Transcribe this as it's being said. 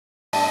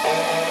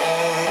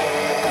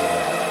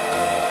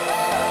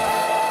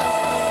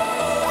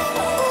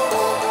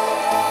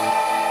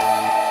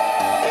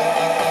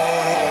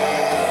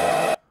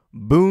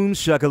Boom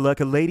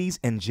shakalaka,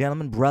 ladies and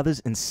gentlemen,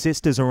 brothers and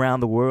sisters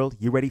around the world.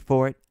 You ready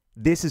for it?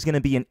 This is going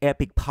to be an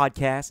epic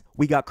podcast.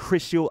 We got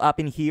Christiel up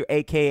in here,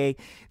 a.k.a.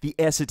 the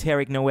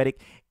Esoteric Noetic,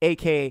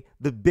 a.k.a.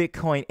 the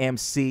Bitcoin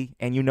MC.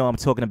 And you know I'm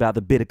talking about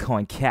the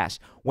Bitcoin Cash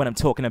when I'm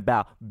talking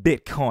about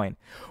Bitcoin.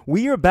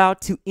 We are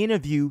about to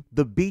interview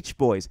the Beach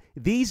Boys.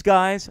 These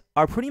guys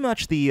are pretty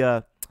much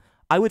the,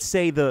 I would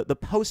say, the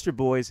poster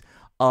boys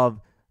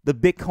of the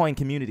Bitcoin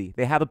community.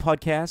 They have a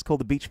podcast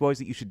called The Beach Boys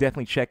that you should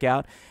definitely check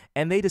out,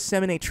 and they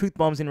disseminate truth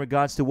bombs in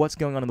regards to what's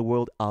going on in the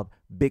world of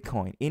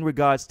Bitcoin, in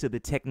regards to the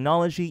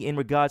technology, in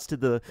regards to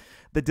the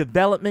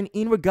development,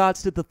 in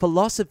regards to the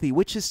philosophy,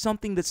 which is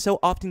something that so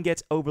often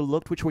gets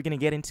overlooked, which we're going to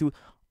get into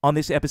on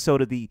this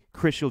episode of the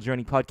Christiel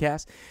Journey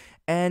podcast.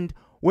 And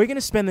we're going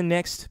to spend the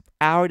next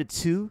hour to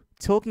two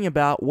talking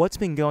about what's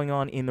been going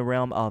on in the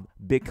realm of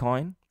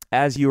Bitcoin.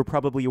 As you are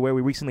probably aware,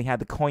 we recently had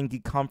the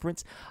CoinGeek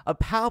conference, a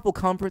powerful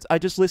conference. I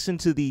just listened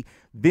to the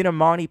Vinner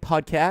Marnie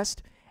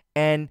podcast,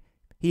 and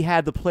he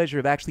had the pleasure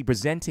of actually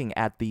presenting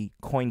at the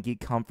CoinGeek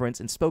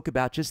conference and spoke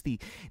about just the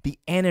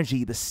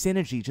energy, the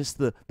synergy, just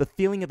the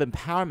feeling of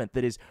empowerment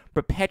that is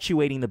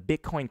perpetuating the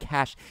Bitcoin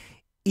Cash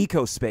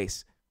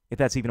ecospace, if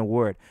that's even a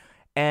word.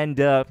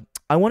 And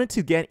I wanted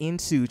to get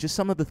into just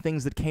some of the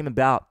things that came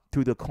about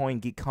through the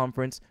CoinGeek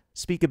conference,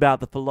 speak about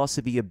the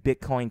philosophy of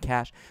Bitcoin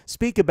Cash,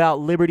 speak about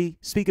liberty,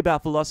 speak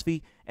about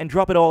philosophy, and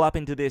drop it all up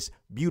into this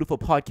beautiful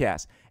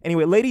podcast.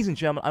 Anyway, ladies and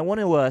gentlemen, I want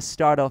to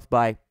start off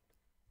by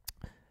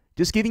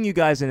just giving you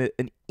guys an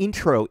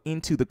intro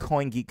into the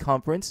CoinGeek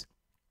conference.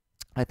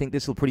 I think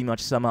this will pretty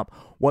much sum up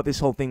what this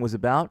whole thing was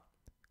about.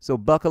 So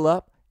buckle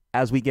up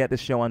as we get the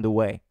show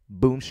underway.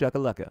 Boom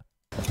shakalaka.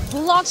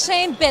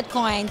 Blockchain,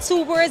 Bitcoin,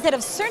 two words that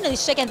have certainly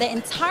shaken the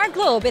entire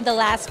globe in the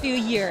last few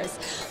years.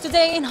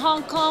 Today in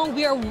Hong Kong,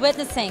 we are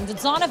witnessing the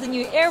dawn of the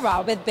new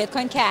era with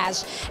Bitcoin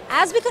Cash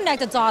as we connect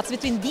the dots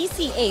between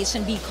BCH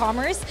and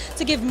B-commerce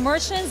to give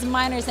merchants,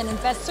 miners, and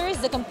investors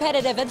the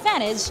competitive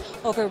advantage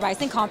over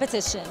rising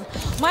competition.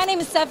 My name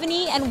is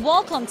Stephanie, and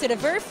welcome to the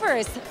very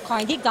first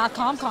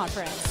CoinGeek.com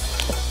conference.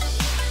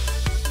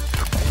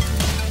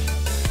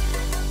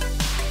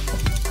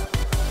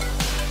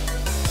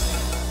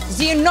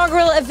 The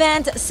inaugural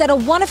event set a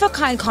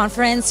one-of-a-kind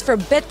conference for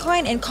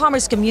Bitcoin and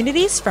commerce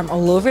communities from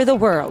all over the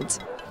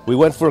world. We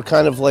went for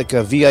kind of like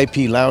a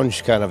VIP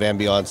lounge kind of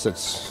ambiance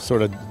that's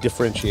sort of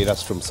differentiate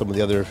us from some of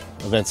the other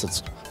events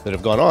that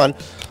have gone on.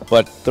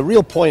 But the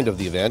real point of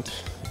the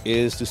event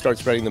is to start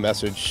spreading the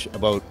message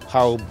about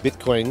how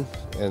Bitcoin,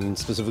 and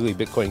specifically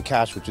Bitcoin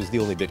Cash, which is the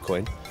only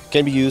Bitcoin,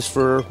 can be used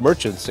for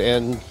merchants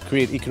and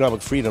create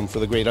economic freedom for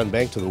the great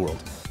unbanked of the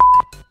world.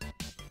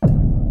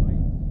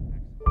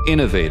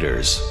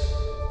 Innovators,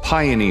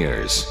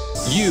 pioneers,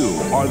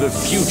 you are the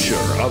future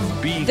of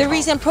Bitcoin. The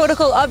recent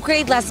protocol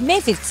upgrade last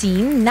May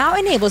 15 now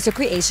enables the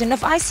creation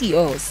of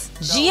ICOs.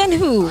 Jian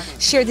Hu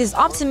shared his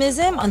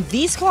optimism on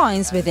these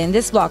coins within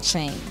this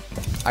blockchain.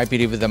 I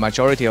believe the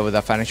majority of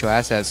the financial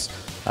assets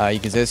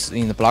exist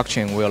in the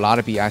blockchain will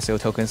not be ICO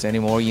tokens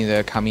anymore in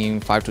the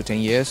coming 5 to 10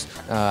 years.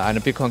 And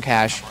Bitcoin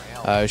Cash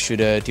should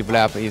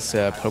develop its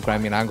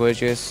programming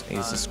languages,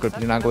 its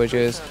scripting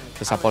languages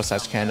to support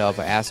such kind of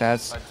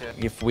assets.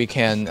 If we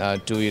can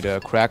do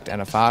it correct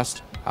and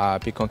fast,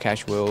 Bitcoin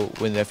Cash will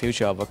win the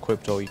future of a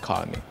crypto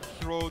economy.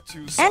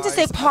 And to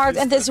take part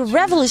in this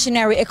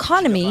revolutionary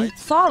economy,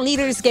 thought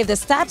leaders gave the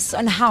steps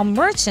on how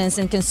merchants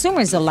and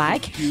consumers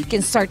alike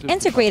can start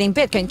integrating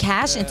Bitcoin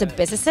Cash into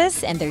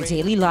businesses and their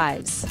daily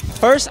lives.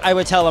 First, I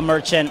would tell a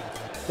merchant,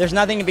 there's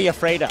nothing to be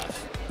afraid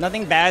of.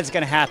 Nothing bad is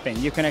going to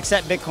happen. You can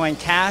accept Bitcoin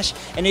Cash,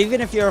 and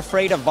even if you're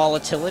afraid of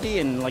volatility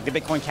and like the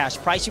Bitcoin Cash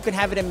price, you can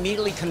have it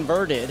immediately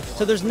converted.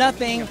 So there's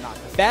nothing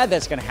bad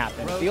that's going to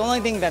happen. The only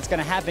thing that's going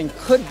to happen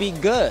could be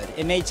good.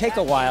 It may take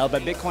a while,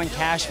 but Bitcoin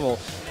Cash will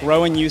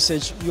grow in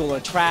usage, you'll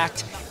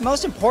attract.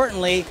 Most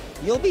importantly,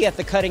 you'll be at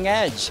the cutting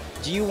edge.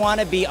 Do you want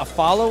to be a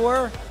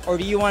follower or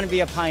do you want to be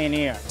a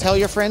pioneer? Tell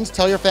your friends,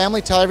 tell your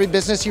family, tell every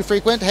business you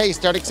frequent, hey,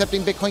 start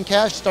accepting Bitcoin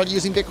Cash, start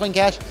using Bitcoin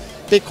Cash.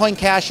 Bitcoin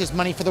Cash is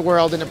money for the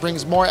world, and it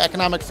brings more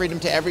economic freedom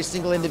to every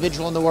single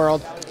individual in the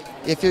world.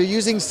 If you're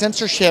using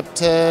censorship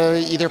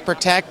to either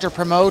protect or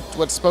promote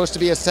what's supposed to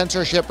be a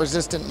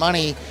censorship-resistant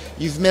money,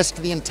 you've missed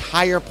the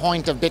entire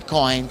point of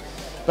Bitcoin.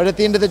 But at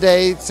the end of the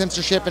day,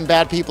 censorship and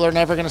bad people are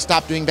never going to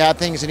stop doing bad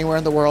things anywhere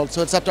in the world.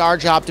 So it's up to our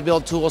job to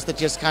build tools that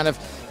just kind of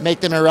make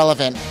them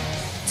irrelevant.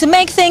 To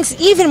make things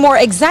even more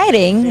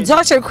exciting,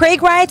 Dr.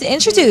 Craig Wright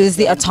introduced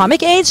the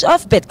atomic age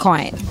of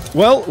Bitcoin.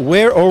 Well,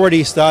 we're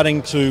already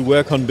starting to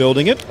work on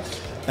building it,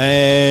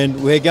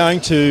 and we're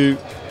going to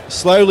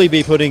slowly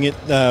be putting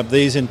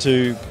these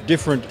into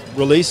different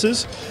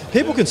releases.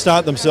 People can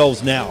start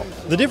themselves now.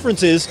 The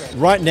difference is,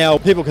 right now,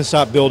 people can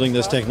start building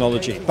this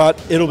technology, but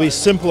it'll be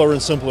simpler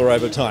and simpler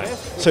over time.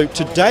 So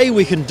today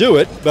we can do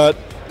it, but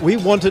we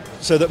want it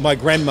so that my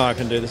grandma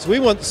can do this. We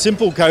want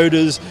simple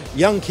coders,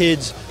 young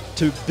kids,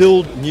 to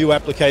build new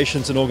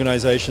applications and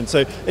organizations.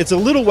 So it's a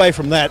little way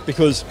from that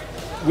because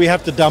we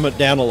have to dumb it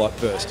down a lot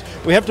first.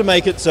 We have to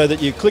make it so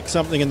that you click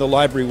something and the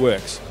library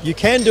works. You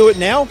can do it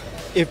now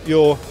if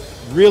you're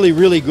really,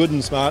 really good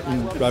and smart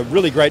and a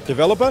really great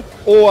developer,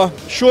 or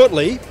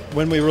shortly,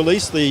 when we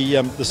release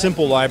the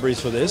simple libraries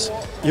for this,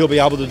 you'll be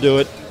able to do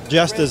it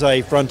just as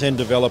a front-end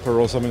developer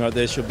or something like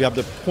this. You'll be able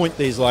to point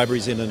these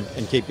libraries in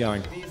and keep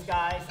going.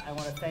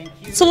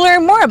 To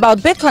learn more about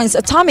Bitcoin's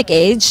atomic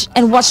age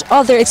and watch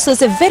other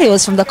exclusive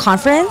videos from the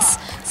conference,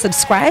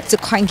 subscribe to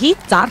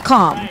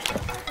CoinGeek.com.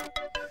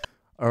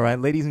 All right,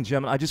 ladies and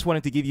gentlemen, I just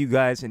wanted to give you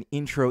guys an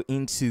intro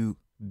into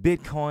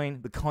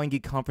Bitcoin, the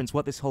CoinGeek conference,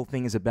 what this whole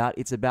thing is about.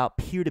 It's about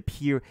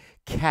peer-to-peer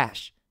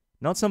cash,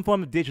 not some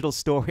form of digital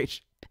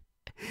storage.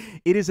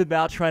 It is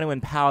about trying to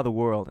empower the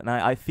world. And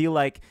I feel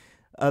like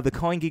the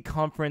CoinGeek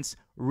conference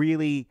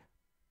really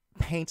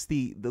paints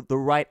the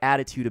right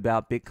attitude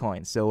about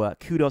Bitcoin. So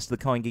kudos to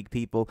the CoinGeek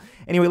people.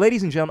 Anyway,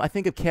 ladies and gentlemen, I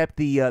think I've kept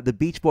the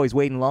Beach Boys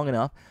waiting long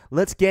enough.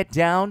 Let's get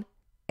down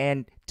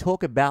and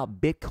talk about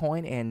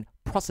Bitcoin and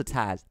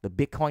proselytize the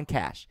Bitcoin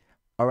Cash.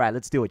 All right,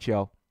 let's do it,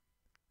 yo.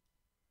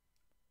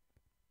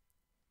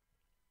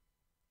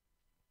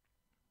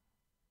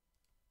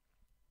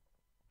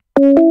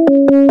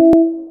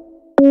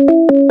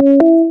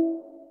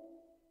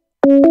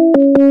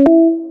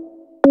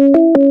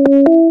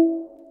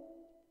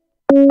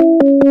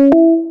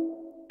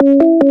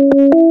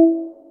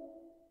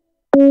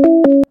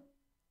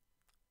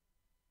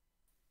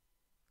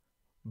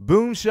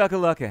 Boom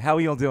shakalaka. How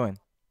are y'all doing?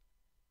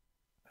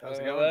 How's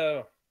it going?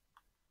 Hello.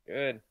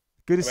 Good.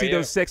 Good to see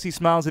those sexy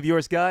smiles of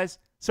yours, guys.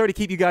 Sorry to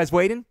keep you guys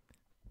waiting.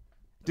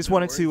 Just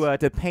wanted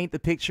to paint the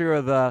picture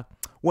of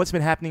what's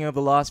been happening over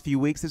the last few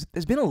weeks.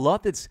 There's been a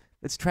lot that's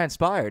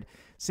transpired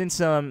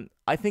since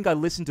I think I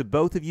listened to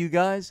both of you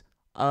guys.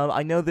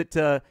 I know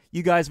that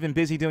you guys have been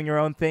busy doing your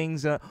own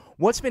things.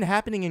 What's been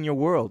happening in your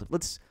world?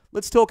 Let's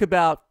talk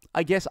about.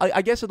 I guess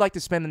I'd like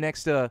to spend the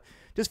next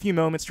just a few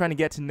moments trying to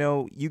get to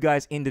know you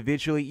guys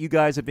individually. You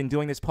guys have been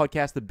doing this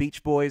podcast, the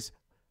Beach Boys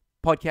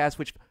podcast,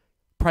 which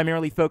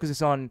primarily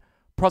focuses on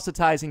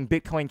proselytizing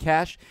Bitcoin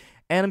Cash.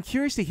 And I'm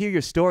curious to hear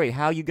your story,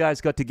 how you guys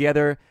got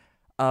together,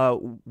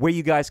 where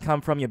you guys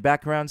come from, your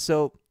background.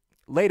 So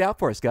lay it out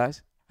for us,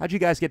 guys. How'd you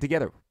guys get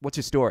together? What's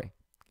your story?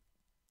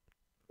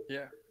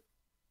 Yeah.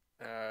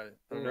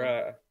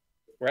 We're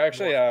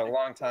actually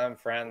longtime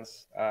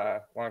friends,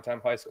 longtime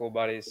high school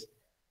buddies.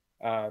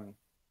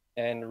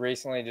 And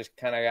recently just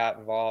kind of got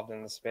involved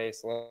in the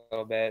space a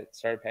little bit,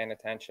 started paying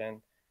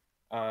attention.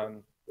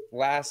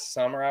 Last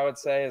summer, I would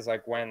say, is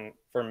like when,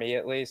 for me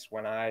at least,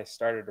 when I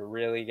started to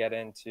really get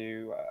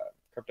into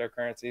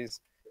cryptocurrencies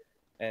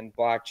and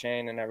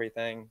blockchain and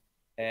everything.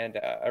 And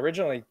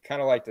originally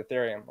kind of liked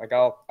Ethereum. Like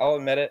I'll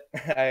admit it,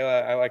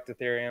 I liked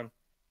Ethereum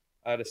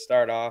to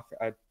start off.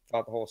 I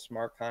thought the whole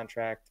smart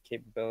contract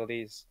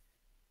capabilities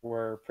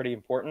were pretty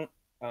important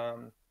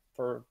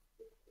for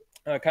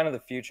kind of the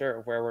future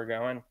of where we're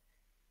going.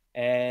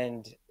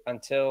 And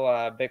until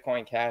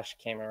Bitcoin Cash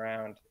came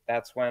around,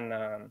 that's when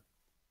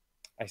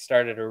I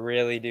started to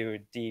really do a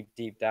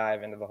deep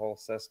dive into the whole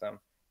system.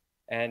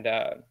 And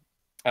I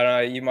don't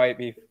know, you might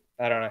be,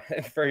 I don't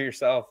know, for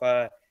yourself,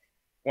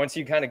 once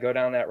you kind of go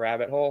down that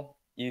rabbit hole,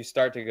 you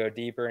start to go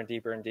deeper and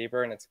deeper and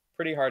deeper, and it's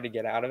pretty hard to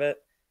get out of it.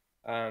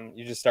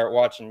 You just start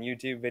watching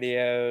YouTube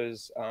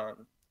videos,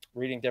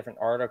 reading different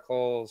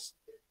articles,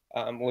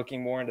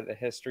 looking more into the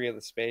history of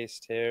the space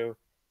too,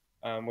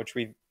 which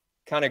we've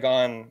kind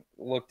of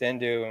looked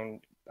into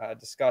and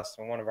discussed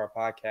on one of our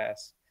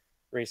podcasts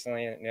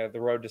recently, you know, the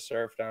Road to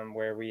Serfdom,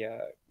 where we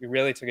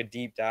really took a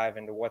deep dive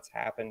into what's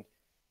happened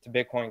to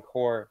Bitcoin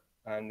Core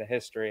and the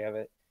history of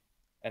it.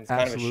 And it's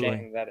kind of a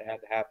shame that it had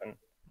to happen.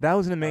 That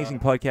was an amazing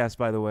podcast,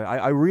 by the way.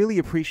 I really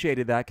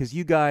appreciated that because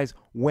you guys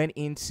went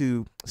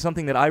into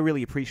something that I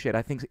really appreciate.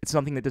 I think it's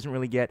something that doesn't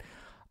really get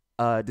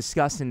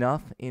discussed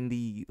enough in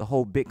the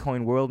whole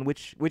Bitcoin world,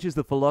 which is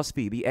the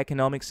philosophy, the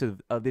economics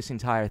of this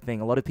entire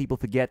thing. A lot of people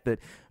forget that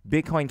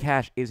Bitcoin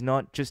Cash is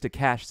not just a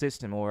cash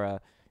system or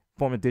a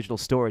form of digital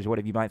storage or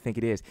whatever you might think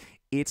it is.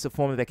 It's a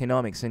form of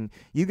economics. And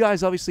you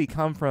guys obviously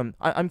come from,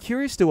 I'm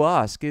curious to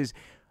ask, is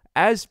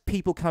as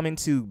people come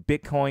into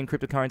Bitcoin,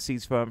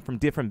 cryptocurrencies from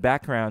different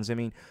backgrounds, I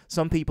mean,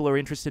 some people are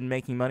interested in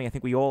making money. I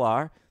think we all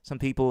are. Some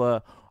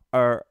people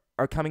are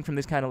coming from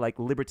this kind of like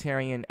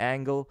libertarian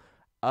angle.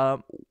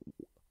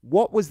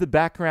 What was the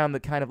background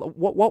that kind of,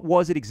 what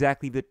was it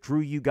exactly that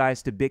drew you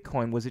guys to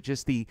Bitcoin? Was it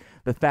just the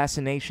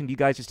fascination? Do you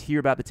guys just hear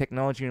about the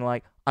technology and you're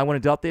like, I want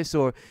to adopt this?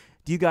 Or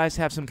do you guys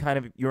have some kind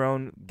of your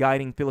own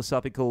guiding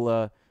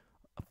philosophical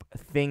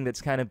thing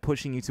that's kind of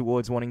pushing you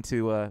towards wanting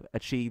to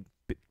achieve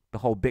the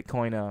whole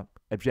Bitcoin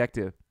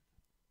objective?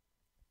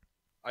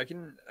 I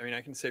can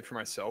say for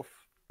myself,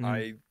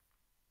 I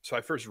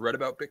first read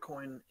about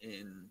Bitcoin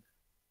in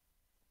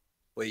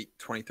late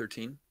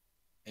 2013.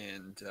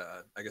 And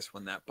I guess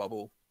when that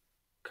bubble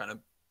kind of,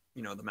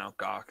 you know, the Mt.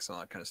 Gox and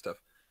all that kind of stuff,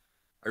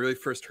 I really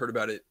first heard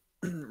about it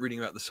reading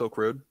about the Silk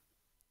Road.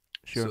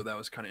 Sure. So that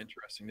was kind of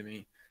interesting to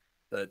me,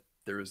 that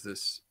there was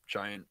this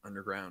giant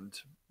underground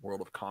world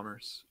of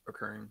commerce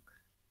occurring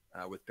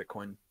with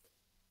Bitcoin.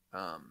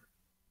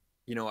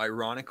 You know,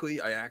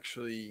 ironically, I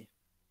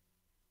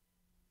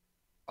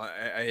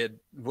had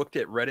looked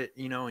at Reddit,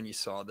 you know, and you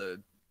saw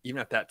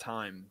even at that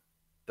time,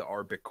 the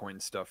R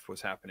Bitcoin stuff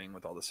was happening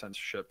with all the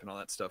censorship and all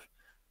that stuff.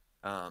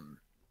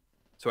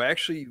 So I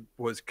actually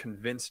was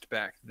convinced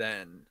back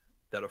then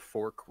that a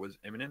fork was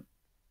imminent.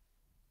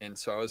 And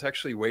so I was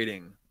actually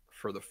waiting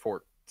for the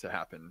fork to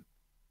happen,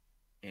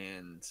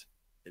 and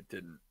it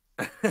didn't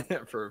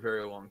for a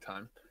very long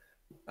time.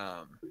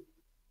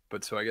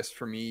 But so I guess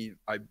for me,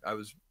 I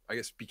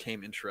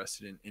became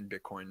interested in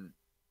Bitcoin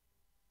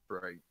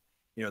for,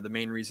 you know, the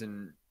main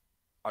reason,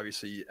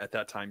 obviously at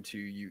that time too,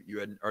 you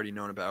had already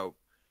known about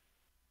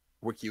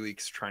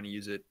WikiLeaks trying to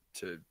use it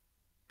to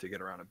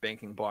get around a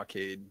banking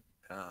blockade.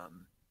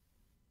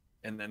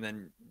 And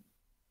then,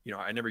 you know,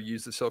 I never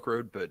used the Silk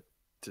Road, but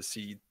to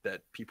see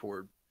that people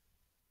were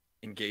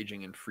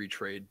engaging in free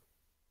trade,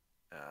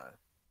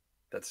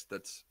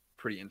 that's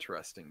pretty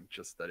interesting,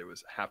 just that it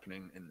was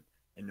happening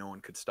and no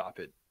one could stop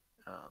it.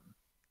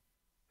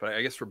 But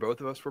I guess for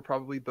both of us, we're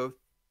probably both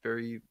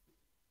very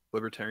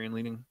libertarian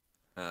leaning.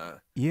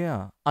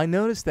 Yeah, I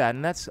noticed that,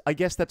 and I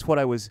guess that's what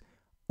I was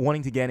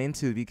wanting to get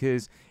into,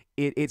 because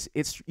it's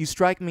you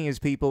strike me as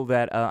people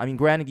that I mean,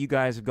 granted, you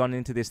guys have gone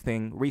into this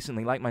thing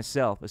recently, like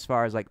myself, as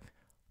far as like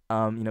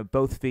you know,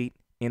 both feet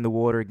in the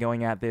water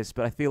going at this,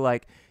 but I feel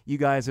like you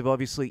guys have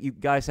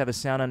a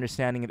sound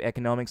understanding of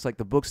economics, like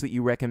the books that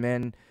you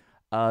recommend.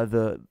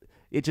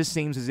 It just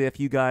seems as if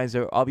you guys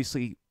are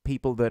obviously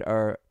people that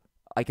are,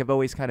 like, have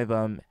always kind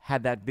of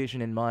had that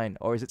vision in mind,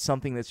 or is it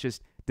something that's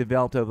just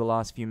developed over the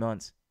last few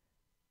months?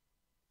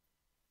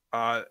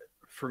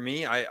 For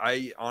me,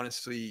 I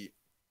honestly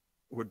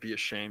would be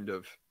ashamed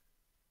of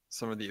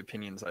some of the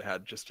opinions I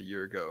had just a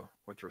year ago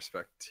with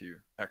respect to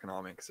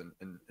economics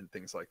and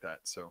things like that.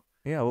 So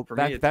yeah, well, for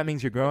that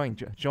means you're growing.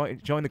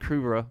 Join the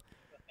crew, bro.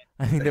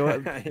 I mean,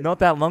 not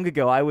that long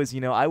ago, I was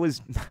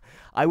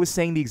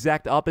saying the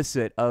exact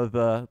opposite of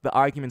the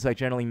arguments I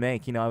generally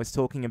make. You know, I was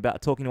talking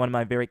to one of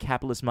my very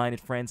capitalist-minded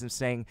friends and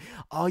saying,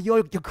 "Oh,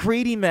 you're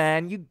greedy,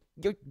 man.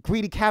 You're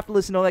greedy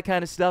capitalist and all that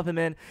kind of stuff," and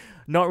then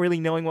not really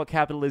knowing what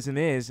capitalism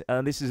is.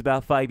 This is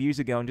about 5 years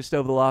ago, and just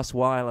over the last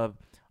while,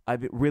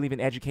 I've really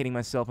been educating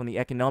myself on the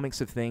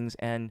economics of things,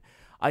 and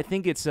I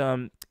think it's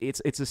a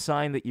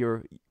sign that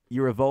you're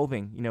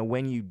evolving. You know,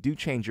 when you do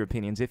change your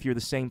opinions, if you're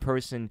the same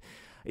person.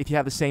 If you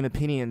have the same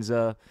opinions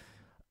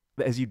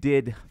as you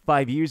did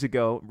 5 years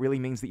ago, really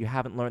means that you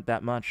haven't learned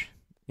that much,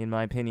 in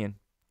my opinion.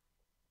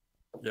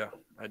 Yeah,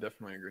 I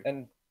definitely agree.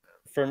 And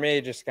for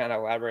me, just kind of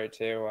elaborate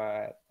too,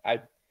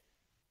 I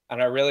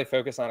really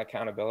focus on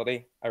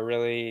accountability.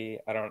 The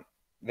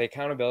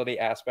accountability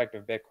aspect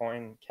of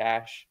Bitcoin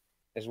Cash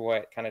is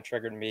what kind of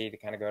triggered me to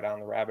kind of go down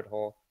the rabbit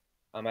hole.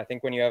 I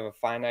think when you have a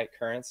finite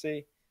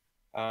currency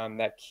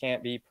that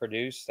can't be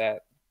produced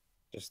at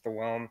just the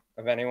whim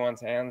of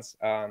anyone's hands,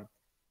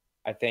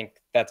 I think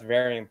that's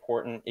very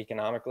important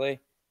economically.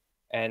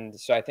 And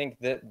so I think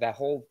that the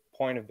whole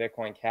point of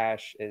Bitcoin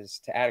Cash is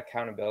to add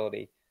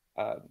accountability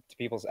to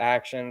people's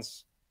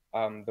actions,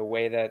 the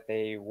way that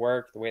they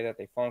work, the way that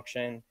they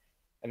function.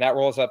 And that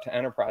rolls up to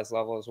enterprise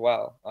level as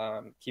well.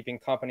 Keeping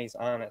companies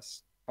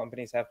honest.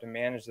 Companies have to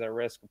manage their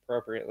risk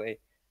appropriately.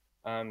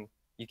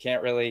 You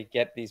can't really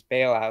get these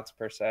bailouts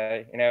per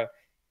se, you know,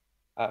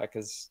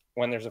 because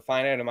when there's a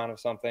finite amount of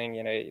something,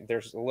 you know,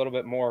 there's a little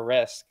bit more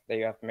risk that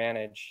you have to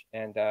manage,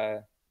 and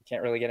you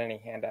can't really get any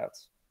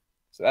handouts.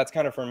 So that's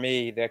kind of, for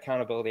me, the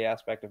accountability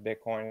aspect of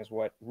Bitcoin is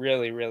what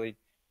really, really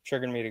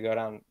triggered me to go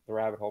down the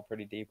rabbit hole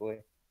pretty deeply.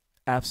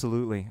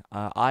 Absolutely.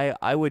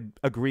 I would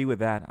agree with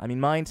that. I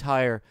mean, my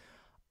entire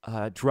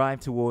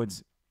drive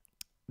towards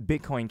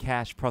Bitcoin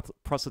Cash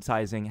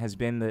proselytizing has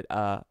been that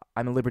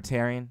I'm a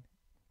libertarian,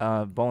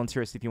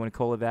 voluntarist, if you want to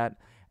call it that.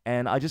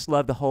 And I just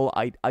love the whole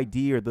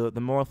idea, or the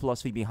moral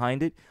philosophy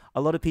behind it. A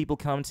lot of people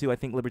come to, I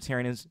think,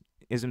 libertarianism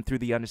through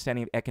the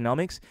understanding of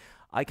economics.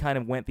 I kind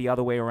of went the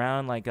other way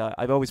around. Like,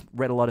 I've always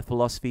read a lot of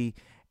philosophy,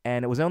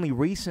 and it was only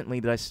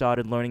recently that I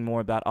started learning more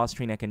about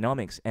Austrian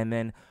economics, and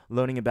then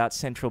learning about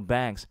central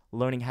banks,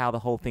 learning how the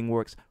whole thing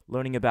works,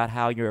 learning about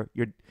how your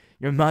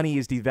money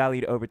is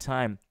devalued over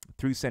time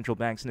through central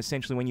banks. And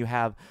essentially, when you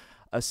have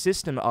a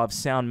system of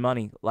sound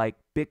money like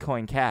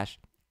Bitcoin Cash,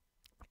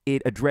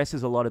 it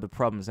addresses a lot of the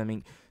problems. I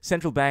mean,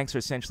 central banks are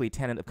essentially a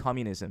tenet of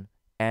communism.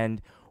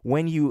 And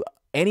when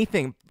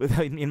anything,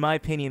 in my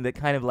opinion, that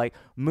kind of like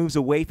moves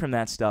away from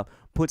that stuff,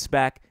 puts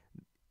back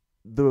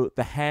the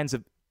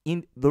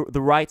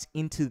rights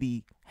into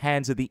the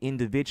hands of the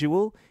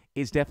individual,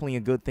 is definitely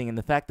a good thing. And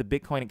the fact that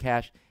Bitcoin and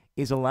Cash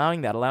is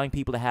allowing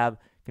people to have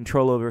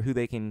control over who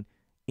they can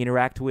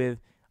interact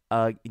with,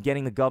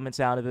 getting the governments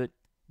out of it,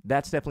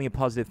 that's definitely a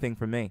positive thing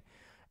for me.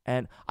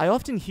 And I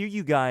often hear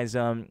you guys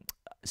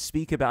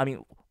speak about, I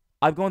mean,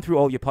 I've gone through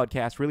all your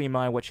podcasts, really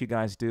admire what you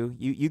guys do.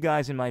 You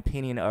guys, in my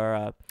opinion,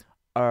 are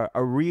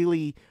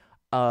really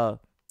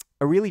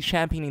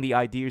championing the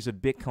ideas of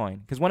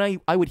Bitcoin. Because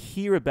when I would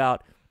hear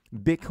about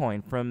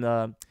Bitcoin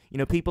from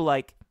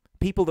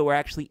people that were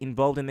actually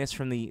involved in this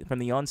from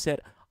the onset,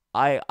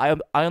 I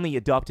only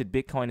adopted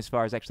Bitcoin as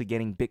far as actually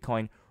getting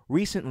Bitcoin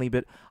recently,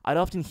 but I'd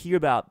often hear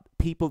about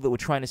people that were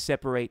trying to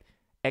separate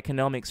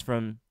economics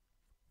from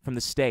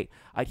the state.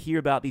 I'd hear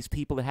about these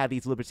people that had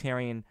these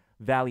libertarian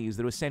values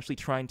that are essentially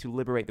trying to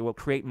liberate the world,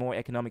 create more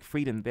economic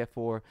freedom,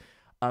 therefore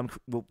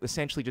will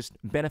essentially just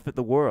benefit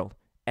the world.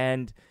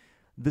 And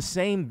the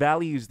same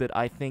values that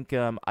I think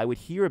I would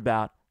hear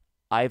about,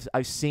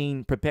 I've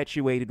seen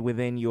perpetuated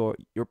within your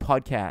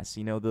podcast.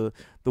 You know, the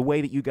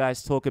way that you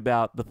guys talk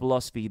about the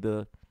philosophy,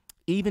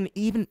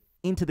 even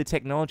into the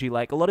technology.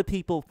 Like, a lot of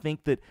people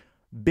think that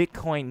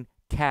Bitcoin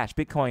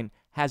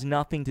has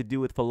nothing to do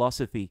with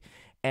philosophy.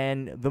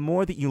 And the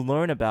more that you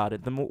learn about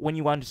it, the more, when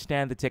you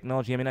understand the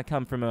technology, I mean, I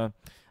come from an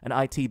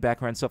IT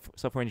background,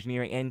 software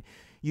engineering, and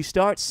you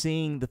start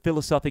seeing the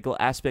philosophical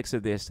aspects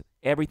of this,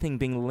 everything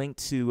being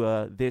linked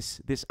to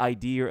this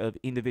idea of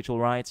individual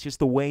rights, just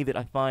the way that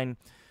I find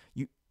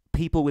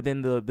people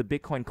within the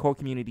Bitcoin core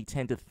community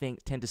tend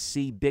to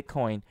see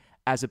Bitcoin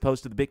as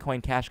opposed to the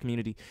Bitcoin Cash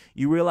community.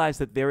 You realize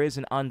that there is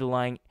an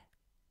underlying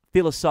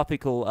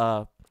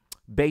philosophical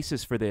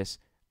basis for this,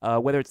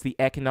 whether it's the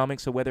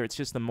economics or whether it's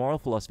just the moral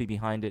philosophy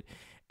behind it.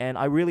 And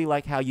I really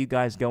like how you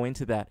guys go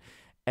into that.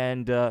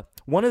 And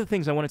one of the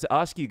things I wanted to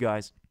ask you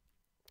guys,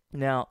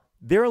 now,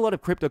 there are a lot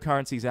of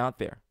cryptocurrencies out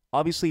there.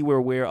 Obviously, we're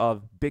aware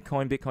of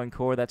Bitcoin, Bitcoin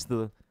Core. That's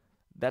the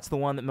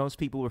one that most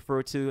people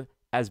refer to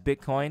as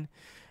Bitcoin.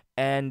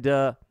 And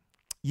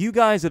you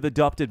guys have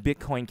adopted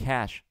Bitcoin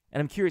Cash. And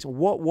I'm curious,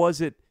 what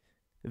was it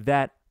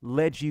that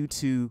led you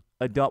to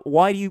adopt?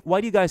 Why do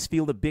you guys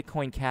feel that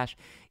Bitcoin Cash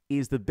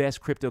is the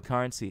best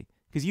cryptocurrency?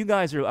 Because you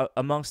guys are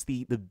amongst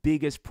the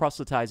biggest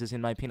proselytizers,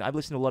 in my opinion. I've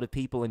listened to a lot of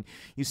people, and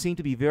you seem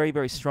to be very,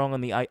 very strong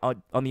on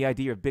the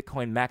idea of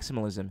Bitcoin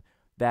maximalism,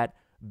 that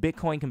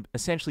Bitcoin can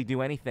essentially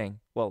do anything,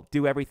 well,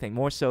 do everything,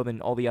 more so than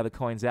all the other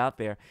coins out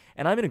there.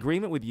 And I'm in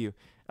agreement with you.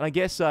 And I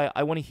guess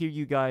I want to hear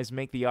you guys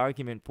make the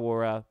argument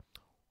for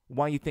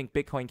why you think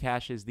Bitcoin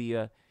Cash is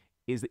the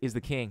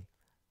king.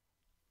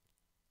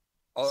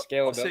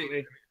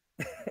 Scalability.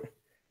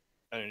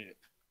 I don't need it.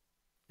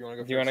 You want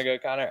to go? Do you want to go,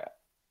 Connor?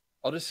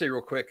 I'll just say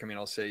real quick. I mean,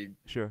 I'll say,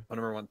 sure. Well,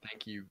 number one,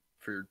 thank you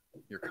for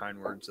your kind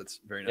words. That's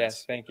very nice.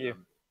 Yes, thank you.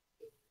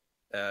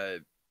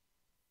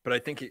 But I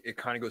think it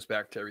kind of goes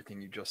back to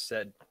everything you just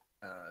said.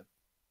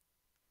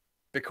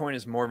 Bitcoin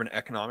is more of an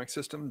economic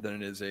system than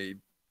it is a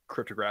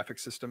cryptographic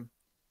system.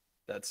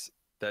 That's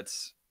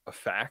a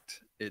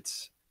fact.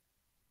 It's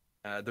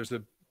there's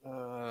a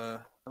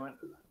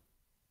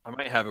I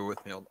might have it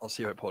with me. I'll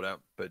see if I pull it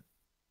out.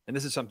 And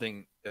this is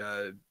something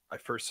I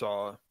first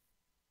saw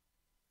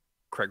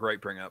Craig Wright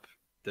bring up.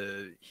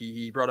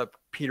 He brought up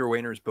Peter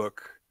Wehner's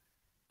book,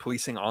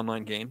 Policing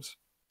Online Games.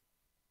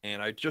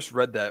 And I just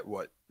read that,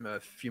 a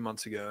few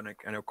months ago, and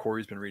I know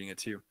Corey's been reading it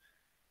too.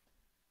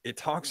 It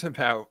talks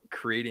about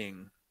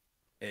creating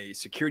a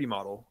security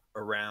model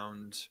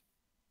around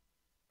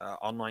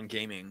online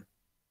gaming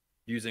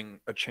using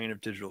a chain of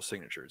digital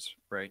signatures,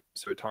 right?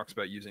 So it talks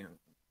about using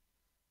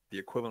the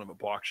equivalent of a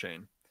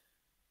blockchain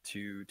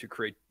to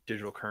create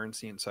digital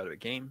currency inside of a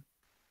game.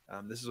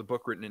 This is a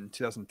book written in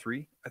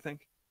 2003, I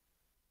think.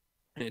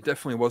 And it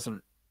definitely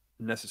wasn't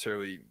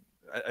necessarily,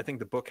 I think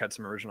the book had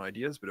some original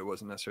ideas, but it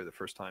wasn't necessarily the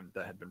first time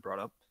that had been brought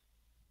up.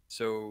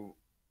 So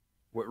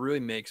what really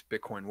makes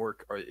Bitcoin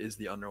work is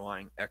the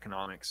underlying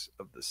economics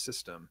of the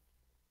system.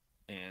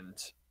 And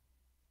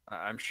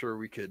I'm sure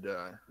we could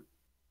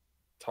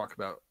talk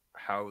about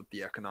how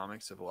the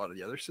economics of a lot of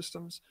the other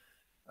systems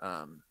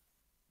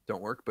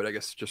don't work. But I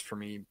guess just for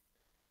me,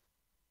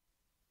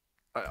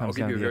 I'll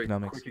give you a very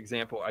quick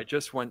example. I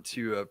just went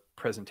to a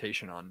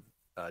presentation on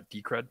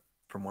Decred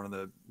from one of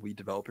the lead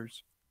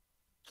developers.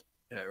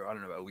 I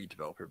don't know about lead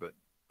developer, but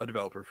a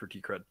developer for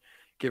Decred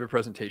gave a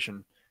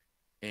presentation,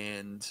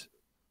 and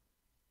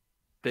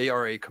they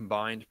are a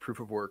combined proof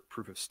of work,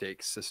 proof of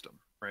stake system,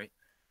 right?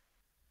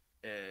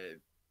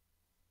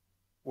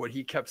 What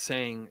he kept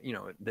saying,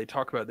 they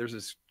talk about, there's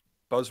this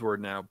buzzword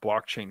now,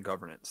 blockchain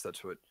governance.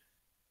 That's what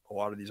a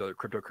lot of these other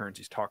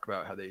cryptocurrencies talk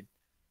about, how they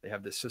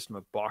have this system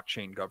of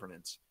blockchain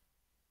governance.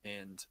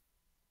 And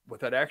what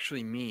that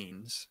actually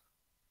means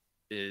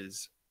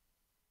is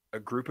a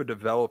group of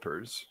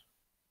developers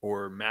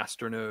or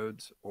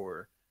masternodes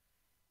or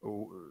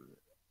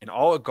an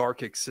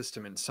oligarchic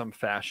system in some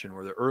fashion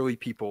where the early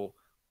people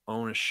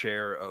own a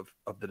share of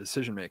the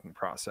decision-making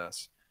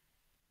process.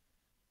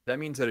 That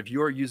means that if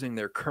you are using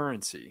their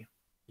currency,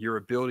 your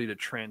ability to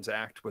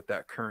transact with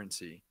that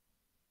currency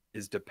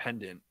is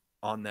dependent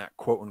on that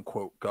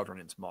quote-unquote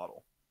governance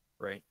model,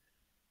 right?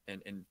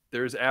 And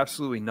there's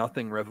absolutely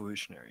nothing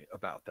revolutionary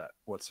about that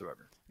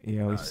whatsoever.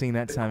 Yeah, we've seen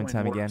that time and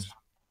time again.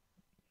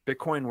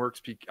 Bitcoin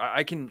works.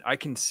 I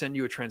can send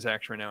you a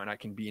transaction right now, and I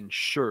can be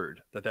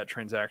insured that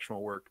transaction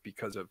will work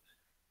because of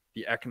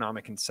the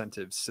economic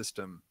incentive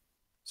system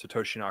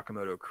Satoshi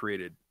Nakamoto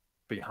created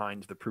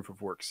behind the proof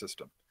of work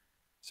system.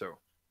 So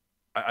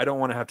I don't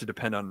want to have to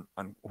depend on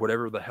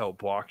whatever the hell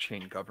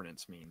blockchain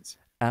governance means.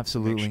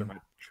 Absolutely. To make sure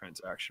my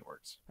transaction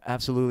works.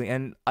 Absolutely.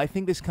 And I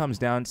think this comes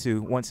down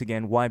to, once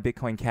again, why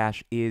Bitcoin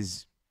Cash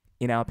is,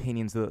 in our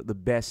opinions, the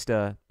best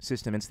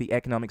system. It's the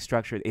economic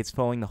structure. It's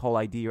following the whole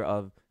idea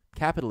of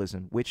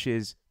capitalism, which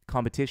is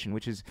competition,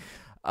 which is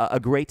a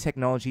great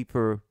technology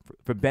for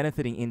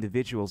benefiting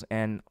individuals.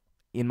 And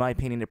in my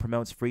opinion, it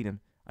promotes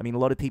freedom. I mean, a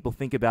lot of people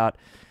think about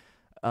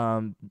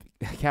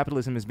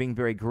capitalism as being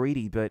very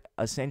greedy, but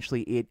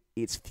essentially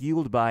it's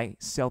fueled by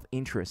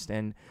self-interest.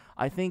 And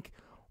I think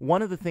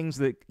one of the things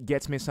that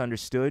gets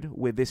misunderstood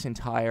with this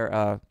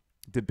entire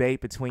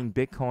debate between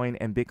Bitcoin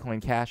and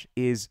Bitcoin Cash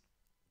is,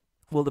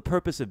 well, the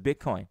purpose of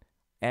Bitcoin.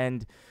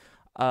 And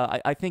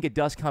I think it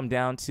does come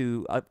down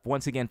to,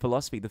 once again,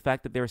 philosophy. The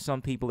fact that there are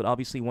some people that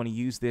obviously want to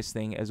use this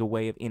thing as a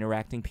way of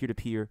interacting,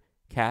 peer-to-peer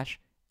cash,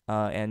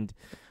 and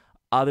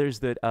others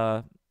that,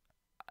 at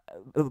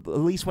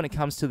least when it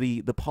comes to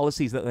the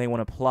policies that they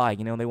want to apply,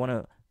 you know, they want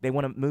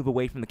to move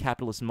away from the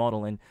capitalist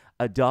model and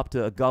adopt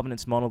a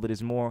governance model that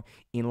is more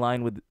in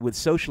line with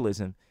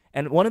socialism.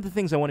 And one of the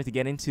things I wanted to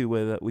get into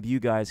with you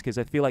guys, because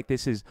I feel like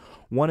this is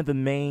one of the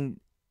main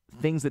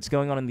things that's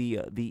going on in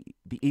the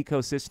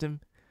ecosystem,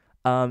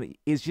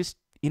 is just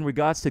in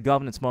regards to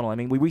governance model. I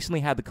mean, we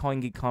recently had the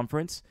CoinGeek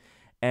conference,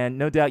 and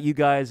no doubt you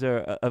guys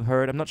have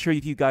heard. I'm not sure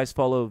if you guys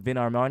follow Vin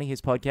Armani,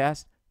 his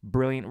podcast.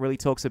 Brilliant, really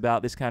talks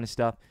about this kind of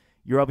stuff.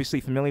 You're obviously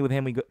familiar with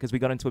him because we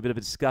got into a bit of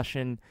a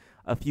discussion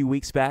a few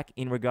weeks back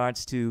in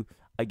regards to,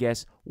 I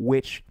guess,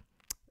 which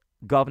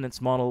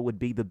governance model would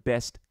be the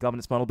best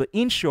governance model. But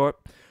in short,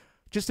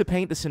 just to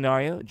paint the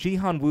scenario,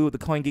 Jihan Wu at the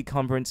CoinGeek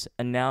conference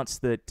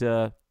announced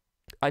that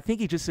I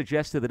think he just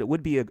suggested that it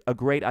would be a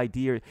great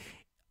idea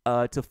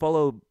to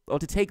follow or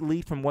to take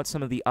lead from what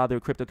some of the other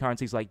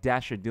cryptocurrencies like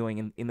Dash are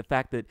doing in the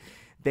fact that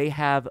they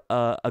have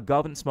a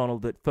governance model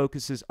that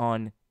focuses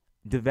on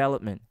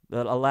development,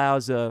 that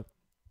allows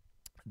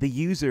the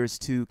users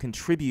to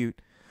contribute,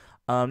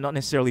 not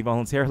necessarily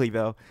voluntarily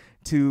though,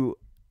 to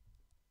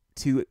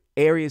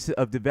areas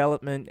of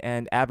development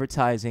and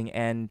advertising.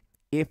 And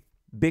if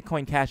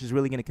Bitcoin Cash is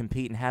really going to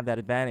compete and have that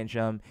advantage,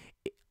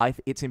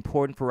 it's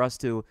important for us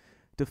to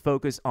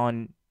focus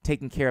on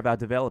taking care of our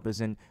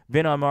developers. And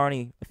Vin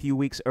Armani a few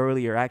weeks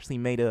earlier actually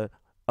made a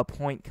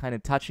point kind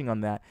of touching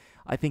on that.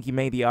 I think he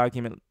made the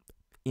argument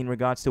in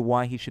regards to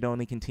why he should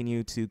only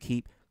continue to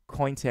keep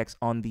Cointex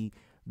on the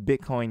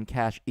Bitcoin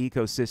Cash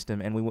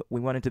ecosystem. And we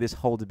went into this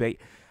whole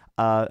debate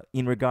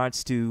in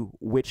regards to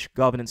which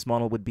governance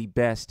model would be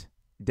best,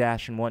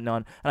 Dash and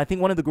whatnot. And I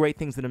think one of the great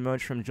things that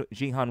emerged from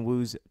Jihan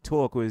Wu's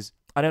talk was,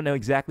 I don't know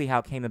exactly how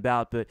it came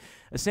about, but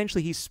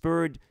essentially he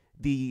spurred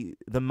the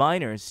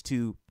miners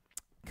to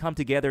come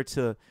together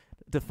to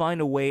find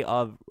a way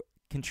of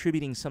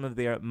contributing some of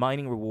their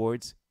mining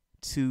rewards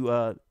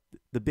to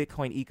the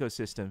Bitcoin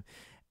ecosystem.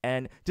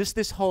 And just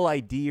this whole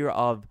idea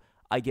of,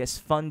 I guess,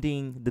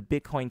 funding the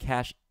Bitcoin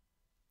Cash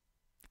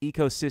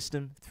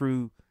ecosystem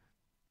through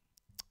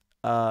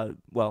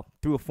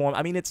through a form.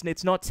 I mean,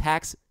 it's not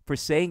tax per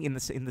se in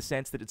the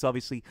sense that it's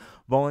obviously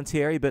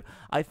voluntary, but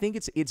I think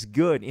it's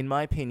good, in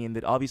my opinion,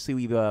 that obviously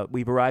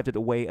we've arrived at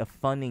a way of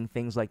funding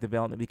things like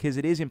development, because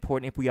it is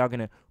important if we are going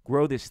to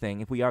grow this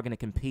thing, if we are going to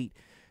compete,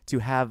 to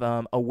have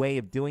a way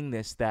of doing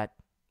this that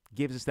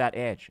gives us that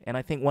edge. And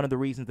I think one of the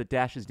reasons that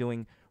Dash is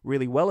doing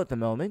really well at the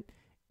moment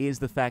is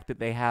the fact that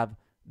they have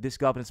this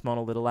governance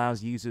model that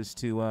allows users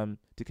to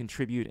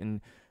contribute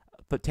and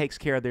but takes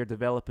care of their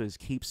developers,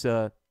 keeps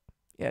the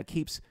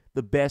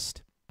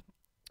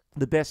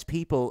best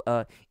people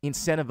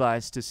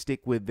incentivized to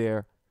stick with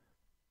their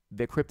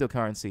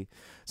cryptocurrency.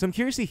 So I'm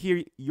curious to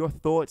hear your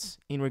thoughts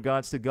in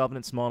regards to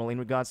governance model, in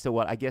regards to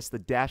what I guess the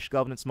Dash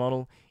governance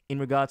model, in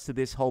regards to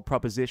this whole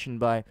proposition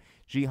by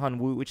Jihan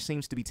Wu, which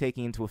seems to be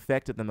taking into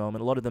effect at the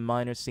moment. A lot of the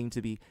miners seem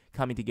to be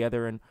coming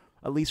together, and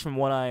at least from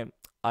what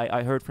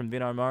I heard from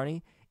Vin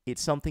Armani,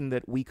 it's something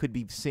that we could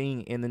be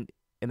seeing in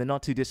the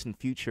not too distant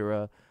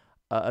future,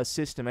 a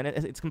system, and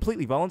it's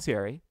completely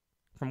voluntary,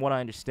 from what I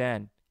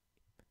understand.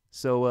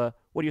 So,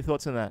 what are your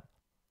thoughts on that?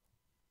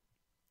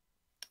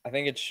 I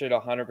think it should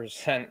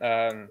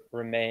 100%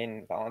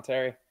 remain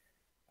voluntary,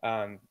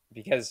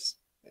 because,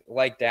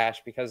 like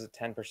Dash, because the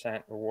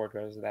 10% reward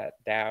goes to that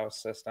DAO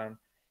system,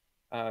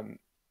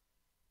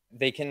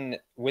 they can,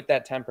 with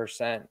that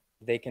 10%,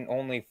 they can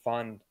only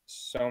fund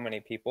so many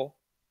people,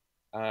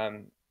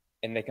 and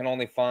they can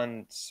only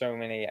fund so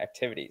many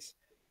activities.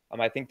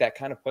 I think that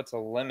kind of puts a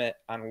limit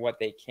on what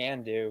they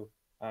can do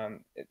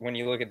when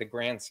you look at the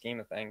grand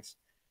scheme of things.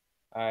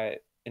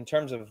 In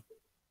terms of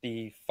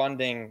the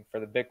funding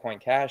for the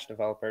Bitcoin Cash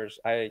developers,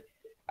 I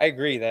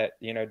agree that,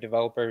 you know,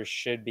 developers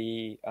should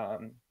be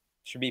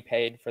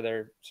paid for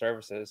their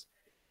services,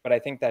 but I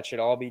think that should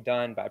all be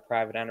done by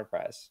private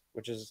enterprise,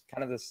 which is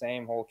kind of the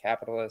same whole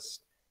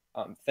capitalist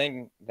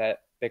thing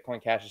that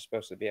Bitcoin Cash is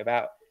supposed to be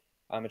about.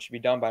 It should be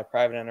done by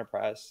private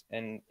enterprise,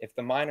 and if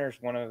the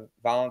miners want to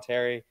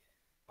voluntarily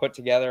put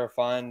together a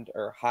fund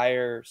or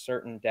hire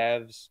certain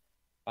devs,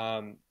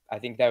 I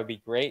think that would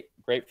be great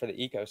for the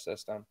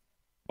ecosystem.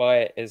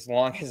 But as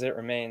long as it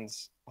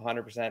remains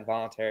 100%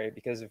 voluntary,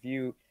 because if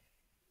you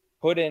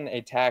put in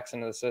a tax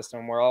into the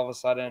system where all of a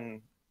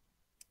sudden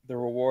the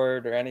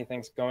reward or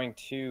anything's going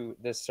to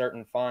this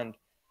certain fund,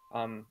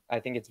 I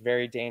think it's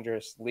very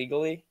dangerous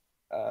legally.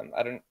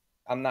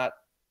 I'm not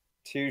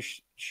too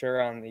sure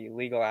on the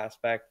legal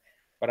aspect,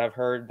 but I've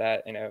heard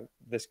that, you know,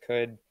 this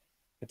could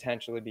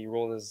potentially be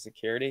ruled as a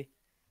security.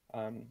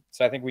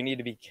 So I think we need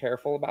to be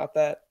careful about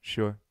that.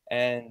 Sure.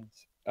 And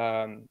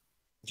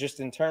just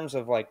in terms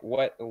of like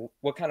what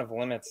kind of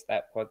limits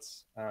that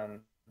puts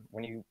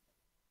when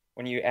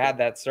you add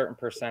that certain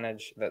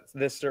percentage, that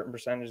this certain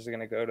percentage is going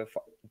to go to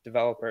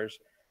developers,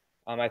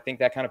 I think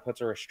that kind of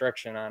puts a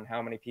restriction on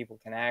how many people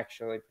can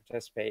actually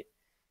participate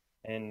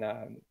in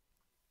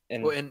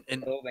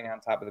building on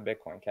top of the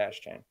Bitcoin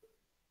Cash chain.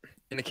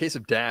 In the case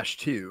of Dash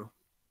too,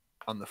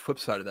 on the flip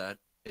side of that,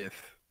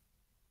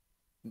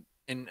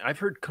 and I've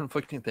heard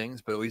conflicting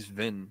things, but at least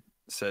Vin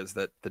says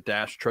that the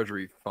Dash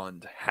Treasury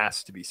Fund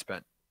has to be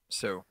spent.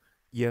 So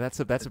yeah, that's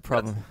a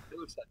problem.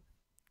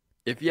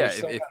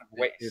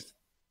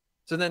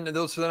 So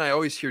then I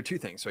always hear two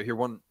things. So I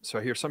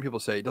hear some people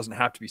say it doesn't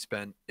have to be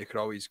spent. It could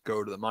always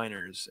go to the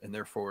miners, and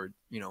therefore,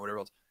 whatever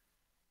else.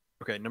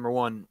 Okay, number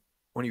one,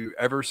 when you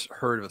ever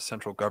heard of a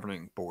central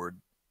governing board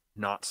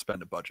not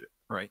spend a budget,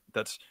 right?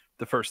 That's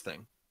the first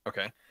thing.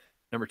 Okay.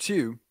 Number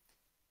two,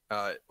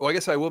 well, I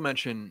guess I will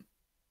mention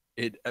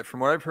it.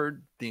 From what I've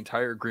heard, the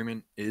entire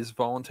agreement is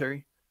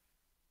voluntary,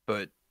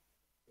 but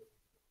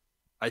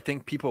I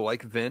think people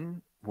like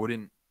Vin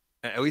wouldn't,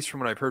 at least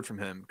from what I've heard from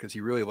him, because he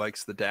really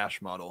likes the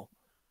Dash model,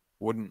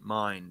 wouldn't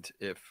mind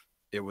if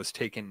it was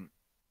taken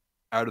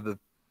out of the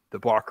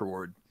block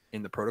reward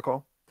in the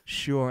protocol.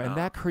 Sure, and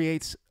that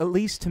creates, at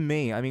least to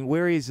me, I mean,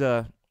 where is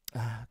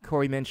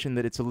Corey mentioned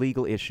that it's a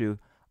legal issue.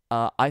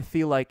 I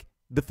feel like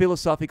the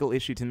philosophical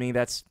issue to me,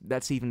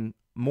 that's even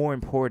more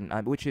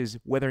important, which is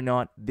whether or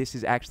not this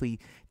is actually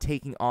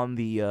taking on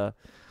the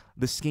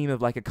scheme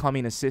of like a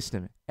communist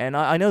system. And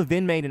I know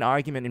Vin made an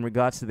argument in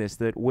regards to this,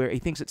 that where he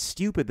thinks it's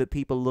stupid that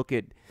people look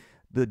at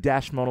the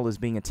Dash model as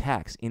being a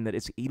tax, in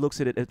that he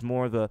looks at it as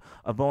more of a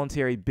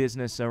voluntary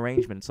business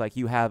arrangement. It's like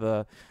you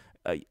have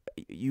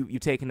you've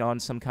taken on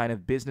some kind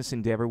of business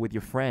endeavor with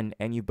your friend,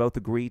 and you both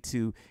agree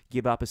to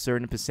give up a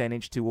certain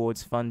percentage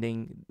towards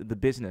funding the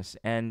business.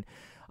 And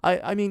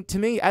I mean, to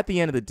me, at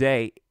the end of the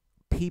day,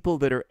 people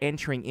that are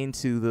entering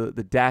into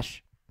the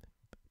Dash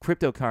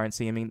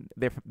cryptocurrency, I mean,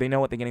 they know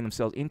what they're getting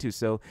themselves into,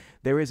 so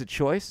there is a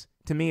choice.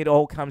 To me, it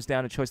all comes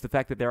down to choice. The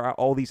fact that there are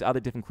all these other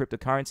different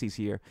cryptocurrencies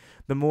here,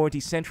 the more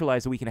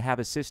decentralized we can have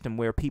a system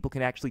where people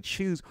can actually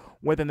choose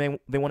whether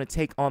they want to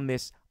take on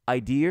this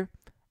idea.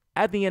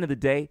 At the end of the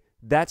day,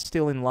 that's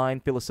still in line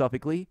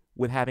philosophically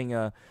with having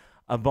a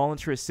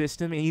voluntary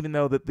system, and even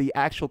though the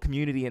actual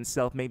community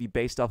itself may be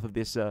based off of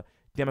this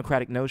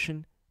democratic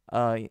notion,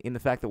 in the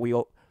fact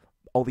that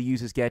all the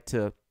users get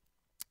to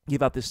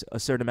give up a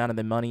certain amount of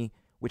their money,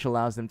 which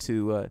allows them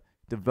to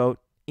vote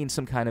in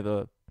some kind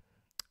of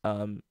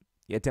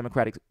a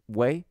democratic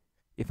way,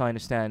 if I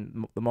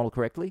understand the model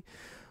correctly.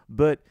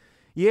 But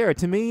yeah,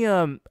 to me,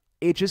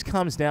 it just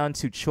comes down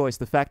to choice.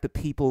 The fact that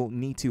people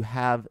need to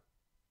have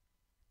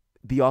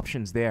the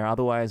options there.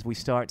 Otherwise, we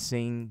start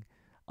seeing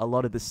a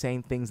lot of the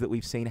same things that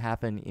we've seen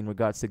happen in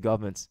regards to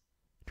governments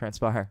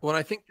transpire. Well,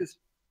 I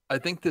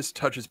think this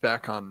touches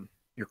back on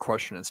your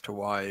question as to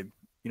why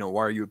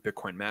are you a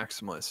Bitcoin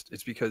maximalist?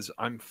 It's because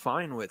I'm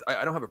fine with,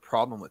 I don't have a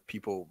problem with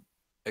people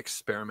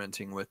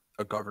experimenting with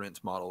a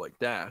governance model like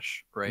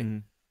Dash, right? Mm-hmm.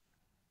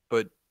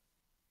 But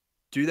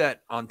do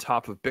that on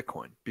top of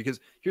Bitcoin,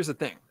 because here's the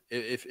thing.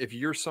 If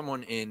you're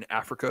someone in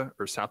Africa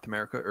or South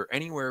America or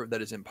anywhere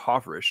that is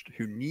impoverished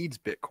who needs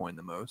Bitcoin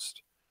the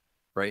most,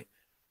 right?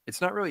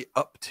 It's not really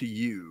up to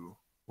you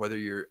whether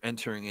you're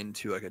entering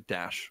into like a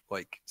Dash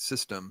like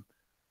system.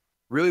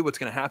 Really what's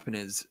going to happen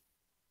is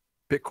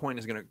Bitcoin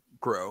is going to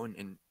grow,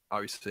 and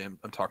obviously I'm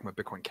talking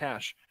about Bitcoin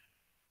Cash,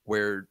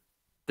 where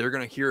they're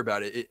going to hear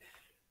about it.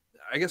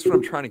 I guess what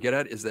I'm trying to get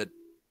at is that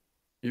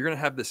you're going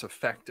to have this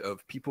effect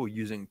of people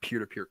using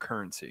peer-to-peer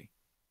currency,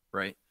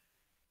 right?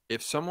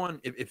 If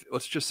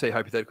let's just say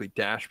hypothetically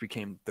Dash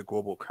became the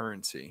global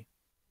currency,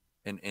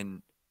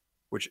 and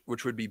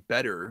which would be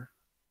better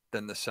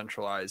than the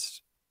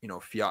centralized,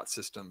 fiat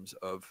systems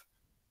of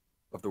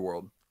the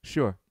world.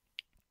 Sure.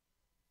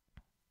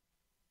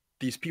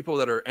 These people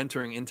that are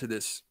entering into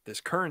this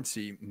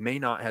currency may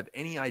not have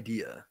any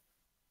idea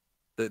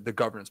the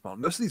governance model.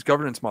 Most of these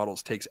governance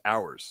models takes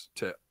hours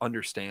to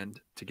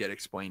understand, to get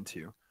explained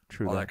to.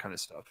 True, all that kind of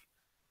stuff.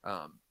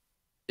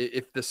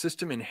 If the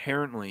system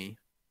inherently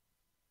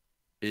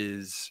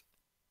is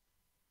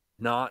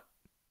not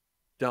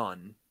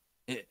done,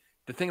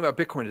 the thing about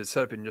Bitcoin is it's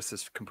set up in just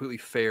this completely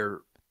fair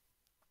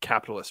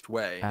capitalist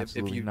way.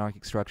 Absolutely,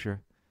 anarchic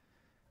structure.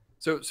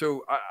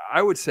 So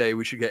I would say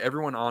we should get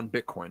everyone on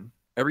Bitcoin.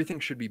 Everything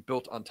should be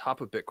built on top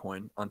of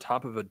Bitcoin, on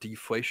top of a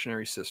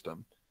deflationary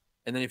system.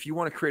 And then if you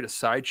want to create a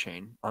side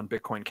chain on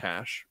Bitcoin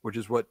Cash, which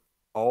is what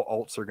all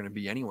alts are going to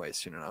be anyway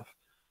soon enough,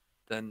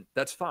 then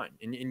that's fine.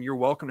 And you're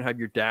welcome to have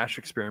your Dash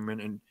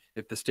experiment. And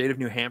if the state of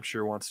New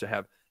Hampshire wants to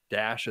have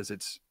Dash as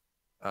its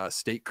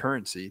state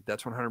currency,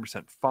 that's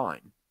 100%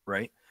 fine,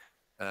 right?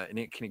 And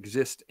it can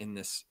exist in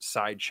this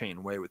side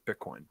chain way with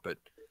Bitcoin. But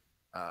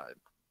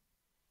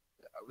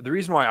the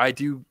reason why I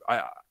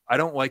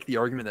don't like the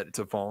argument that it's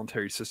a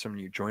voluntary system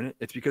and you join it,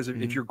 it's because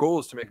if your goal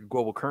is to make a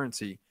global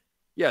currency,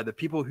 yeah, the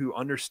people who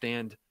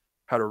understand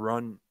how to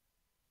run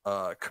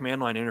a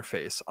command line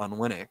interface on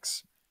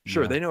Linux,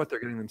 sure, they know what they're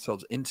getting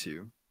themselves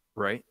into,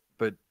 right?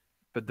 But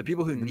But the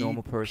people who The need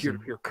normal person.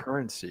 peer-to-peer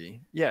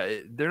currency, yeah,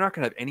 they're not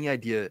going to have any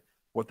idea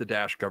what the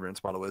Dash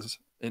governance model is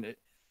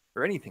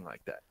or anything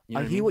like that. You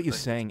know I hear what you're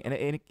Like, saying,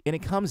 and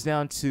it comes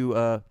down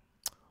to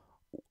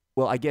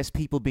well, I guess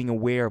people being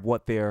aware of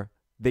what they're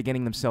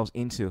getting themselves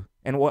into.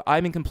 And what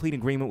I'm in complete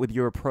agreement with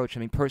your approach. I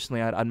mean,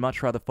 personally, I'd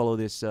much rather follow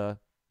this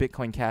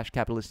Bitcoin Cash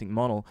capitalistic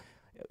model,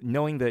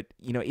 knowing that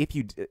if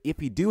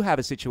you do have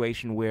a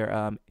situation where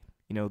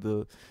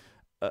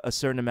a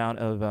certain amount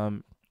of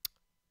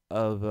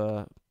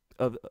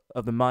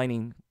the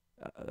mining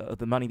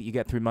the money that you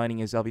get through mining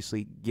is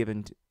obviously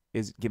given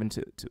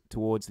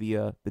towards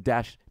the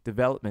Dash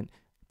development,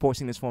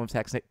 forcing this form of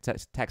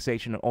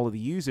taxation on all of the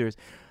users.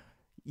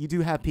 You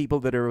do have people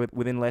that are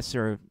within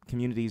lesser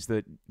communities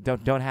that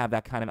don't have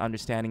that kind of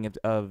understanding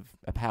of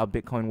how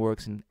Bitcoin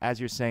works. And as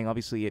you're saying,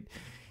 obviously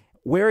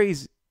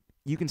whereas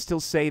you can still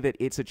say that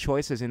it's a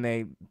choice, as in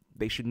they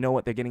should know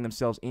what they're getting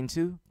themselves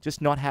into. Just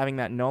not having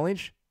that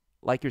knowledge,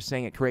 like you're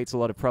saying, it creates a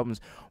lot of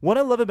problems. What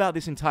I love about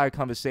this entire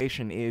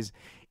conversation is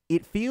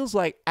it feels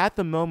like at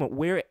the moment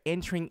we're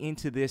entering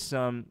into this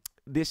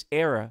this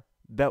era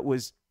that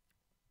was.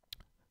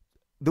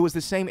 There was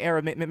the same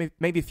era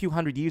maybe a few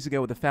hundred years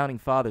ago with the Founding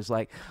Fathers.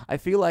 Like, I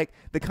feel like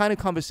the kind of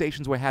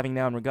conversations we're having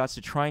now in regards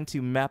to trying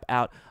to map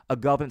out a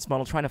governance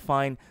model, trying to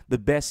find the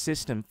best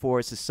system for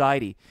a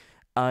society,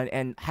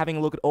 and having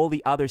a look at all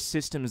the other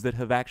systems that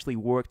have actually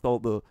worked, all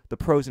the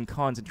pros and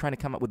cons, and trying to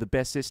come up with the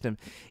best system.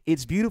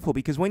 It's beautiful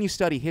because when you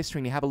study history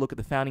and you have a look at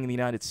the founding of the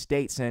United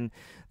States and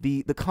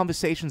the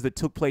conversations that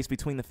took place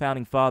between the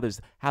Founding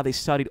Fathers, how they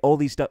studied all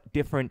these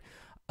different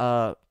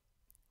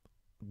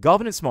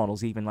governance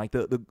models, even like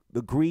the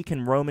Greek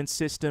and Roman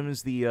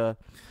systems, they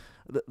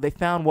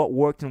found what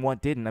worked and what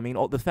didn't. I mean,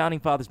 all the Founding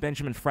Fathers,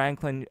 Benjamin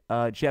Franklin,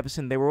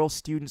 Jefferson, they were all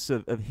students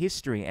of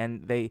history,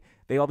 and they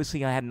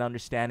obviously had an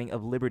understanding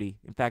of liberty.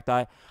 In fact,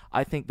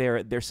 I think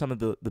they're some of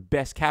the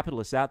best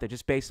capitalists out there,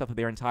 just based off of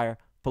their entire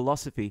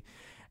philosophy.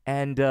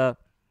 And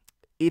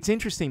it's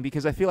interesting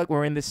because I feel like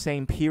we're in this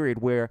same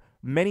period where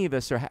many of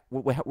us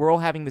we're all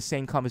having the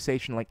same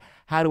conversation, like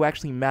how to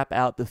actually map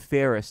out the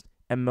fairest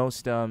and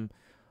most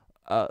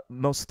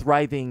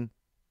thriving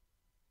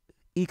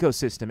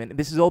ecosystem. And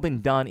this has all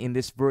been done in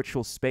this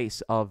virtual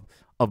space of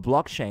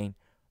blockchain,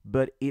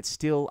 but it's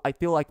still, I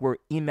feel like we're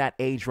in that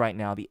age right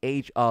now, the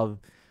age of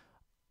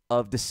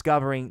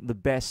discovering the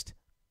best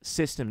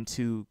system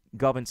to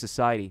govern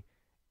society.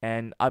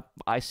 And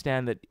I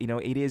stand that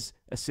it is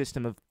a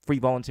system of free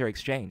voluntary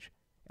exchange,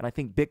 and I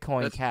think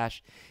Bitcoin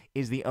Cash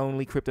is the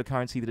only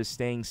cryptocurrency that is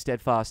staying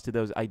steadfast to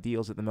those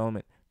ideals at the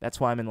moment. That's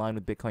why I'm in line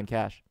with Bitcoin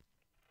Cash.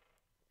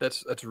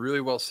 That's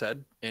really well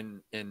said,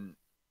 and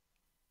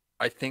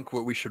I think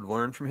what we should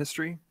learn from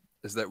history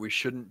is that we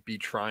shouldn't be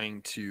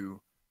trying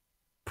to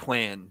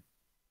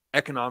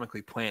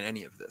economically plan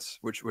any of this,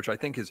 which I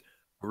think is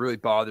what really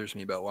bothers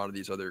me about a lot of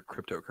these other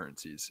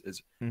cryptocurrencies.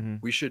 Is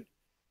we should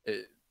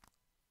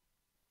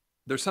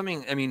there's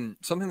something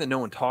that no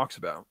one talks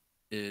about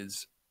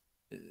is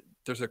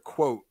there's a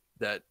quote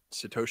that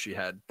Satoshi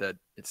had that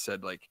it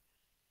said, like,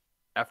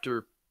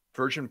 after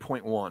version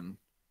 0.1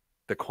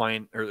 the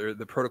client or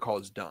the protocol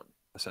is done,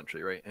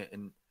 essentially, right?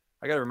 And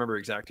I got to remember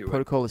exactly what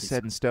protocol is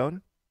set in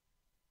stone.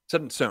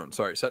 Set in stone.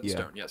 Sorry, set in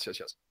stone. Yes.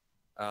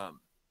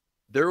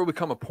 There will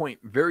become a point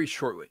very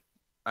shortly.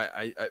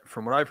 I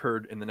from what I've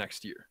heard, in the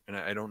next year, and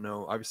I don't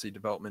know. Obviously,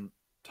 development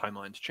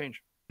timelines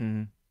change.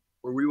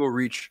 Where we will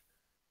reach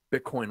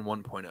Bitcoin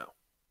 1.0.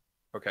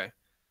 Okay,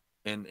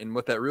 and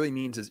what that really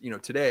means is,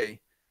 today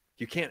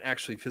you can't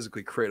actually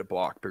physically create a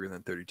block bigger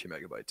than 32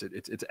 megabytes.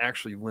 It's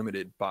actually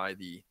limited by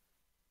the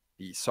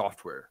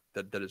software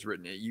that is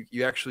written.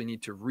 You actually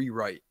need to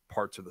rewrite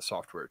parts of the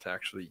software to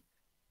actually,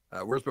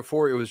 whereas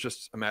before it was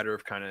just a matter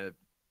of kind of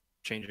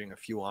changing a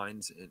few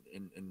lines,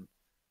 and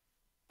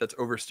that's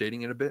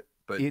overstating it a bit.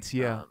 But it's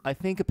I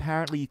think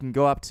apparently you can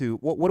go up to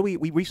what do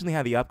we recently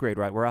had the upgrade,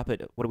 right? We're up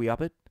at, what are we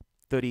up at?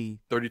 32.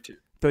 32.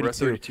 We're at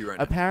 32 right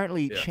now.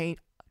 Apparently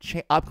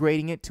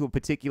upgrading it to a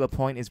particular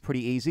point is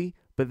pretty easy,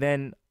 but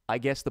then I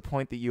guess the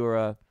point that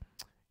you're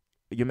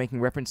making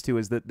reference to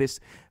is that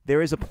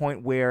there is a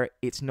point where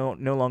it's no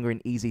longer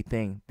an easy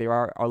thing. There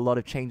are a lot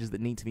of changes that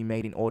need to be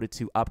made in order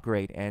to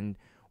upgrade, and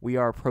we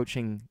are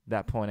approaching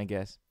that point, I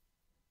guess.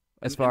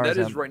 As far as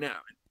that is right now.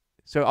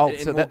 So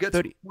we'll get to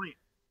a point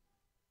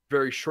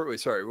very shortly.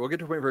 Sorry, we'll get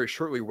to a point very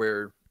shortly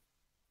where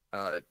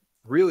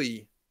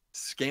really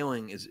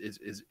scaling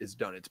is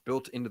done. It's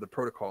built into the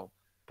protocol.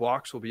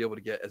 Blocks will be able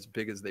to get as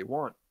big as they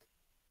want.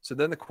 So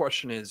then the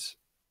question is,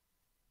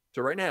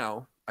 so right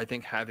now, I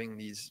think having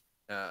these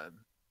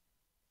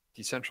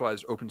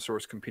decentralized open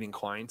source competing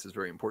clients is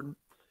very important.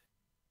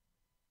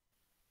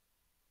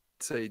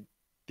 Say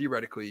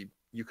theoretically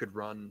you could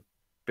run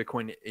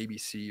Bitcoin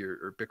ABC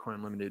or Bitcoin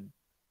Unlimited,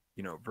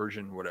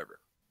 version whatever.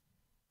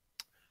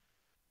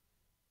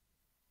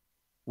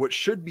 What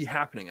should be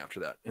happening after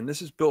that, and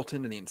this is built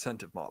into the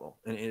incentive model,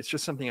 and it's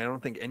just something I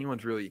don't think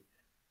anyone's really.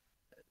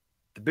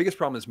 The biggest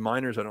problem is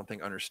miners, I don't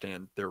think,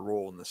 understand their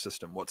role in the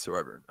system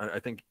whatsoever. I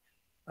think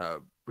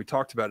we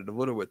talked about it a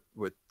little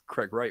with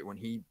Craig Wright when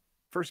he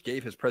first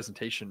gave his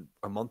presentation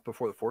a month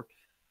before the fork,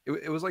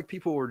 it was like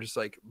people were just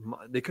like,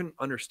 they couldn't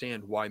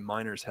understand why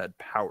miners had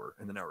power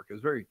in the network. It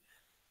was very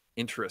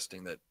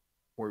interesting that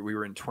where we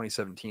were in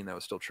 2017, that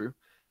was still true.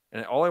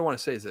 And all I want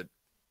to say is that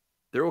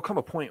there will come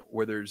a point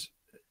where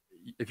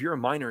if you're a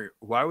miner,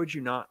 why would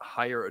you not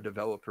hire a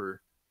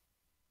developer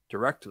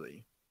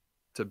directly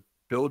to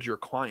build your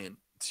client,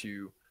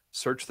 to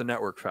search the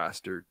network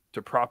faster,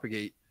 to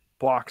propagate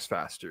blocks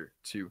faster,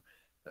 to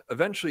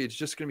eventually it's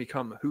just going to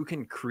become who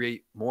can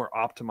create more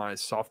optimized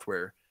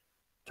software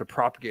to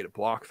propagate a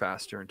block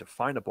faster and to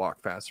find a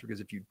block faster,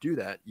 because if you do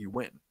that, you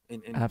win.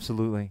 And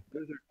Absolutely.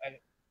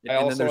 I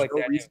also there's like no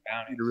the idea reason of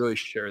bounties. to really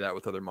share that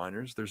with other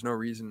miners. There's no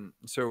reason.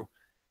 So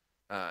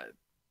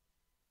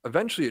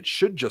eventually it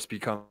should just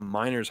become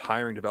miners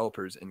hiring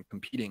developers and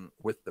competing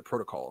with the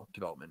protocol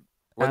development.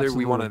 Whether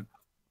we want to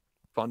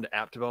fund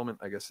app development,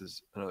 I guess,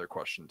 is another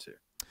question too.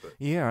 But.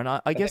 Yeah, and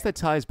I guess that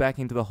ties back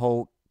into the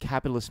whole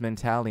capitalist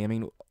mentality. I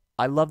mean,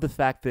 I love the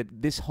fact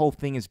that this whole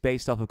thing is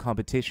based off of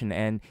competition,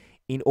 and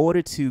in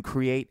order to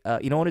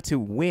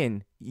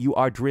win, you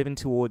are driven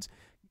towards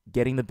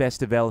getting the best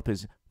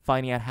developers,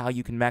 finding out how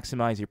you can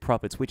maximize your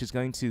profits, which is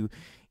going to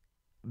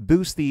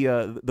boost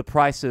the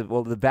price of,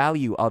 well, the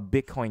value of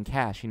Bitcoin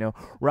Cash,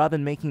 rather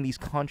than making these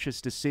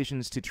conscious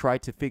decisions to try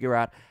to figure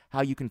out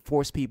how you can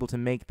force people to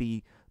make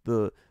the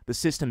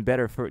system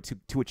better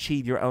to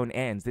achieve your own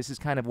ends. This is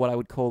kind of what I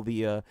would call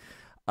the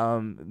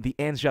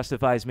ends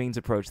justifies means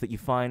approach that you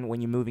find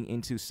when you're moving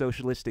into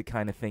socialistic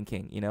kind of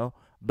thinking,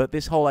 But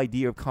this whole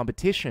idea of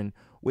competition,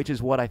 which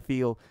is what I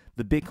feel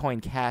the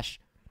Bitcoin Cash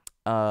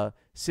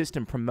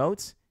system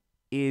promotes,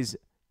 is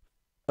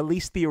at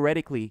least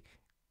theoretically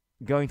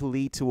going to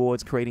lead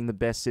towards creating the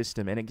best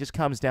system. And it just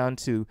comes down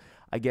to,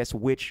 I guess,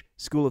 which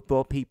school of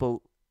thought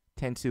people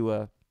tend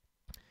to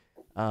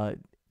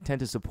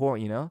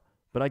support,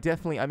 But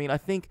I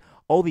think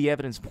all the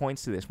evidence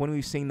points to this. When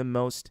we've seen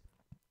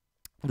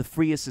the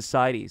freest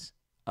societies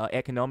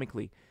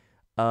economically,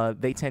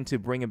 they tend to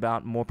bring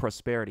about more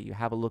prosperity. You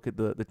have a look at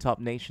the top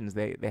nations,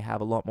 they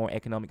have a lot more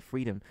economic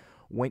freedom.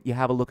 When you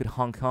have a look at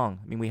Hong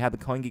Kong, we had the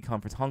CoinGeek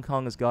conference. Hong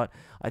Kong has got,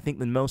 I think,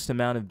 the most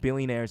amount of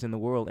billionaires in the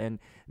world, and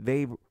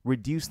they've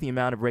reduced the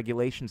amount of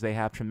regulations they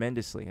have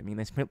tremendously.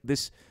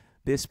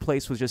 This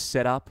place was just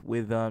set up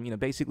with,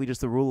 basically just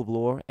the rule of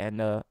law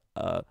and a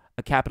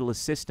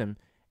capitalist system,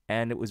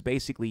 and it was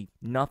basically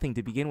nothing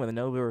to begin with. And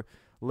over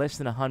less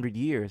than 100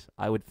 years,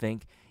 I would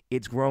think,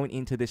 it's grown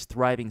into this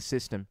thriving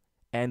system.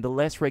 And the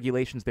less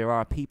regulations there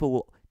are, people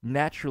will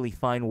naturally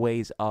find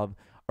ways of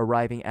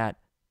arriving at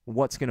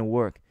what's going to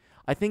work.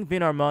 I think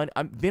Vin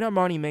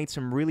Armani made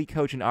some really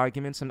cogent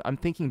arguments, and I'm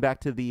thinking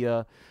back to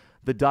the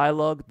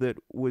dialogue that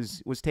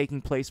was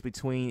taking place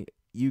between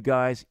you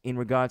guys in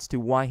regards to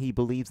why he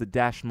believes the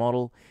Dash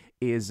model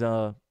is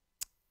going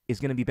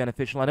to be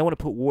beneficial. I don't want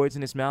to put words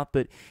in his mouth,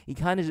 but he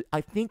kind of,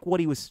 I think what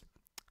he was,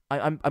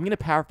 I'm going to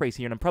paraphrase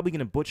here, and I'm probably going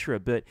to butcher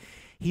it, but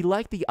he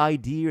liked the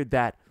idea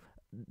that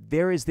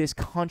there is this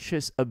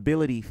conscious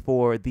ability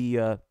for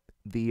the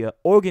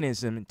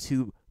organism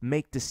to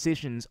make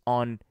decisions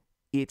on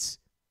its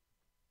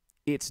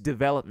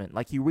development.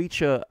 Like, you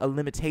reach a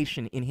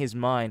limitation in his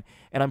mind,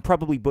 and I'm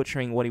probably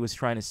butchering what he was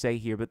trying to say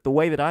here, but the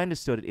way that I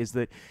understood it is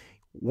that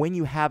when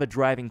you have a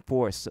driving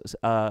force,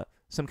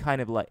 some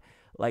kind of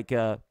like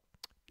a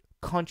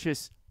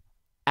conscious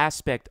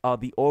aspect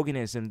of the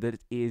organism that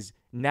is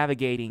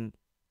navigating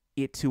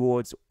it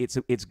towards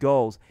its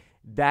goals,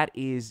 that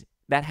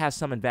has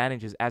some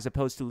advantages, as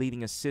opposed to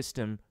leaving a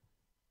system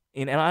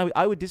and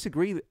I would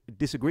disagree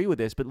with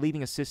this, but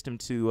leaving a system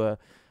to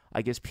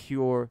I guess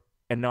pure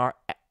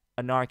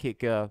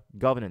anarchic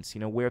governance,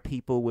 where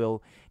people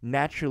will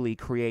naturally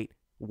create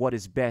what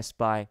is best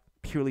by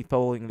purely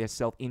following their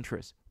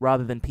self-interest,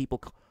 rather than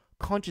people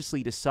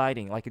consciously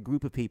deciding, like a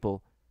group of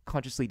people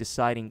consciously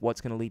deciding what's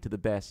going to lead to the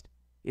best,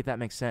 if that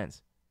makes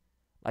sense.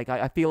 Like,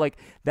 I feel like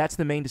that's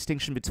the main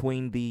distinction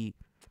between the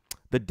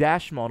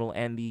Dash model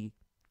and the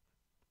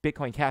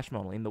Bitcoin Cash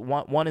model. And the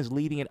one is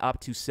leaving it up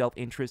to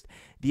self-interest.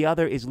 The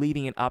other is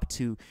leaving it up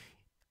to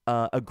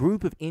a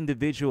group of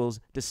individuals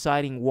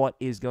deciding what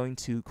is going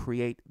to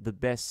create the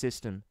best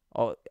system,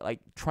 or like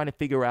trying to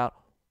figure out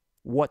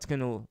what's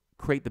going to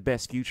create the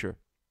best future.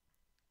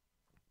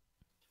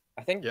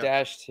 I think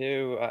Dash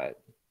too.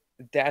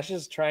 Dash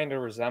is trying to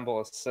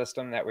resemble a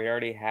system that we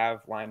already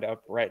have lined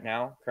up right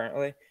now,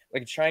 currently.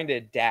 Like, trying to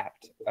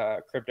adapt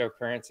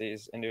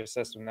cryptocurrencies into a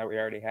system that we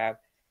already have.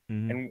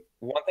 Mm-hmm. And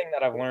one thing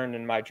that I've learned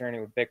in my journey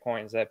with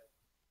Bitcoin is that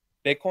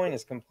Bitcoin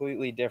is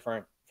completely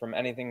different from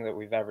anything that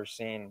we've ever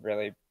seen,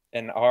 really,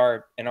 in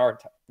our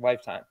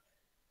lifetime.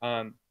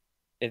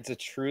 It's a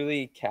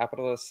truly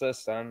capitalist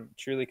system,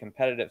 truly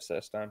competitive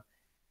system,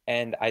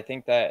 and I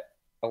think that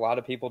a lot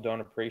of people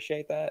don't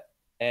appreciate that,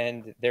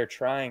 and they're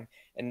trying,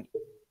 and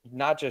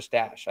not just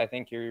Dash. I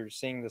think you're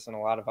seeing this in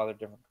a lot of other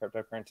different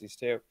cryptocurrencies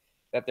too,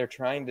 that they're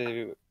trying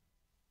to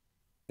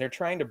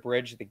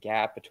bridge the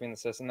gap between the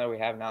system that we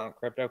have now in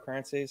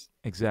cryptocurrencies.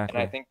 Exactly.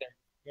 And I think they're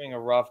doing a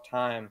rough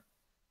time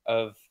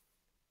of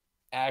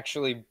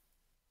actually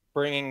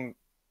bringing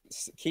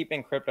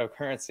keeping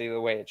cryptocurrency the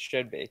way it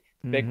should be,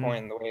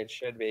 Bitcoin the way it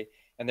should be,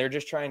 and they're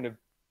just trying to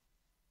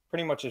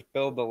pretty much just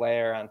build the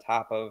layer on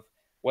top of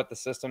what the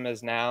system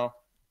is now,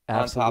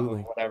 on top of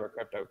whatever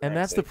cryptocurrency. And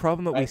that's the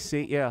problem that we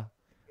see. Yeah.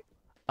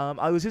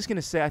 I was just going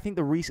to say, I think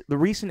the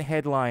recent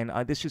headline,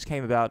 this just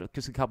came about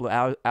just a couple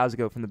of hours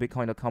ago from the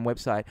Bitcoin.com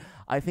website.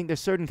 I think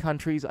there's certain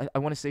countries, I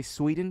want to say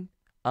Sweden,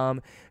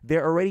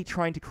 they're already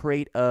trying to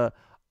create a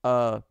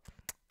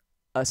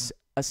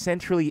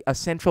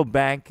central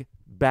bank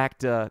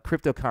backed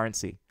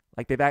cryptocurrency.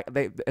 Like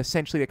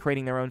they're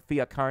creating their own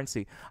fiat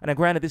currency. And now,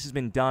 granted, this has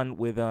been done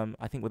with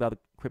I think with other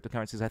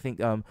cryptocurrencies. I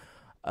think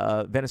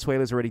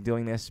Venezuela's already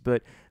doing this,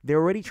 but they're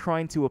already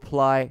trying to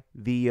apply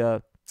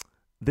the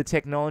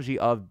technology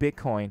of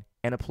Bitcoin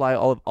and apply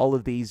all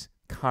of these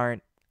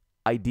current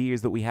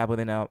ideas that we have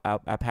within our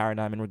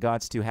paradigm in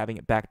regards to having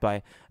it backed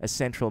by a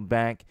central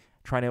bank,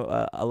 trying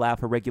to allow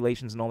for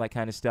regulations and all that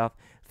kind of stuff,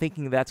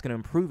 thinking that's going to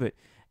improve it.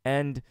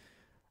 And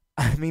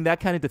I mean, that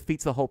kind of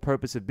defeats the whole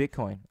purpose of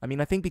Bitcoin. I mean,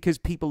 I think because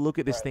people look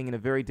at this thing in a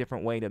very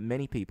different way to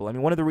many people. I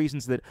mean, one of the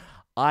reasons that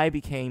I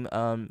became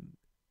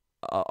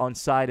on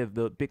side of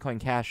the Bitcoin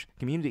Cash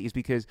community is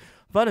because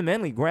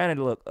fundamentally, granted,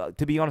 look,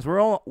 to be honest,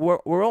 we're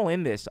all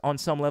in this on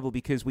some level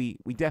because we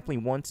definitely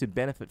want to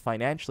benefit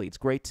financially. It's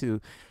great to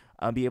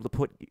be able to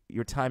put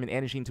your time and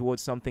energy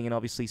towards something and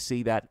obviously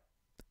see that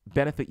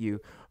benefit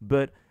you.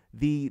 But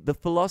the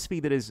philosophy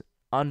that is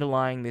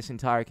underlying this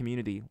entire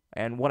community,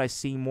 and what I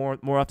see more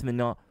often than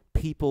not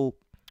people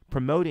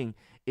promoting,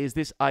 is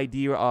this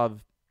idea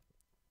of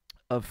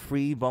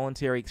free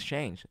voluntary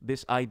exchange,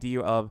 this idea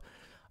of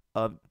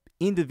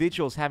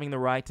individuals having the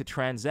right to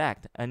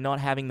transact and not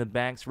having the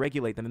banks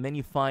regulate them. And then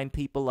you find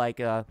people like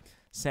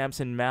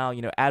Samson Mao,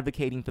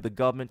 advocating for the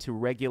government to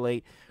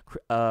regulate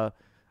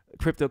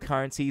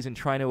cryptocurrencies and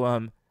trying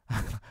to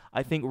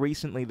I think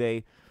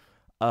recently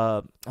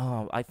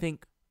I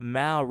think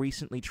Mao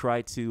recently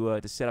tried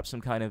to set up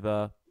some kind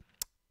of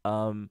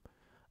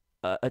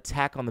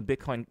attack on the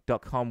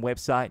Bitcoin.com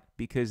website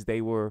because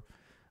they were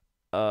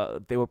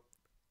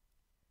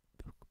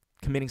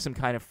committing some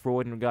kind of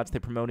fraud in regards to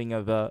the promoting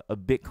of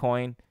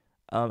Bitcoin.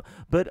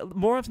 But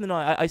more often than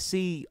not, I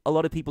see a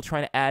lot of people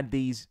trying to add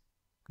these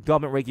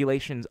government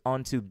regulations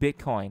onto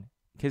Bitcoin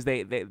because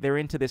they're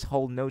into this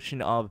whole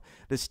notion of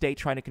the state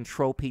trying to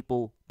control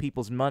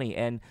people's money.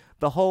 And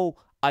the whole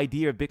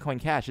idea of Bitcoin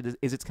Cash is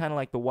it's kind of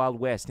like the Wild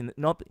West, and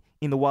not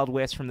in the Wild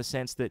West from the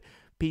sense that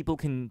people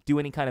can do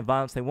any kind of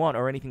violence they want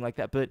or anything like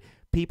that, but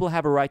people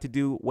have a right to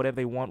do whatever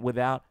they want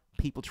without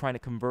people trying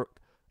to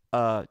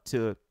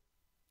to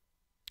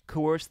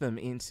coerce them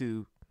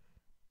into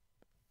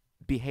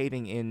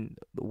behaving in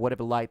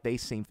whatever light they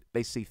see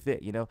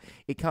fit.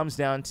 It comes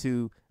down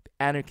to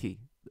anarchy,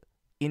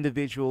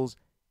 individuals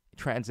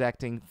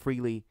transacting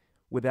freely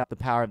without the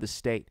power of the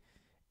state.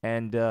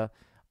 And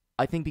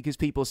I think because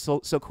people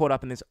are so caught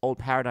up in this old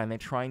paradigm, they're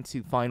trying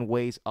to find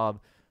ways of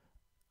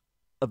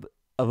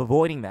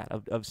avoiding that,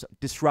 of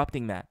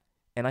disrupting that.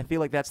 And I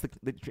feel like that's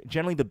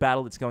generally the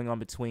battle that's going on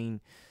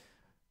between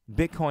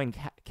Bitcoin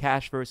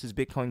Cash versus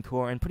Bitcoin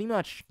Core and pretty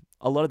much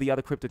a lot of the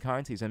other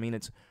cryptocurrencies. I mean,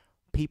 it's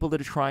people that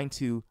are trying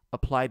to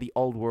apply the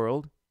old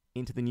world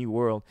into the new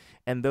world,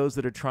 and those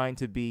that are trying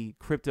to be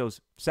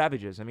crypto's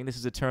savages. I mean, this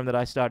is a term that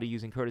I started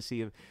using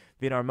courtesy of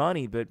Vin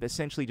Armani, but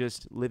essentially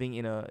just living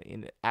in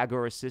an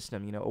agora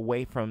system,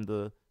 away from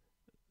the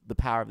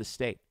power of the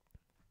state.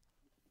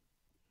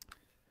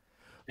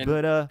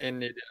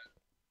 And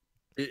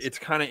it's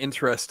kind of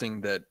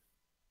interesting that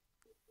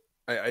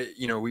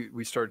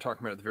we started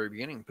talking about it at the very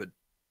beginning, but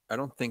I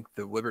don't think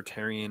the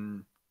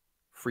libertarian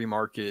free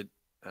market,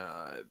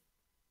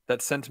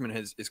 that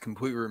sentiment is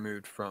completely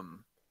removed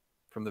from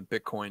the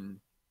Bitcoin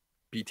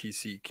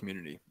BTC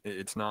community.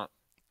 It's not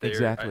there.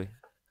 Exactly.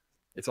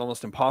 It's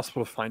almost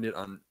impossible to find it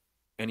on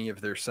any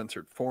of their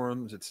censored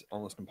forums. It's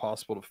almost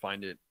impossible to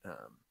find it.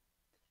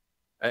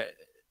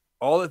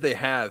 All that they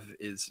have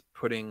is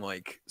putting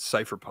like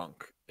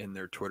cypherpunk in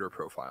their Twitter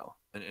profile,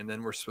 and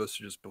then we're supposed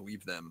to just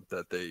believe them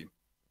that they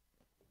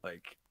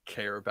like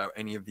care about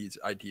any of these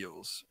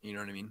ideals. You know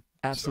what I mean?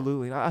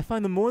 Absolutely. So I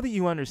find the more that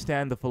you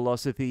understand the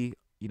philosophy,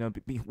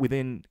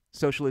 within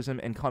socialism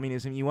and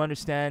communism, you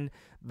understand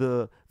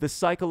the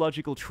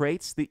psychological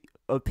traits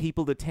of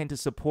people that tend to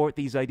support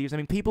these ideas. I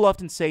mean, people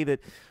often say that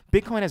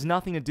Bitcoin has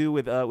nothing to do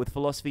with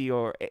philosophy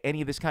or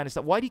any of this kind of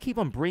stuff. Why do you keep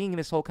on bringing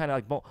this whole kind of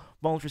like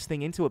voluntarist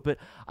thing into it? But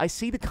I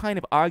see the kind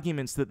of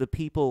arguments that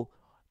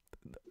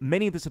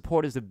many of the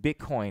supporters of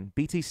Bitcoin,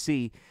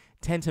 BTC,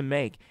 tend to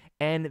make,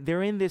 and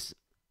they're in this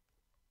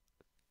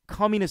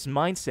communist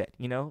mindset,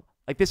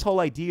 like this whole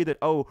idea that,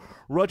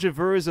 Roger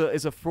Ver is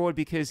a fraud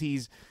because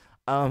he's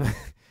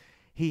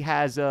he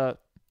has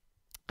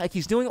like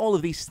he's doing all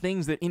of these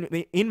things that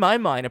in my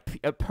mind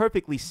are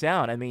perfectly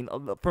sound. I mean,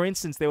 for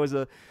instance, there was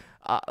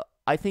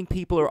I think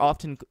people are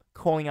often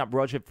calling out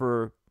Roger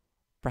for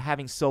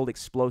having sold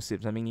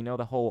explosives. I mean,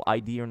 the whole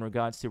idea in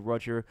regards to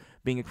Roger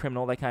being a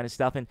criminal, all that kind of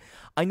stuff. And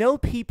I know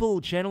people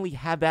generally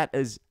have that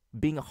as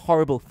being a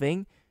horrible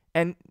thing.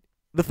 And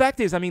the fact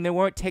is, I mean, they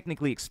weren't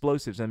technically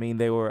explosives. I mean,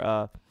 they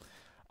were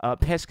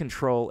pest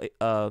control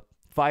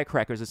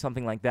firecrackers or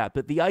something like that.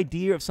 But the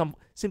idea of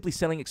simply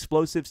selling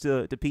explosives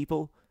to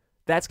people,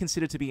 that's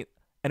considered to be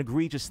an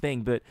egregious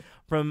thing. But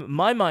from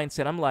my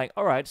mindset, I'm like,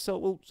 all right, so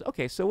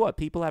what?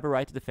 People have a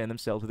right to defend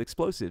themselves with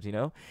explosives, you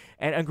know.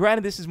 And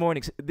granted, this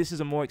is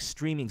a more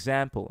extreme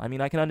example. I mean,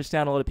 I can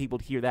understand a lot of people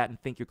hear that and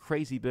think you're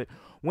crazy, but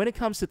when it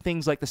comes to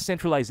things like the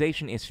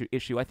centralization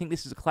issue, I think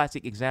this is a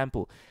classic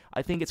example.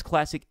 I think it's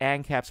classic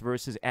ANCAPs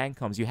versus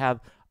ANCOMs. You have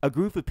a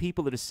group of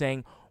people that are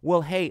saying,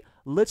 well, hey,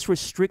 let's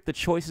restrict the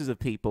choices of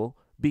people,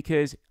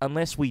 because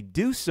unless we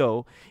do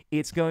so,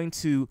 it's going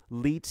to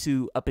lead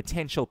to a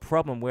potential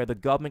problem where the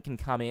government can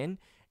come in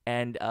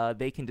and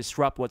they can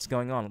disrupt what's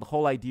going on. The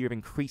whole idea of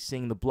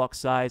increasing the block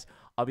size,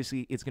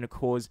 obviously it's going to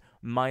cause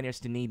miners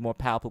to need more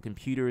powerful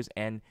computers,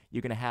 and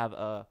you're going to have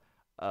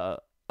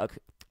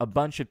a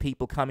bunch of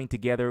people coming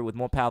together with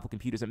more powerful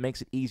computers. It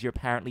makes it easier,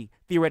 apparently,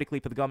 theoretically,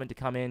 for the government to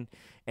come in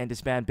and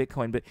disband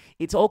Bitcoin. But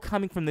it's all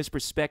coming from this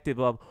perspective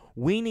of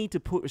we need to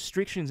put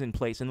restrictions in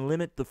place and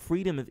limit the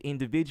freedom of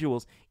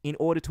individuals in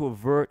order to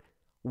avert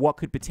what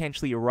could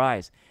potentially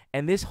arise.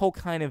 And this whole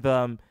kind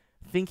of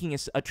thinking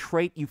is a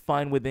trait you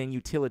find within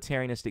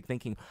utilitarianistic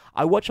thinking.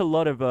 I watch a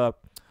lot of,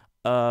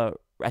 I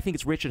think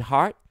it's Richard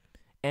Hart,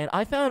 and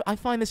I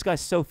find this guy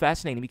so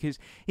fascinating because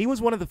he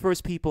was one of the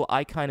first people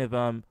I kind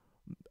of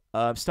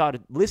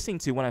started listening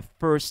to when I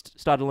first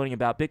started learning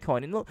about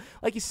Bitcoin. And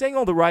like, he's saying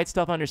all the right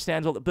stuff,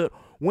 understands all that, but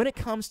when it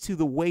comes to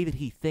the way that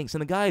he thinks,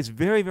 and the guy is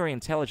very, very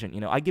intelligent,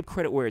 you know, I give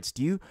credit where it's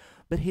due,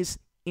 but his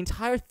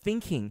entire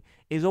thinking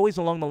is always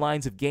along the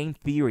lines of game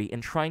theory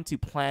and trying to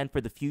plan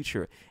for the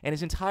future. And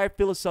his entire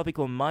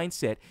philosophical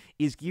mindset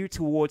is geared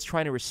towards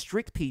trying to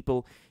restrict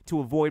people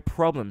to avoid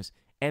problems.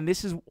 And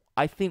this is,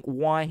 I think,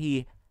 why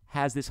he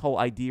has this whole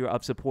idea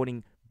of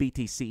supporting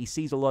BTC. He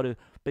sees a lot of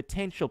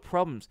potential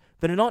problems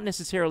that are not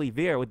necessarily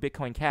there with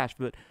Bitcoin Cash,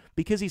 but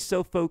because he's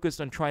so focused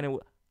on trying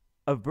to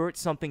avert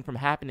something from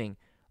happening,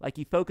 like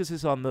he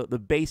focuses on the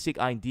basic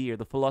idea,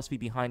 the philosophy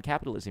behind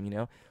capitalism, you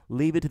know,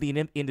 leave it to the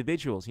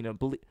individuals, you know,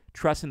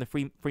 trust in the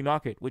free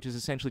market, which is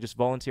essentially just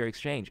voluntary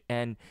exchange.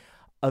 And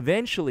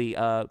eventually,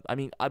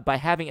 by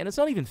having, and it's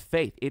not even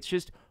faith, it's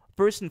just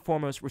first and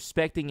foremost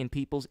respecting in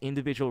people's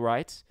individual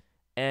rights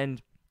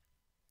and,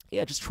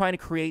 yeah, just trying to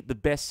create the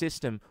best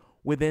system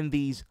within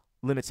these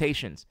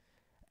limitations.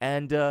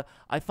 And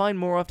I find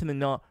more often than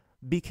not,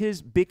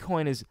 because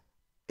Bitcoin has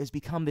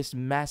become this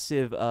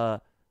massive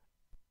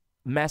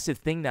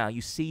thing now,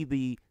 you see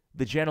the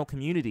general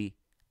community,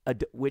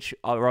 which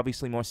are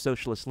obviously more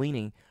socialist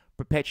leaning,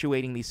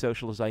 perpetuating these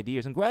socialist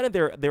ideas. And granted,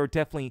 there are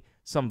definitely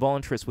some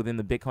voluntarists within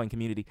the Bitcoin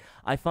community.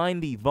 I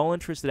find the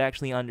voluntarists that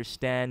actually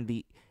understand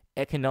the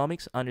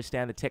economics,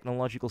 understand the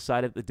technological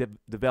side of the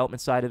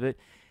development side of it,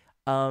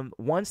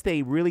 once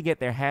they really get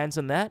their hands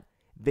on that,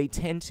 they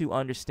tend to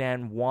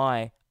understand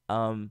why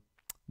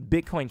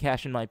Bitcoin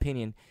Cash, in my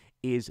opinion,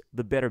 is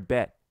the better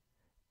bet.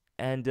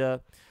 And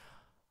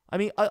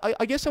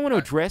I guess I want to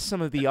address some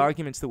of the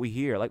arguments that we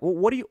hear. Like, well,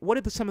 what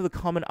are some of the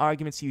common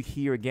arguments you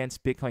hear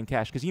against Bitcoin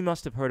Cash? Because you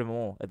must have heard them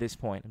all at this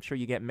point. I'm sure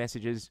you get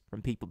messages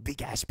from people,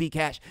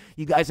 Bcash.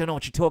 You guys don't know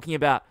what you're talking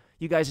about.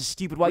 You guys are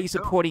stupid. Why are you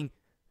supporting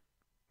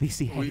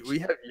BCH? We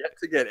have yet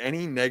to get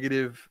any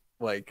negative,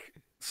 like,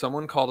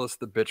 someone called us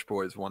the bitch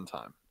boys one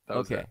time. That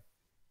was it.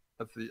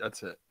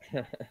 That's it.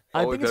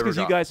 I think it's because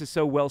you guys are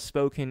so well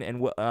spoken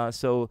and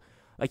so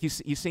like you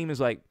seem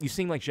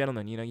like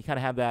gentlemen. You know, you kind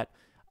of have that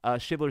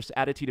chivalrous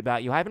attitude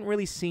about you. I haven't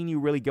really seen you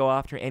really go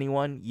after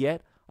anyone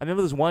yet. I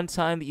remember there's one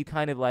time that you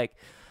kind of like,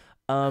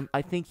 I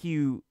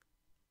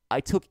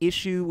took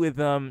issue with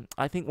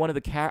I think one of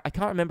the I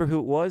can't remember who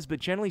it was,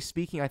 but generally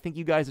speaking, I think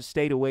you guys have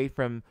stayed away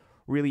from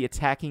really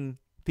attacking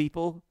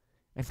people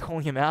and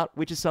calling him out,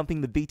 which is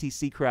something the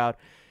BTC crowd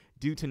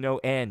do to no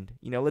end.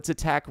 You know, let's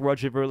attack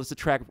Roger Ver, let's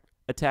attack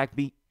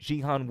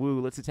Jihan Wu,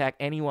 let's attack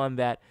anyone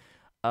that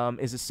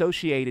is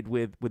associated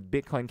with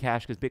Bitcoin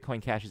Cash, because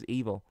Bitcoin Cash is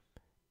evil.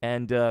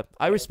 And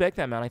I respect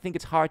that, man. I think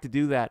it's hard to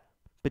do that,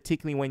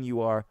 particularly when you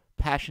are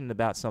passionate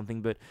about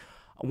something. But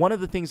one of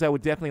the things I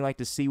would definitely like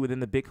to see within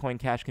the Bitcoin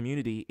Cash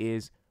community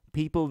is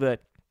people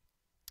that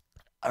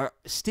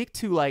stick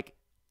to, like,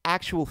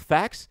 actual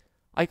facts.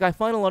 Like, I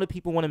find a lot of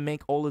people want to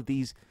make all of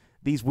these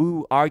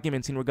woo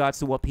arguments in regards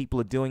to what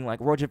people are doing, like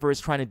Roger Ver is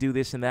trying to do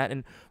this and that.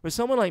 And for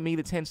someone like me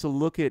that tends to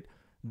look at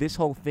this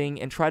whole thing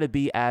and try to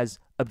be as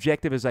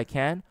objective as I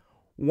can,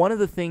 one of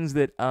the things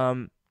that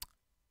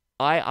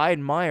I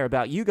admire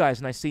about you guys,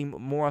 and I see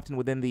more often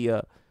within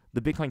the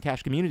Bitcoin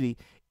Cash community,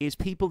 is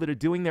people that are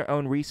doing their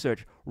own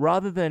research.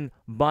 Rather than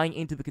buying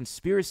into the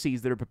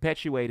conspiracies that are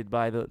perpetuated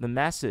by the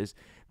masses,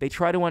 they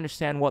try to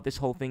understand what this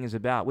whole thing is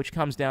about, which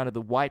comes down to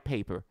the white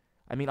paper.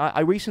 I mean,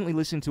 I recently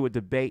listened to a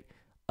debate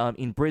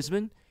in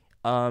Brisbane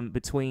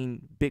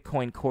between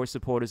Bitcoin core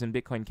supporters and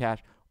Bitcoin Cash.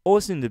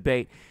 Awesome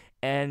debate.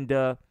 And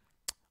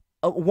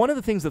one of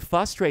the things that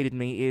frustrated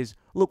me is,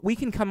 look, we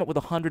can come up with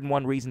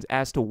 101 reasons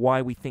as to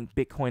why we think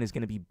Bitcoin is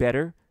going to be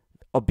better,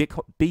 or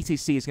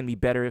BTC is going to be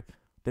better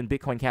than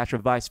Bitcoin Cash, or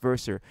vice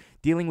versa.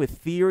 Dealing with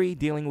theory,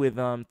 dealing with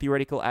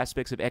theoretical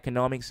aspects of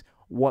economics,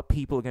 what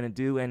people are going to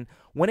do. And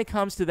when it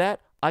comes to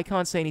that, I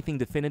can't say anything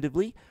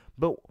definitively.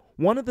 But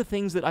one of the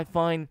things that I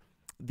find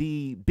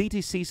the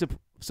BTC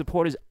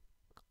supporters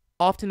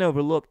often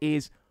overlook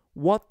is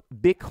what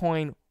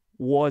Bitcoin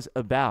was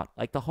about.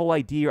 Like the whole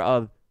idea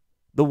of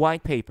the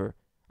white paper.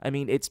 I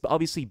mean, it's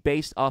obviously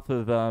based off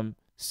of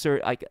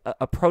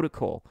a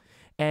protocol.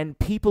 And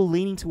people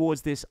leaning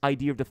towards this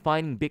idea of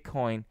defining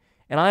Bitcoin,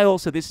 and I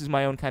also, this is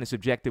my own kind of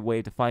subjective way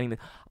of defining it,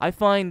 I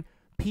find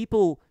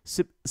people,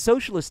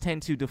 socialists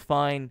tend to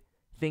define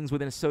things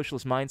within a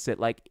socialist mindset,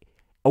 like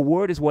a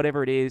word is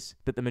whatever it is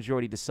that the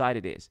majority decide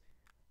it is.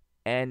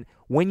 And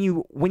when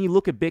you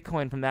look at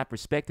Bitcoin from that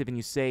perspective and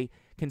you say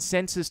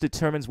consensus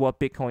determines what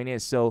Bitcoin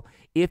is, so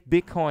if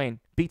Bitcoin,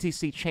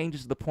 BTC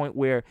changes to the point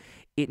where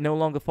it no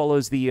longer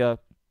follows the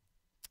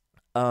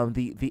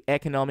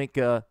economic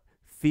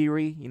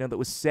theory, that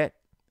was set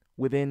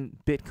within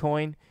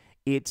Bitcoin,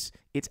 it's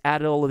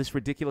added all of this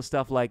ridiculous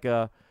stuff like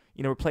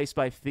replaced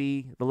by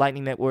fee, the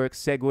Lightning Network,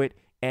 SegWit,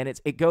 and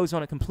it goes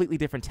on a completely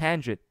different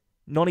tangent,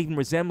 not even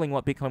resembling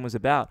what Bitcoin was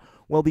about.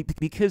 Well,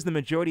 because the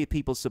majority of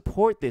people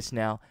support this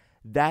now,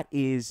 that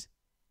is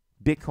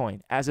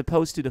Bitcoin, as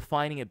opposed to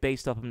defining it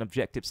based off of an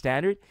objective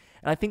standard.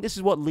 And I think this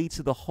is what leads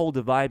to the whole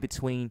divide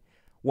between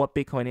what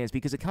Bitcoin is,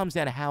 because it comes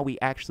down to how we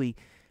actually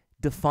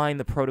define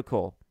the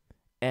protocol.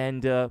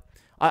 And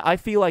I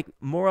feel like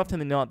more often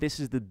than not, this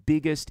is the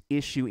biggest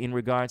issue in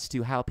regards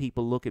to how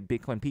people look at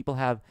Bitcoin. People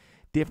have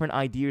different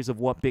ideas of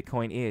what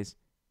Bitcoin is.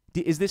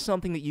 Is this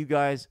something that you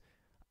guys,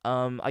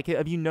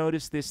 have you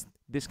noticed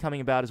this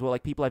coming about as well?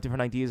 Like people have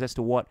different ideas as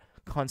to what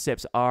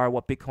concepts are,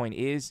 what Bitcoin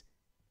is?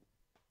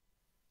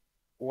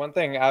 One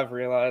thing I've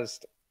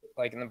realized,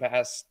 like in the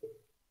past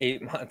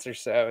 8 months or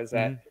so, is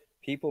that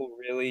people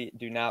really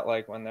do not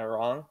like when they're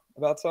wrong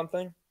about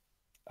something.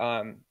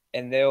 And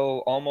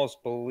they'll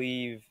almost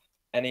believe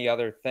any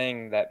other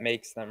thing that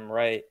makes them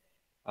right.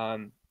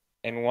 And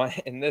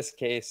in this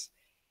case,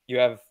 you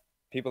have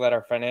people that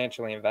are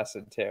financially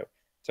invested too.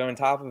 So on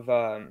top of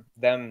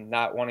them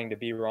not wanting to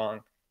be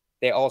wrong,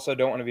 they also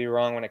don't want to be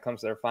wrong when it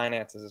comes to their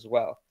finances as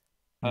well.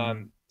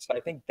 So I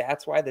think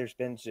that's why there's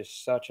been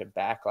just such a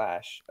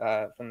backlash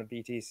from the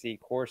BTC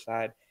core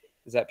side,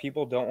 is that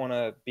people don't want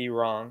to be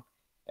wrong,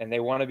 and they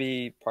want to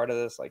be part of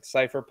this like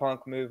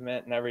cypherpunk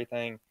movement and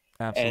everything.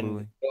 Absolutely.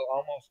 And they'll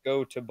almost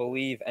go to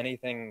believe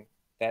anything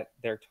that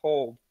they're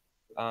told,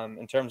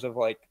 in terms of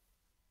like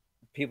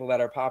people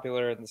that are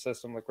popular in the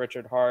system, like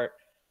Richard Hart,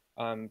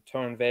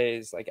 Tone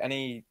Vase, like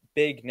any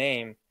big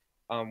name,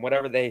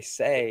 whatever they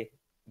say,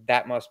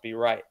 that must be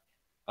right.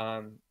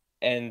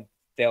 And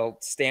they'll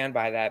stand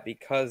by that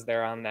because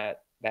they're on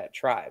that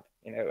tribe.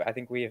 I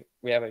think we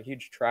have a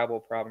huge tribal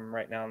problem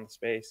right now in the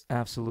space.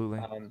 Absolutely.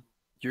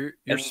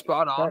 You're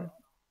spot on.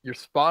 You're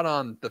spot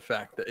on the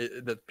fact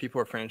that people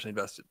are financially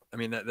invested. I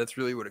mean, that's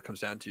really what it comes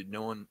down to.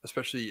 No one,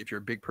 especially if you're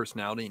a big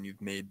personality and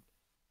you've made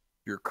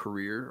your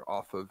career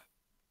off of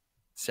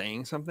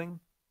saying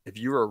something, if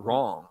you are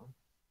wrong,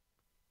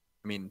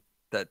 I mean,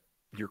 that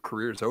your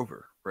career is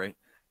over, right?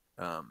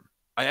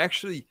 I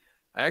actually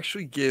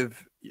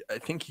give, I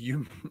think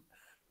you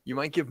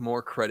might give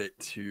more credit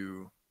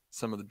to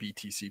some of the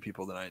BTC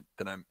people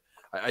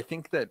I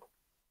think that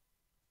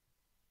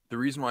the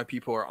reason why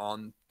people are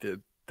on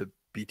the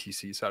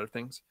BTC side of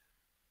things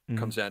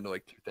comes down to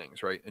like two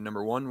things, right? And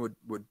number one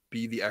would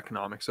be the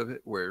economics of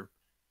it, where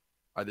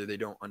either they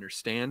don't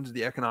understand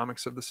the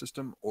economics of the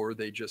system or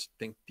they just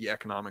think the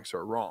economics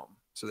are wrong.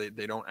 So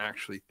they don't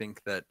actually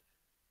think that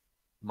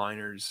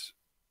miners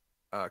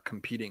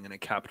competing in a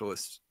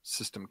capitalist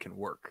system can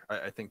work.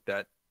 I think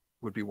that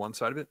would be one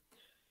side of it.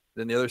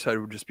 Then the other side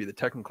would just be the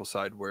technical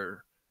side,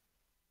 where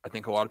I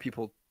think a lot of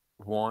people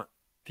want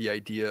the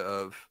idea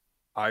of,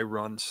 I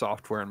run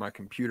software on my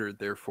computer,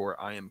 therefore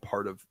I am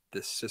part of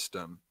this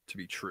system, to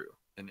be true.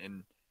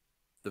 And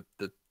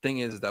the thing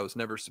is, that was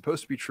never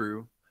supposed to be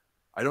true.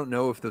 I don't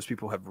know if those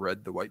people have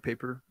read the white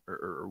paper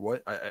or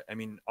what. I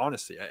mean,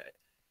 honestly,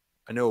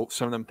 I know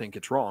some of them think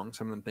it's wrong.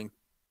 Some of them think,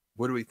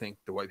 what do we think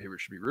the white paper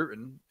should be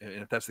written?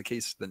 And if that's the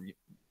case, then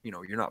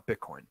you're not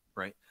Bitcoin,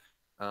 right?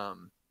 I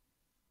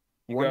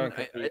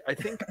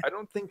think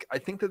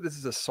that this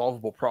is a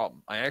solvable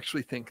problem. I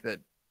actually think that,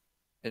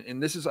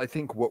 and this is, I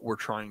think, what we're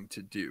trying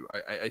to do.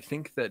 I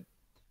think that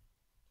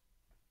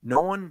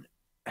no one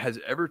has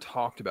ever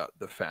talked about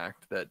the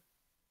fact that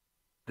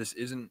this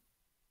isn't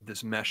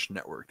this mesh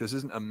network. This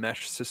isn't a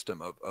mesh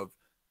system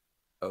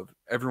of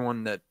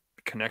everyone that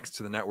connects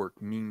to the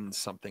network means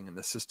something in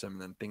the system,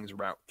 and then things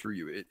route through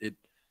you.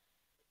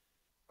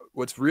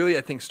 What's really,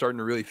 I think, starting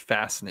to really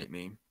fascinate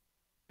me,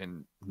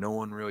 and no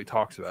one really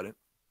talks about it,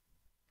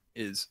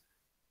 is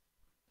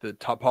the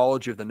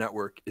topology of the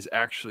network is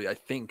actually, I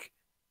think,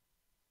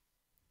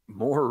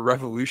 more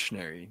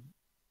revolutionary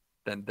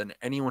than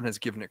anyone has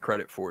given it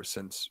credit for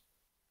since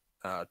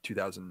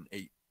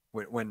 2008,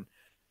 when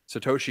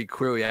Satoshi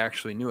clearly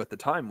actually knew at the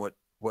time what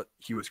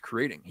he was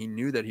creating. He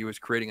knew that he was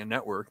creating a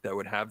network that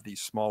would have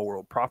these small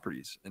world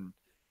properties. And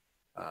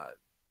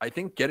I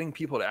think getting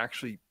people to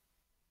actually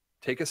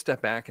take a step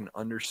back and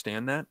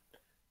understand that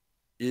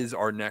is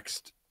our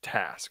next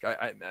task.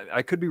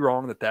 I could be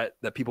wrong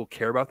that people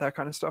care about that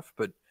kind of stuff,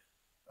 but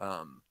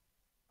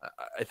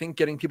I think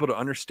getting people to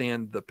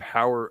understand the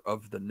power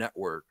of the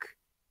network.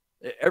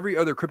 Every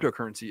other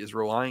cryptocurrency is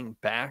relying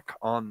back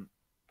on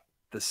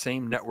the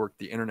same network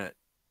the internet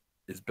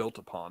is built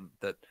upon,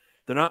 that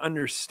they're not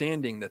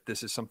understanding that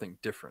this is something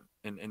different.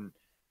 And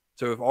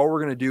so if all we're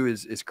going to do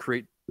is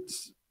create,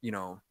 you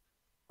know,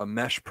 a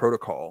mesh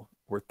protocol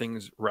where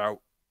things route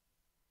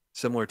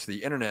similar to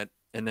the internet,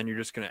 and then you're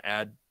just going to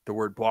add the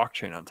word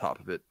blockchain on top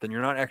of it, then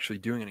you're not actually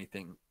doing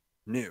anything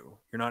new.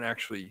 You're not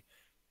actually,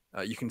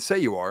 you can say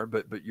you are,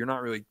 but you're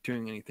not really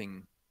doing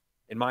anything,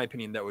 in my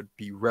opinion, that would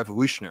be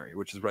revolutionary,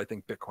 which is what I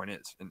think Bitcoin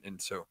is.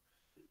 And so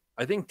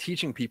I think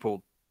teaching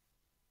people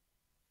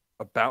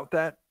about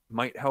that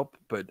might help,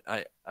 but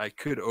I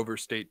could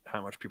overstate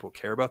how much people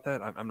care about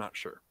that. I'm not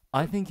sure.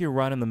 I think you're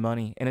right on the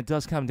money, and it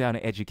does come down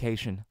to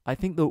education. I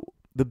think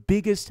the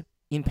biggest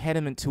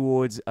impediment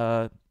towards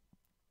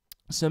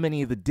so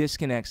many of the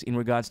disconnects in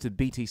regards to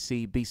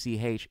BTC,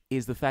 BCH,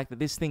 is the fact that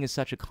this thing is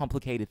such a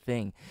complicated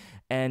thing.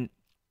 And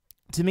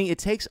to me, it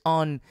takes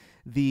on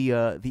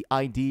the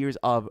ideas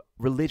of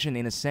religion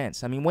in a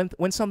sense. I mean,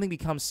 when something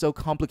becomes so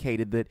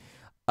complicated that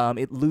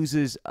it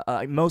loses,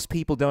 most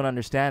people don't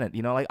understand it.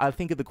 You know, like I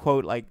think of the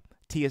quote, like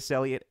T.S.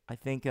 Eliot, I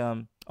think,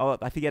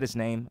 I forget his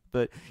name,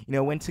 but, you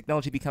know, when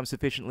technology becomes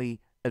sufficiently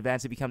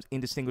advanced, it becomes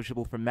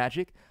indistinguishable from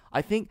magic.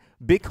 I think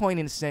Bitcoin,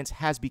 in a sense,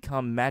 has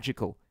become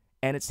magical.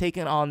 And it's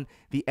taken on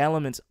the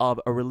elements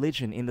of a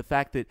religion in the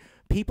fact that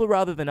people,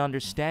 rather than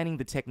understanding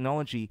the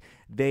technology,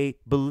 they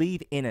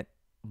believe in it,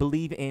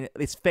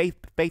 it's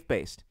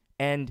faith-based.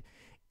 And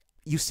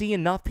you see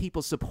enough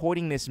people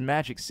supporting this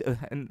magic.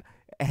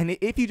 And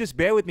if you just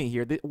bear with me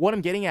here, what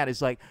I'm getting at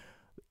is, like,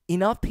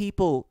 enough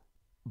people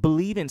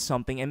believe in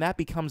something, and that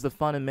becomes the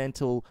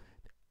fundamental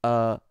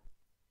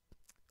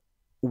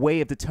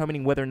way of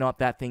determining whether or not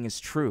that thing is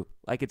true.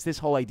 Like, it's this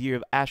whole idea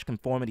of Ash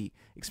conformity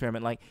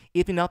experiment. Like,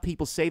 if enough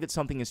people say that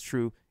something is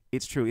true,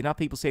 it's true. Enough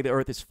people say the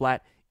earth is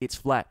flat, it's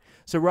flat.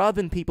 So rather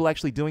than people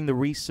actually doing the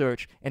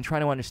research and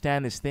trying to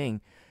understand this thing,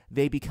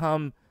 they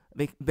become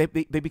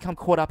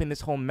caught up in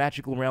this whole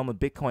magical realm of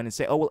Bitcoin and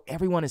say, oh, well,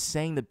 everyone is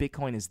saying that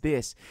Bitcoin is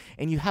this.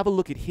 And you have a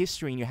look at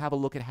history, and you have a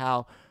look at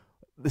how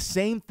the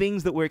same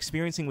things that we're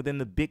experiencing within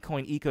the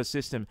Bitcoin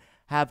ecosystem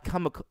have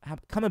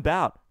come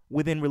about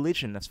within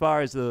religion, as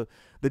far as the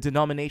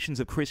denominations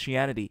of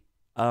Christianity.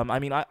 I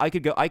mean, I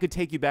could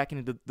take you back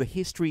into the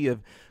history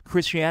of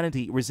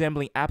Christianity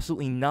resembling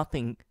absolutely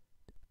nothing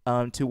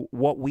to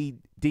what we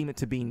deem it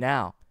to be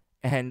now.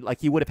 And,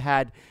 like, you would have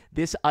had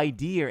this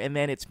idea, and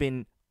then it's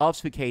been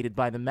obfuscated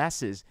by the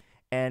masses.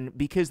 And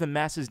because the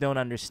masses don't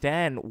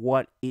understand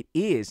what it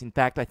is, in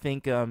fact, I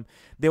think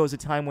there was a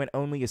time when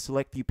only a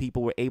select few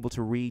people were able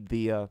to read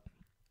the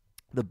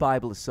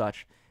Bible as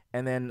such.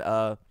 And then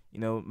you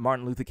know,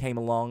 Martin Luther came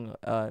along,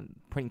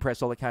 printing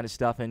press, all that kind of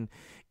stuff, and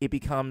it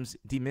becomes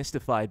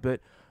demystified.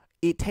 But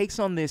it takes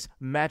on this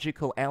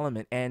magical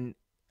element, and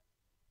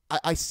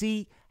I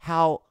see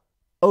how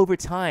over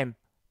time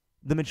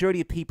the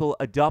majority of people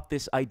adopt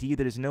this idea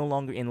that is no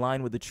longer in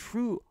line with the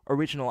true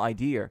original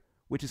idea,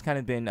 which has kind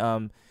of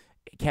been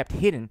kept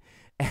hidden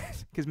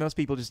because most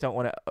people just don't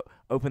want to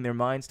open their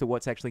minds to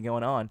what's actually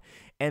going on.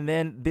 And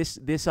then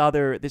this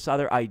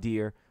other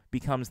idea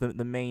becomes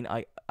the main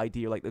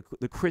idea. Like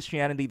the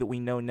Christianity that we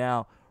know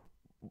now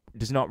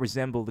does not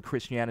resemble the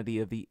Christianity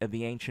of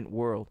the ancient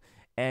world.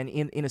 And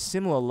in a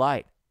similar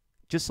light,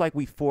 just like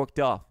we forked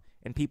off,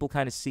 and people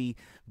kind of see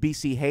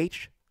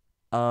BCH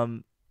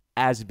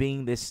as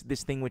being this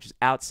thing which is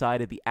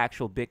outside of the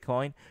actual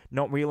Bitcoin,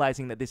 not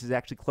realizing that this is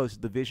actually close to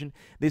the vision.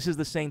 This is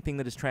the same thing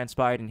that has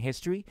transpired in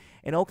history.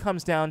 And it all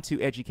comes down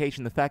to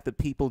education, the fact that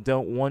people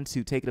don't want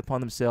to take it upon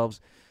themselves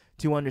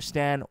to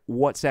understand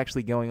what's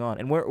actually going on.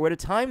 And we're at a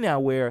time now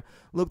where,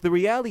 look, the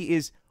reality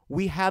is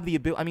we have the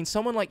ability. I mean,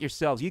 someone like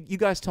yourselves, you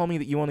guys told me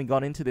that you only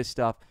got into this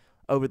stuff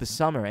over the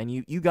summer, and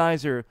you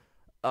guys are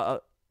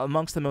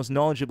amongst the most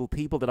knowledgeable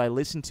people that I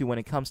listen to when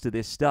it comes to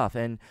this stuff.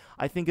 And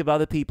I think of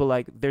other people,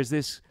 like there's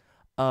this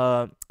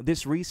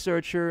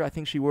researcher, I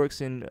think she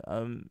works in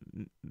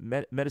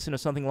medicine or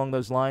something along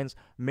those lines,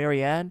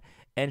 Marianne,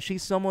 and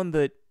she's someone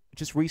that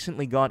just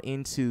recently got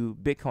into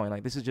Bitcoin.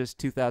 Like, this is just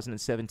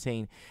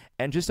 2017,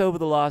 and just over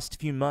the last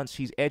few months,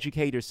 she's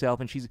educated herself,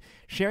 and she's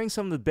sharing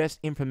some of the best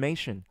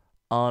information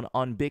on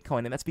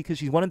Bitcoin, and that's because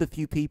she's one of the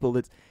few people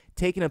that's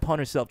taken upon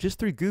herself, just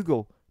through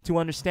Google, to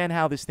understand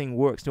how this thing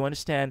works, to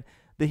understand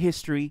the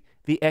history,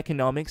 the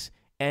economics,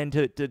 and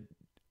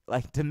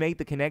to make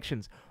the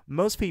connections.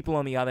 Most people,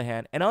 on the other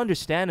hand, and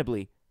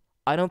understandably,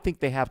 I don't think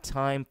they have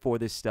time for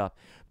this stuff,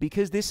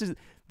 because this is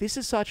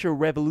such a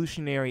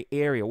revolutionary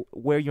area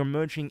where you're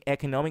merging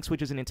economics,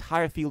 which is an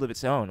entire field of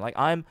its own. Like,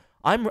 I'm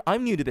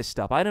new to this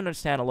stuff. I don't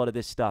understand a lot of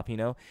this stuff, you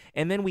know.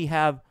 And then we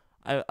have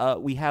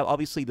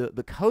obviously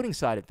the coding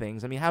side of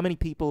things. I mean, how many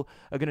people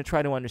are going to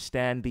try to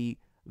understand the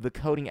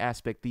coding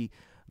aspect,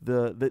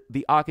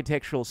 the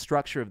architectural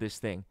structure of this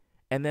thing,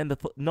 and then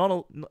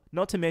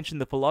not to mention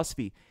the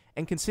philosophy.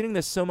 And considering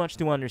there's so much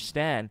to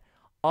understand,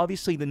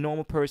 obviously the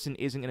normal person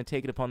isn't going to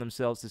take it upon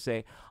themselves to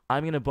say,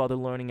 I'm going to bother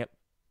learning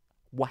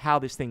how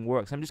this thing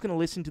works. I'm just going to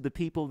listen to the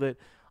people that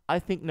I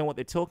think know what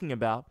they're talking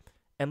about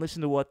and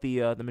listen to what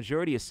the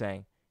majority is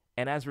saying.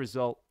 And as a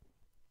result,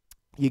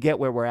 you get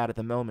where we're at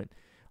the moment.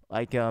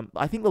 Like,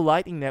 I think the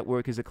Lightning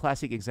Network is a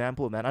classic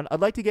example of that.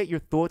 I'd like to get your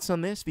thoughts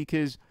on this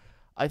because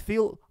I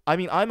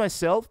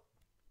myself,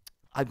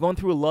 I've gone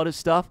through a lot of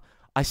stuff.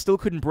 I still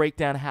couldn't break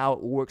down how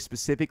it works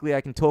specifically.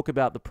 I can talk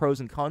about the pros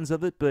and cons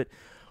of it, but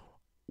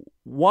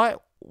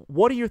what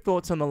are your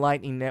thoughts on the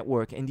Lightning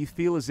Network? And do you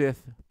feel as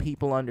if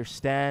people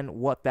understand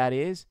what that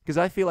is? Because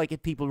I feel like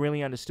if people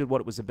really understood what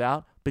it was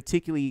about,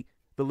 particularly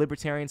the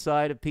libertarian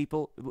side of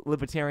people,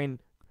 libertarian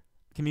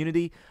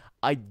community,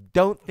 I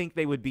don't think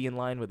they would be in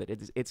line with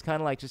it. It's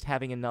kind of like just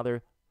having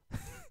another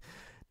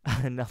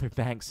another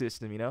bank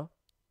system, you know?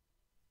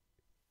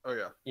 Oh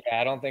yeah. Yeah,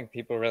 I don't think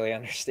people really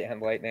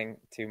understand Lightning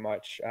too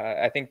much.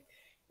 I think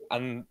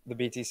on the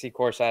BTC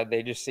Core side,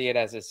 they just see it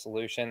as a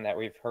solution that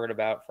we've heard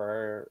about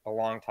for a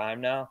long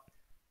time now.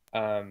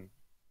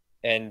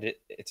 And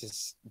it's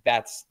just,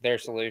 that's their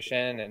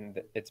solution and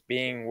it's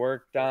being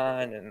worked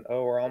on and,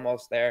 oh, we're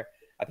almost there.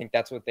 I think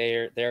that's what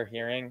they're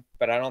hearing,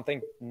 but I don't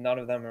think none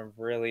of them have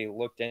really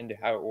looked into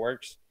how it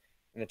works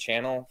and the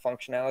channel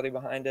functionality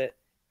behind it,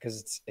 because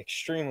it's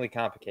extremely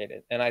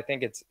complicated. And I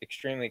think it's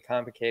extremely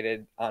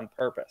complicated on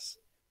purpose.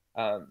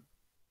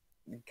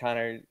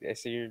 Connor, I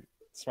see you're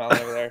smiling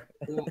over there.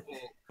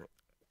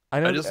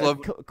 I just love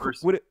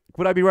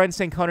would I be right in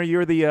saying, Connor,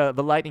 you're the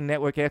Lightning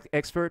Network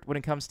expert when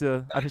it comes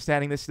to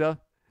understanding this stuff?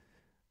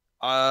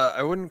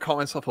 I wouldn't call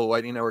myself a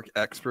Lightning Network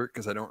expert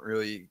because I don't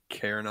really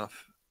care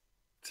enough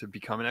to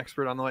become an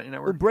expert on the Lightning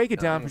Network. Well, break it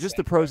down for just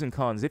the pros and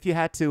cons. If you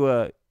had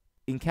to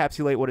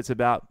encapsulate what it's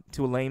about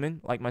to a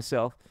layman like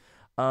myself,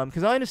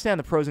 because I understand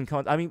the pros and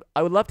cons. I mean,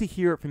 I would love to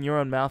hear it from your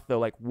own mouth, though,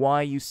 like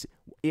why you,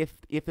 if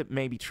it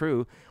may be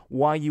true,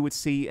 why you would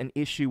see an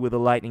issue with a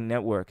Lightning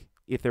Network,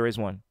 if there is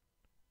one.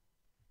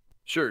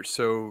 Sure.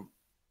 So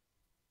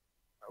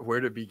where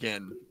to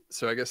begin?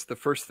 So I guess the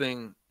first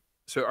thing,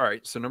 all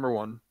right. So number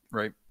one,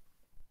 right?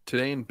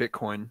 Today in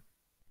Bitcoin,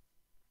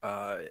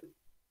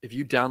 if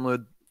you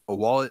download a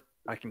wallet,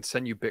 I can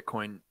send you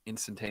Bitcoin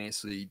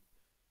instantaneously.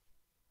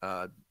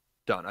 Done.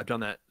 I've done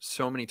that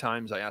so many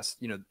times. I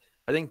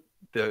think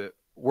the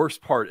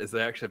worst part is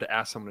that I actually have to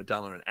ask someone to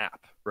download an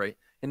app, right?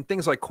 And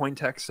things like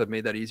Cointext have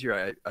made that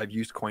easier. I've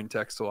used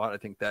Cointext a lot. I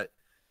think that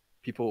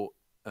people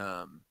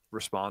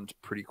respond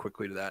pretty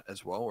quickly to that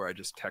as well, where I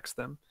just text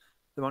them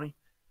the money.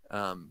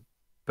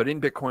 But in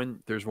Bitcoin,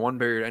 there's one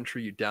barrier to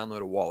entry. You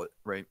download a wallet,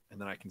 right?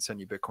 And then I can send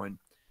you Bitcoin.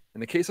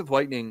 In the case of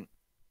Lightning,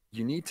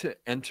 you need to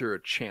enter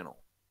a channel,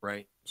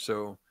 right?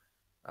 So,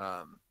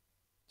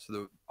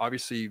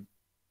 obviously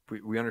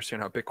we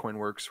understand how Bitcoin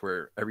works,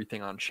 where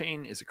everything on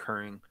chain is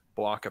occurring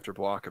block after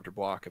block after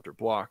block after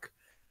block.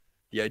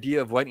 The idea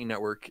of Lightning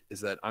Network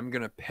is that I'm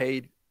going to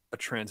pay a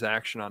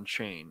transaction on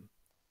chain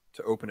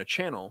to open a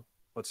channel.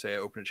 Let's say I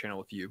open a channel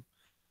with you,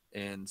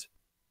 and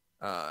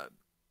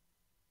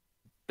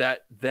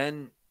that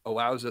then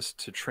allows us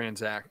to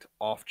transact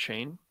off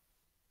chain,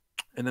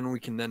 and then we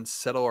can then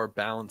settle our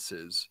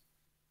balances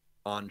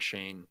on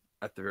chain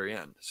at the very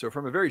end. So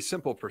from a very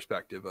simple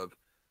perspective of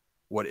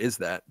what is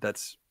that,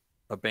 that's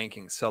a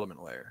banking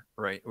settlement layer,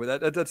 right? Well,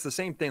 that's the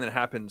same thing that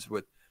happens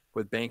with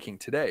banking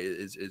today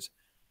is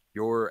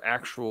your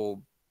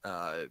actual,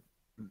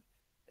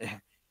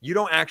 you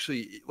don't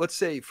actually, let's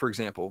say, for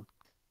example,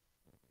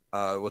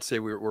 let's say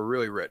we're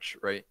really rich,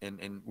 right?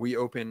 And we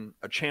open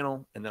a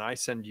channel, and then I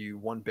send you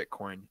 1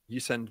 Bitcoin.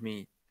 You send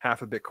me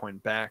half a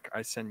Bitcoin back.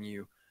 I send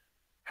you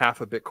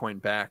half a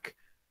Bitcoin back.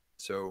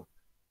 So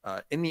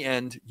in the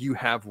end, you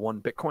have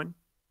 1 Bitcoin.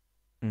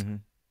 Mm-hmm.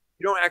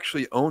 You don't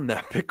actually own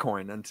that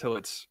Bitcoin until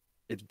it's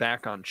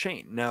back on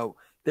chain. Now,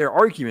 their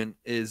argument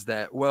is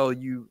that, well,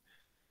 the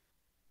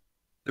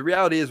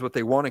reality is what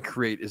they want to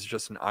create is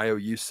just an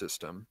IOU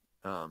system.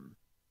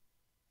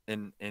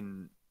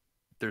 And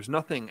there's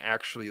nothing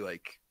actually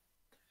like,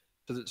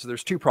 so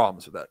there's 2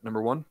 problems with that.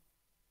 Number one,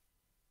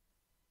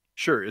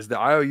 sure, is the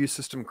IOU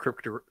system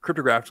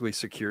cryptographically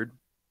secured?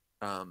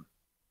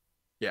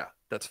 Yeah,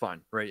 that's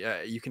fine,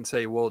 right? You can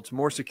say, well, it's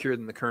more secure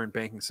than the current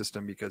banking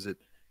system because it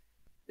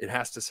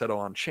has to settle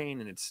on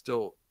chain and it's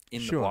still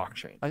in the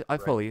blockchain. I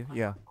follow you,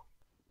 yeah.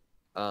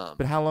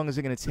 But how long is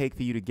it going to take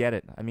for you to get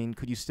it? I mean,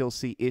 could you still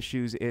see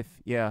issues if,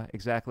 yeah,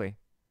 exactly.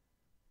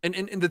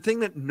 And the thing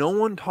that no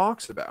one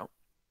talks about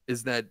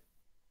is that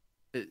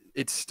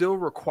it still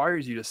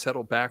requires you to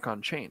settle back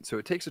on chain. So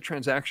it takes a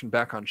transaction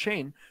back on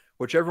chain,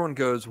 which everyone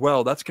goes,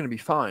 well, that's going to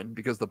be fine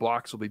because the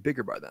blocks will be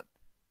bigger by then.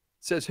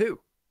 Says who?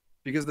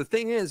 Because the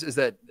thing is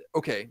that,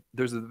 okay,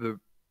 there's the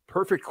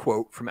perfect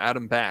quote from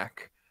Adam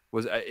Back.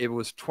 It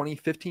was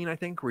 2015, I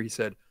think, where he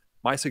said,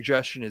 my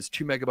suggestion is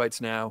 2 megabytes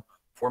now,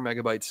 4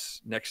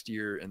 megabytes next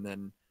year, and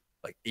then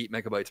like 8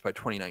 megabytes by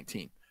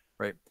 2019,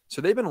 right?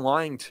 So they've been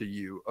lying to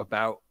you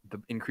about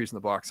the increase in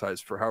the block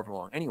size for however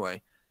long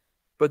anyway.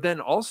 But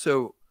then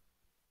also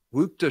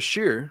Luke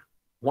Dashir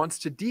wants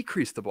to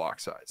decrease the block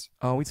size.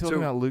 Oh, we talking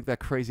about Luke, that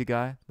crazy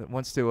guy that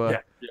wants to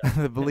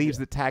that believes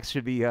that tax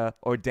should be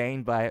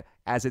ordained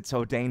as it's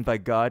ordained by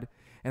God,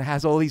 and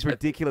has all these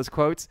ridiculous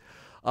quotes.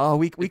 Oh,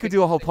 we could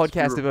do a whole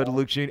podcast about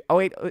Luke Jr. Oh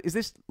wait, is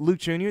this Luke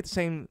Jr. the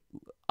same?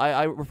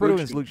 I refer to him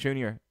as Luke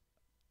Jr.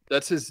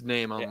 That's his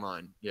name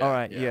online. Yeah. All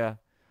right. Yeah.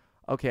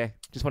 Okay.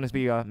 Just wanted to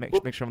be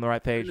make sure I'm on the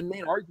right page.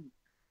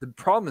 The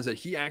problem is that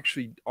he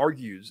actually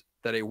argues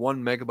that a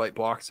 1 megabyte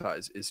block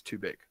size is too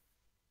big.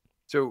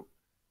 So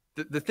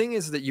the thing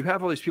is that you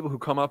have all these people who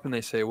come up and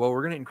they say, well,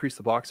 we're going to increase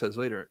the block size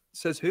later.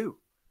 Says who?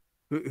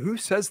 Who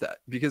says that?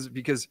 Because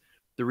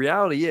the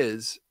reality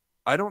is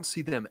I don't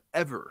see them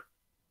ever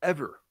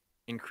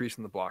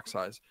increasing the block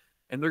size,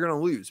 and they're going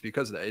to lose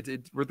because of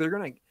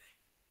that.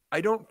 I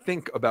don't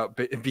think about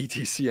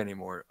BTC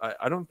anymore.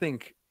 I don't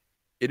think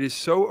it is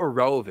so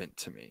irrelevant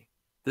to me.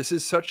 This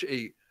is such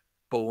a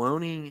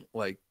baloney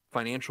like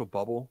financial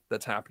bubble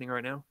that's happening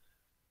right now.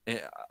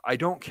 And I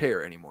don't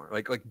care anymore.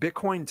 Like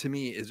Bitcoin to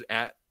me is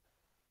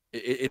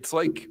it's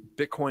like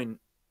Bitcoin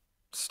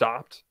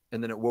stopped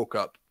and then it woke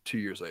up 2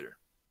 years later.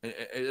 And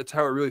it's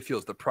how it really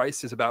feels. The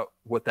price is about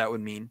what that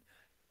would mean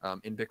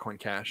in Bitcoin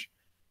Cash.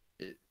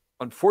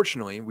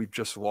 Unfortunately, we've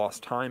just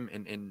lost time.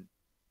 And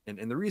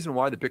the reason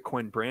why the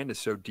Bitcoin brand is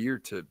so dear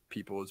to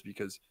people is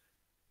because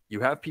you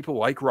have people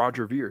like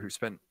Roger Ver who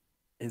spent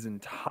his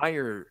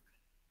entire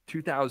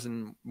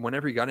 2000,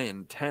 whenever he got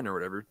in, 10 or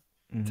whatever,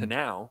 to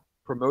now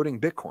promoting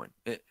Bitcoin.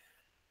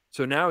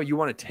 So now you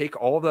want to take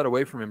all of that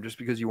away from him just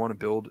because you want to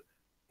build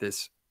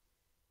this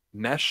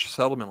mesh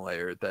settlement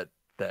layer that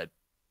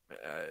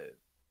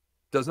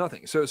does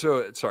nothing. So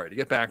sorry, to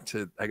get back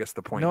to, I guess,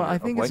 the point. No, I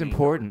think it's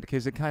important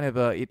because it kind of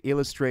it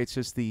illustrates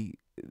just the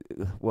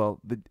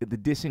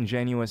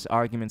disingenuous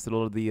arguments that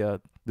all of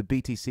the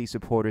BTC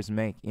supporters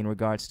make in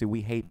regards to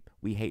we hate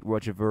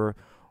Roger Ver,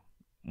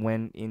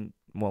 when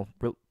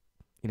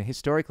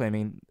historically, I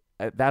mean,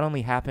 that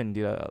only happened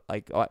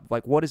like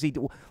what does he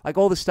do? Like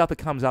all the stuff that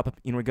comes up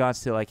in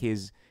regards to like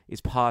his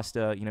past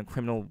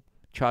criminal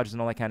charges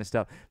and all that kind of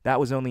stuff. That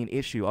was only an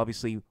issue,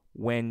 obviously,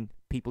 when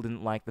people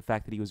didn't like the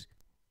fact that he was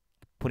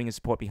putting his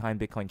support behind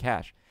Bitcoin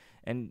Cash.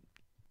 And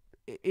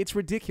it's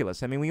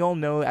ridiculous. I mean, we all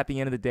know at the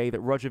end of the day that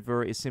Roger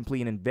Ver is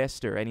simply an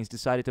investor, and he's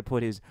decided to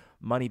put his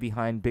money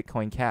behind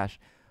Bitcoin Cash.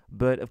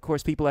 But of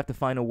course, people have to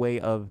find a way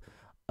of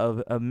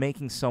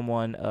making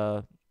someone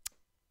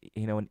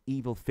an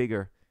evil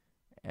figure,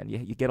 and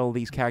you get all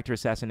these character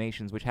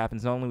assassinations, which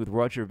happens not only with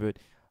Roger, but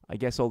I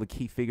guess all the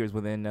key figures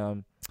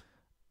within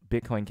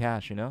Bitcoin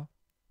Cash.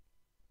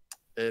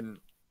 And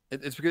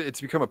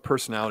it's become a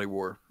personality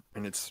war,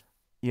 and it's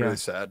really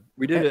sad.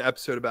 We did an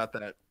episode about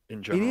that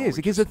in general. It is,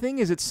 because the thing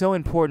is, it's so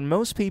important.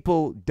 Most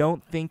people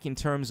don't think in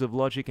terms of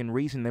logic and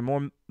reason. They're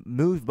more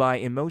moved by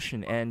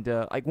emotion. And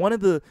like one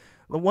of the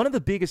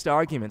biggest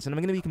arguments, and I'm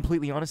going to be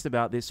completely honest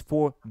about this,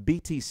 for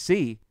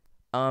BTC,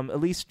 at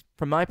least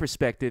from my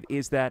perspective,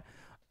 is that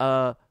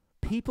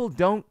people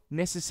don't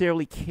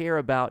necessarily care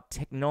about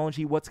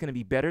technology, what's going to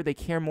be better. They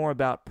care more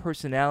about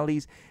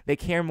personalities. They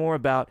care more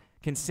about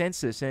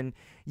consensus. And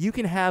you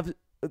can have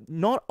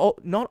not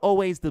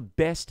always the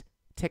best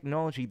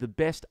technology. The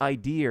best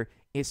idea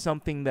is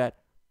something that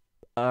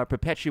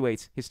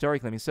perpetuates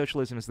historically. I mean,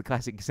 socialism is the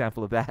classic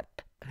example of that.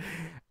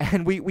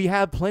 And we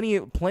have plenty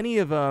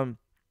of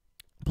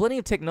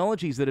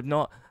technologies that have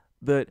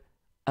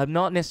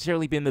not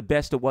necessarily been the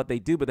best at what they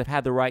do, but they've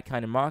had the right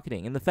kind of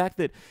marketing. And the fact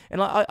that,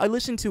 and I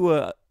listened to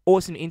a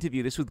awesome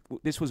interview.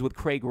 This was with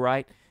Craig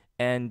Wright,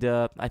 and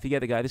I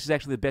forget the guy. This is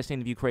actually the best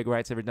interview Craig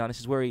Wright's ever done. This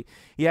is where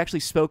he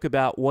actually spoke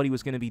about what he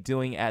was going to be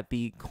doing at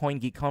the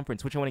CoinGeek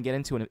conference, which I want to get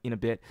into in a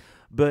bit.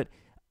 But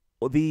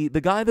the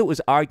guy that was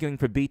arguing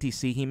for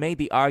BTC, he made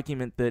the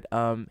argument that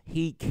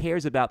he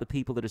cares about the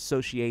people that are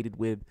associated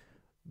with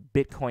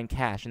Bitcoin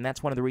Cash, and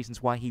that's one of the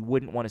reasons why he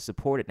wouldn't want to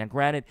support it. Now,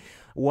 granted,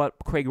 what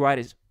Craig Wright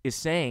is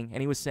saying,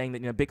 and he was saying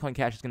that Bitcoin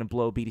Cash is going to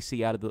blow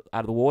BTC out of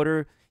the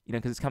water,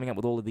 because it's coming up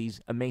with all of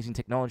these amazing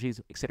technologies,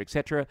 et cetera, et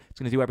cetera. It's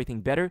going to do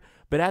everything better.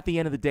 But at the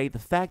end of the day, the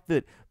fact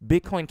that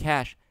Bitcoin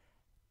Cash,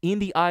 in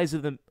the eyes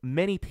of the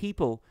many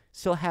people,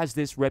 still has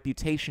this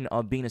reputation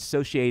of being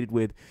associated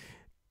with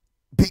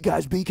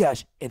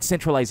Bcash, and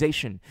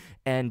centralization,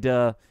 and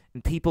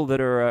people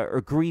that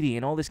are greedy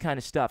and all this kind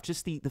of stuff.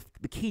 Just the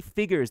key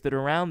figures that are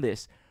around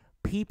this,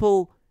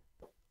 people,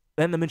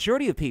 and the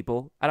majority of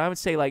people, and I would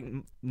say like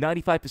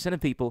 95% of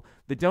people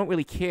that don't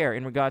really care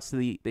in regards to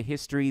the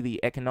history,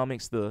 the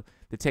economics, the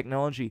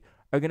technology,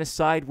 are going to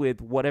side with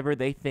whatever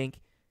they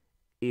think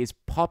is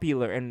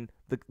popular and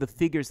the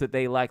figures that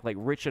they like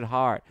Richard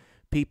Hart,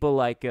 people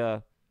like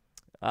I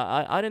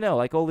don't know,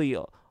 like all the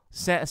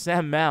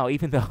Sam Mao,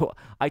 even though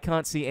I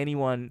can't see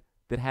anyone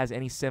that has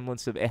any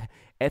semblance of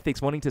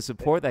ethics wanting to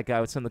support that guy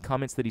with some of the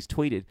comments that he's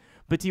tweeted.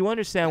 But do you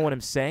understand what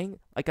I'm saying?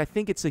 Like, I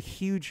think it's a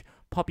huge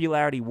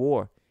popularity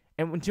war.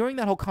 And during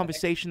that whole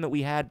conversation that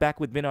we had back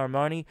with Vin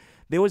Armani,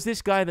 there was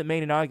this guy that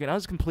made an argument. I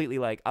was completely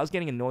I was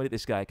getting annoyed at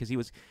this guy because he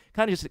was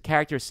kind of just a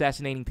character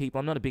assassinating people.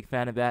 I'm not a big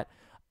fan of that.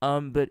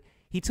 But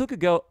he took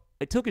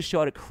a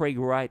shot at Craig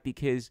Wright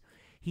because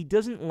he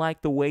doesn't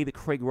like the way that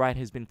Craig Wright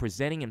has been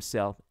presenting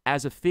himself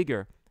as a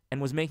figure, and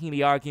was making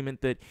the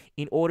argument that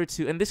in order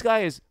to, and this guy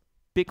is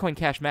Bitcoin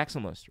Cash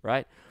Maximalist,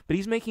 right? But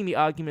he's making the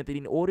argument that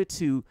in order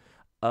to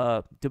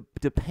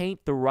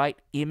paint the right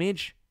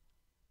image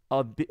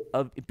of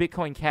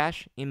Bitcoin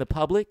Cash in the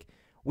public,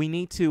 we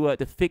need to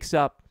fix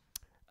up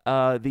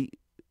the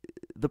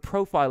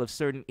profile of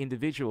certain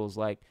individuals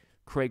like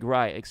Craig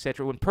Wright,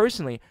 etc. When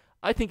personally,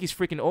 I think he's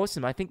freaking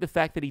awesome. I think the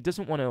fact that he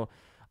doesn't want to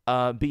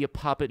be a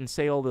puppet and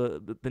say all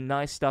the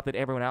nice stuff that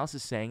everyone else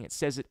is saying, it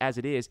says it as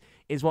it is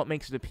what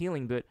makes it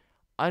appealing. But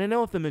I don't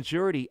know if the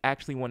majority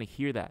actually want to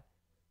hear that.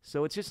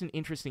 So it's just an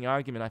interesting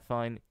argument, I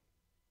find.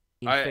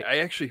 I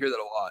actually hear that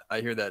a lot.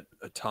 I hear that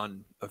a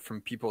ton from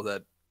people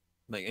that,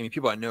 like, I mean,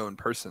 people I know in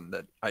person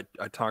that I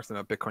talk to them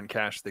about Bitcoin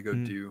Cash. They go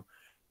do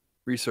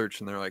research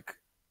and they're like,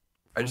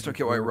 I just don't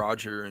get why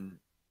Roger and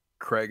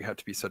Craig have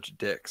to be such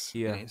dicks.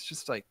 Yeah. And it's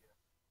just like,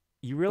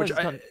 you realize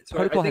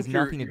protocol has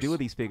nothing to do with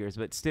these figures,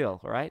 but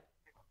still, right?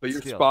 But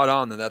you're spot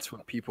on that that's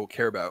what people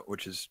care about,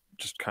 which is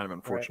just kind of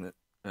unfortunate.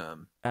 Right.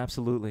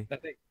 Absolutely. I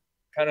think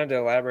kind of to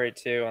elaborate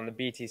too on the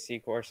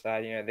BTC core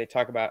side, you know, they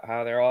talk about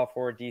how they're all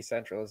for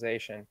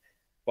decentralization,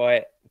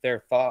 but their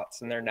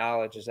thoughts and their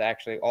knowledge is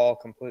actually all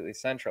completely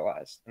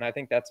centralized. And I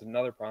think that's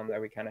another problem that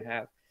we kind of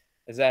have,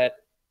 is that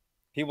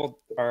people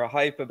are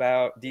hype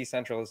about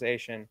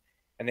decentralization,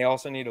 and they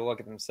also need to look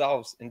at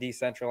themselves and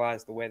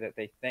decentralize the way that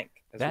they think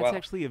as well. That's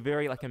actually a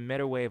very, like, a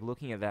meta way of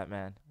looking at that,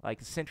 man.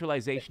 Like,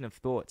 centralization of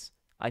thoughts.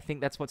 I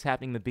think that's what's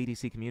happening in the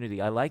BTC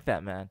community. I like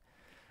that, man.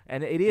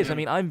 And it is. I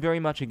mean, I'm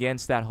very much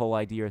against that whole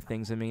idea of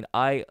things. I mean,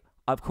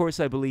 of course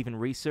I believe in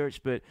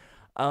research, but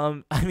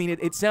I mean,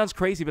 it sounds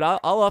crazy, but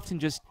I'll often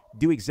just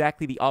do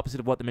exactly the opposite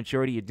of what the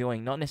majority are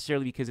doing. Not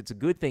necessarily because it's a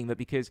good thing, but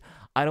because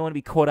I don't want to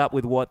be caught up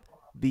with what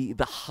the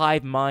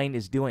hive mind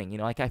is doing. You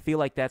know, like, I feel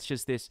like that's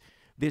just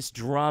this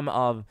drum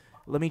of,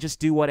 let me just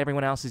do what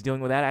everyone else is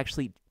doing without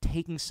actually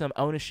taking some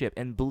ownership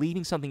and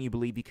believing something you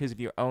believe because of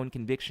your own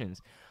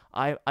convictions.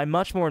 I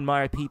much more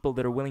admire people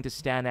that are willing to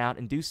stand out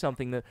and do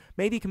something that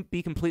maybe can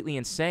be completely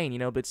insane, you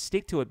know, but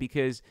stick to it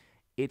because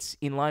it's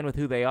in line with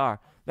who they are.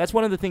 That's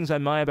one of the things I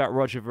admire about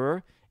Roger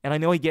Ver, and I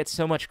know he gets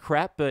so much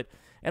crap, but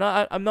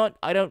I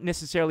don't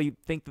necessarily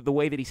think that the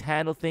way that he's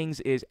handled things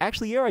is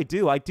actually, yeah, I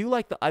do. I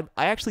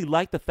actually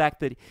like the fact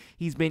that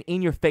he's been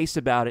in your face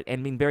about it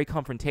and been very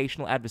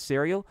confrontational,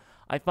 adversarial.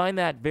 I find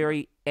that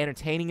very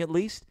entertaining, at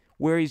least.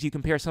 Whereas you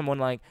compare someone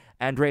like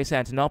Andreas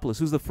Antonopoulos,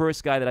 who's the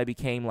first guy that I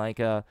became like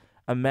a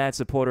mad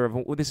supporter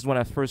of. This is when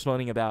I was first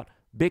learning about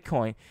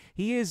Bitcoin.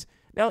 He is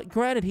now,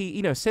 granted,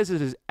 he says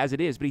it as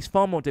it is, but he's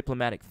far more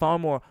diplomatic, far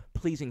more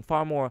pleasing,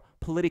 far more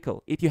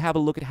political. If you have a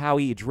look at how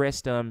he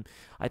addressed,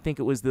 I think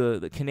it was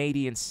the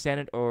Canadian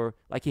Senate, or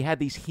like he had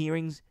these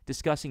hearings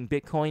discussing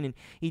Bitcoin, and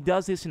he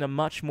does this in a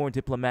much more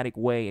diplomatic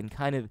way and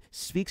kind of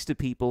speaks to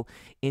people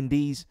in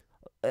these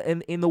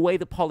in the way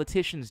that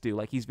politicians do.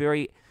 Like he's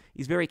very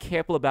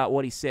careful about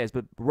what he says.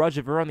 But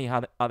Roger Ver, on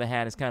the other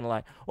hand, is kind of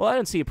like, well, I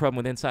don't see a problem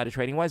with insider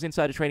trading. Why is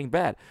insider trading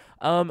bad?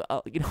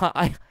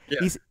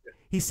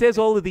 He says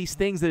all of these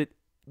things that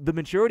the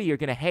majority are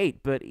going to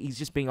hate, but he's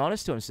just being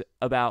honest to him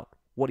about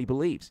what he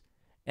believes.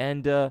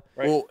 And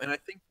well, and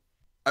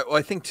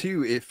I think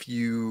too, if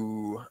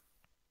you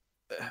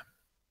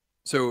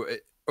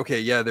okay,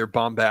 yeah, they're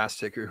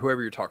bombastic, or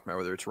whoever you're talking about,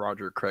 whether it's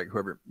Roger or Craig,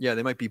 whoever, yeah,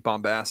 they might be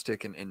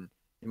bombastic and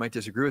you might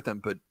disagree with them,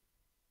 but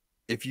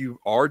if you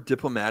are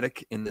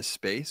diplomatic in this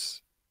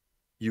space,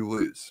 you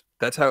lose.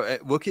 That's how.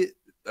 Look at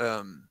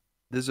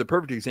this is a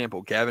perfect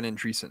example. Gavin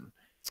Andresen,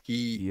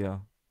 he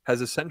has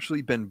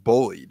essentially been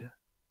bullied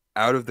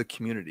out of the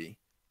community.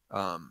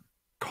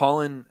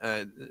 Colin,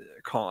 I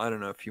don't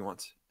know if he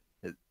wants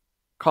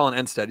Colin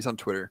Enstead. He's on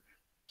Twitter.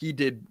 He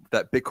did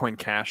that Bitcoin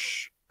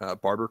Cash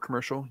barber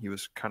commercial. He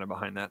was kind of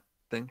behind that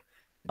thing.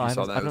 I'm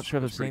not sure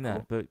if I've seen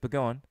that, but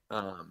go on.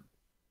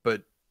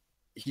 But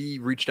he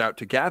reached out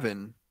to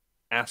Gavin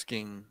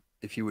asking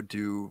if he would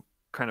do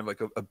kind of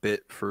like a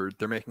bit for,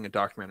 they're making a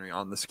documentary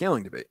on the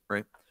scaling debate,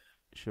 right?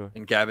 Sure.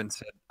 And Gavin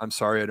said, I'm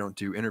sorry, I don't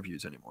do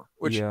interviews anymore,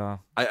 which I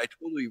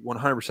totally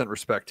 100%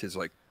 respect his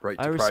like right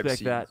to privacy. I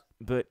respect that,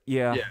 but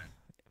yeah,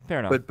 fair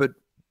enough. But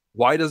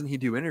why doesn't he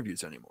do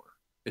interviews anymore?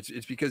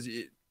 It's because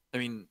I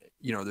mean,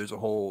 there's a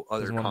whole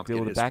other doesn't want to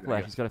deal with the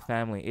backlash. He's got a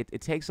family.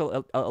 It takes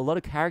a lot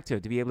of character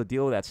to be able to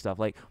deal with that stuff.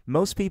 Like,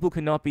 most people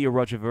cannot be a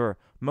Roger Ver.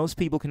 Most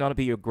people cannot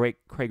be a great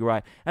Craig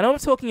Wright. And I'm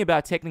not talking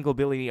about technical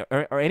ability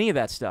or any of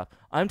that stuff.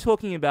 I'm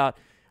talking about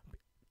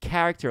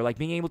character, like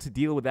being able to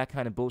deal with that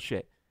kind of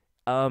bullshit.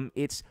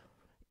 It's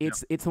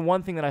the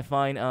one thing that I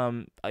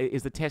find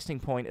is the testing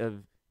point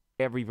of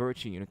every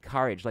virtue,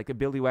 courage, like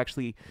ability to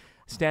actually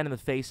stand in the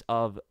face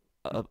of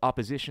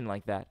opposition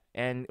like that.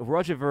 And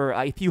Roger Ver,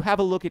 if you have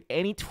a look at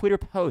any Twitter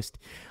post,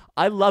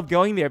 I love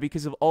going there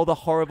because of all the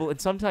horrible and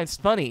sometimes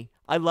funny.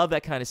 I love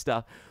that kind of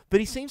stuff.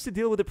 But he seems to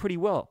deal with it pretty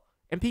well.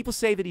 And people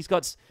say that he's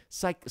got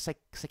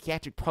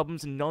psychiatric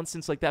problems and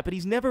nonsense like that, but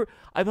he's never,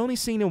 I've only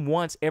seen him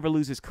once ever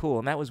lose his cool,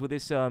 and that was with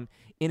this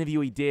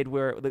interview he did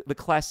where the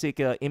classic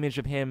image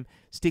of him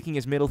sticking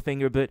his middle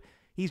finger, but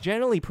he's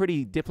generally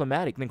pretty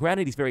diplomatic. And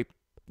granted, he's very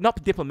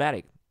not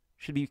diplomatic.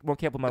 Should be more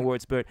careful with my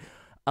words, but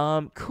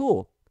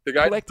cool. The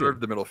guy Collective.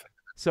 deserved the middle finger.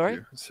 Sorry?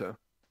 Too, so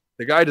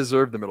the guy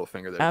deserved the middle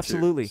finger there.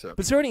 Absolutely. Too, so.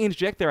 But sorry to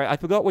interject there. I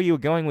forgot where you were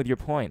going with your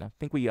point. I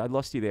think I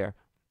lost you there.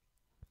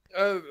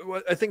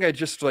 Well, I think I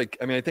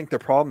think the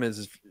problem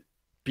is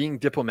being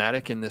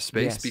diplomatic in this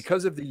space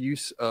because of the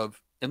use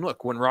of. And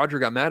look, when Roger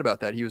got mad about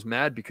that, he was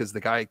mad because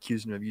the guy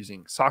accused him of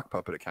using sock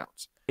puppet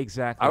accounts.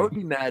 Exactly. I would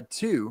be mad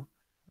too,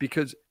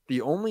 because the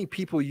only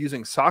people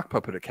using sock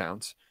puppet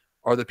accounts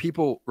are the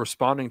people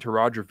responding to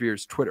Roger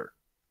Vere's Twitter,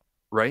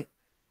 right?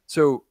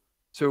 So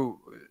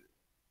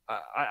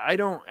I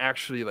don't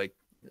actually like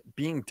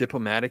being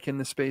diplomatic in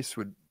this space.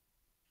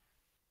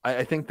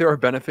 I think there are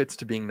benefits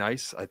to being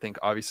nice. I think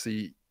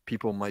obviously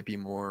people might be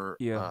more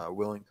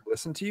willing to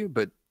listen to you,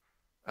 but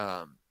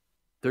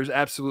there's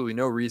absolutely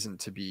no reason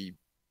to be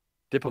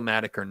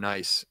diplomatic or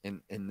nice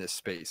in this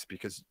space,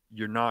 because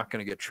you're not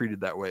going to get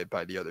treated that way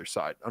by the other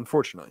side,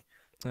 unfortunately.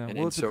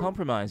 Well, it's a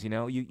compromise,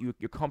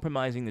 you're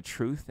compromising the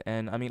truth.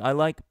 And I mean, I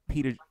like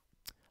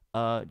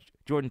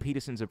Jordan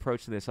Peterson's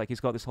approach to this. Like, he's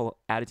got this whole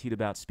attitude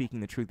about speaking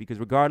the truth, because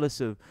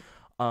regardless of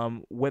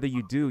whether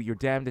you do, you're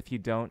damned if you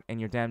don't, and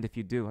you're damned if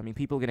you do. I mean,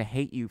 people are going to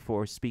hate you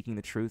for speaking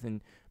the truth,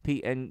 and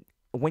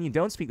when you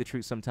don't speak the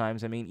truth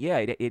sometimes, I mean,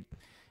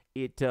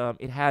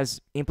 it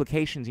has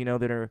implications,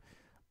 that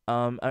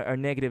are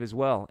negative as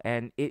well.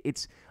 And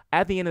it's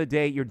at the end of the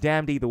day, you're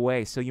damned either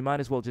way. So you might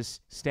as well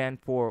just stand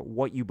for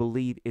what you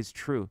believe is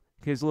true.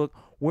 Because look,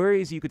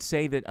 whereas you could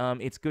say that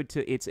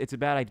it's a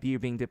bad idea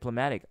being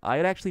diplomatic, I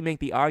would actually make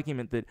the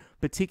argument that,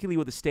 particularly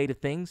with the state of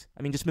things,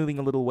 I mean, just moving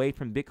a little away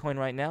from Bitcoin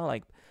right now,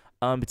 like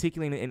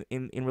particularly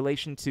in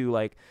relation to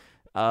like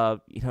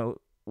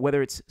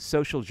whether it's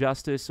social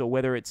justice or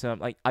whether it's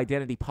like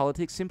identity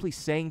politics, simply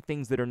saying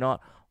things that are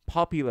not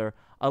popular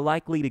are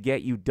likely to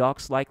get you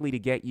doxxed, likely to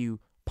get you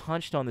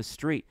punched on the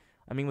street.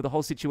 I mean, with the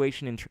whole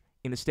situation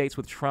in the States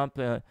with Trump,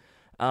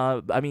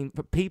 I mean,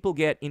 people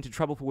get into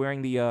trouble for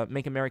wearing the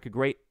 "Make America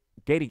Great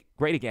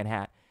Again"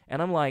 hat,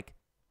 and I'm like,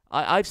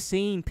 I've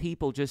seen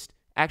people just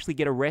actually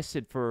get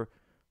arrested for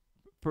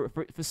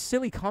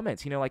silly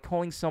comments, like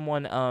calling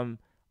someone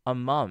a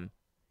mum,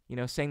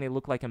 saying they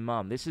look like a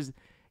mum. This is,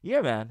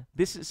 man.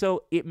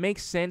 So it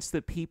makes sense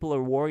that people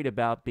are worried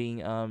about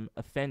being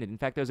offended. In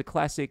fact, there was a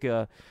classic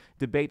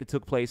debate that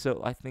took place,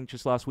 I think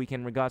just last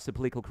weekend, in regards to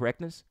political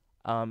correctness,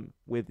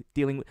 with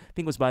dealing with, I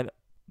think it was by,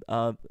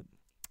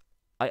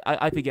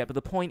 I forget, but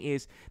the point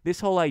is, this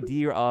whole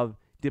idea of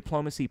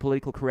diplomacy,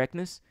 political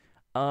correctness,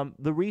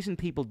 the reason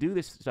people do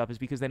this stuff is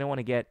because they don't want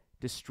to get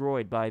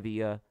destroyed by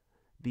the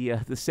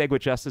Segwit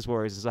justice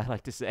warriors, as I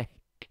like to say.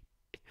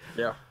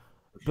 Yeah.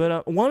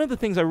 But one of the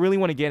things I really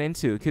want to get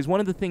into, because one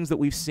of the things that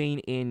we've seen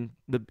in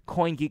the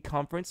CoinGeek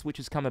conference, which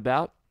has come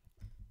about,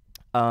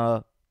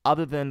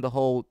 other than the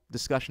whole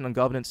discussion on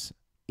governance,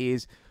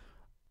 is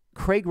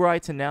Craig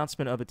Wright's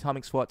announcement of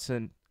atomic swaps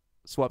and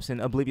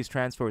Oblivious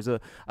Transfers.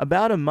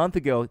 About a month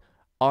ago,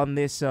 on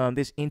this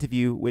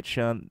interview, which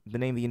the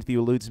name of the interview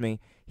eludes me,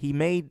 he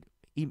made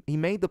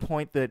the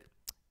point that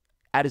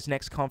at his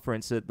next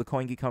conference, at the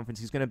CoinGeek conference,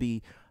 he's going to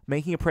be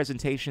making a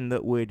presentation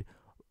that would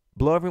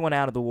blow everyone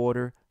out of the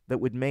water, that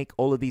would make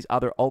all of these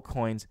other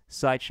altcoins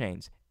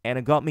sidechains. And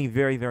it got me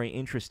very, very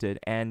interested.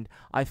 And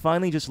I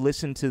finally just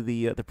listened to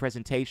the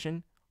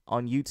presentation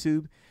on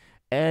YouTube,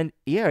 and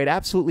it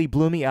absolutely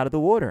blew me out of the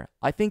water.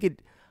 I think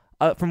it,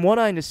 from what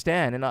I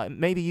understand, and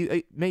maybe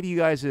you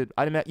guys are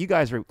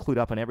clued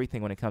up on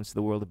everything when it comes to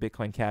the world of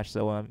Bitcoin Cash,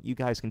 so you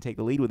guys can take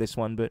the lead with this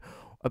one. But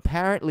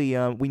apparently,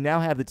 we now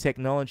have the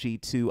technology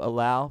to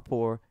allow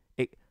for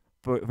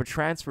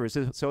transfers.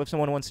 So if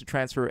someone wants to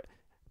transfer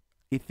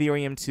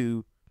Ethereum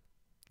to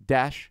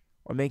Dash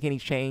or make any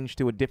change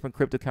to a different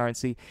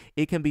cryptocurrency,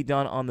 it can be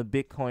done on the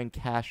Bitcoin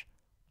Cash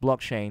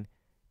blockchain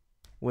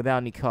without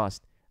any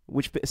cost,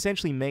 which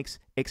essentially makes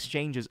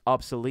exchanges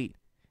obsolete.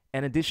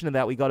 In addition to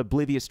that, we got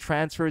Oblivious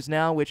Transfers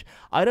now, which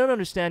I don't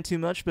understand too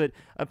much, but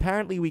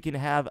apparently we can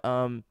have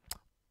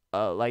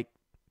like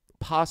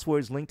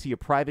passwords linked to your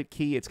private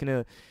key. It's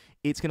gonna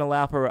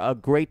allow for a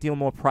great deal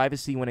more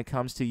privacy when it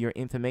comes to your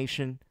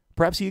information.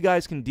 Perhaps you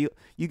guys can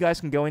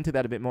go into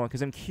that a bit more,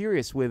 because I'm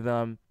curious with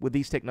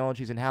these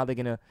technologies and how they're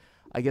gonna,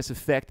 I guess,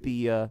 affect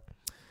the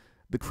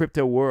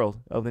crypto world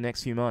over the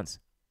next few months.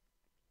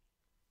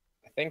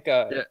 I think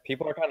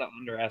people are kind of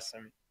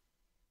underestimating.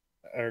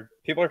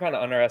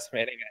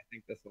 I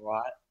think this a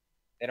lot.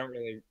 They don't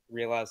really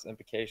realize the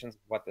implications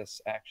of what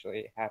this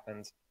actually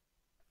happens.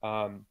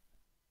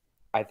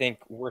 I think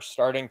we're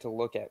starting to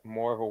look at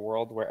more of a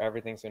world where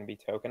everything's going to be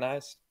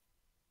tokenized,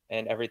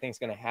 and everything's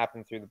going to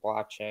happen through the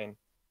blockchain.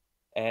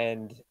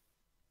 And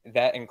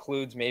that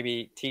includes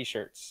maybe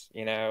T-shirts.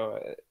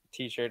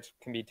 T-shirts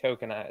can be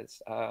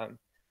tokenized.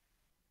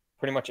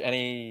 Pretty much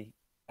any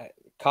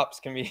cups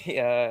can be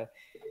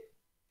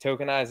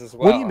tokenized as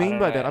well. What do you mean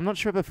by that? I'm not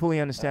sure if I fully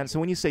understand.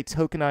 So when you say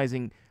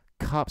tokenizing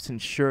cups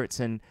and shirts,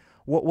 and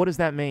what does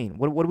that mean?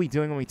 What are we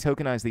doing when we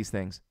tokenize these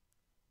things?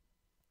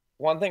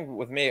 One thing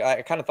with me,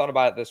 I kind of thought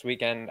about it this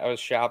weekend. I was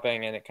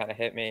shopping and it kind of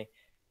hit me.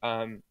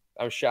 I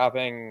was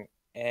shopping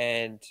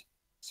and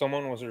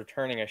someone was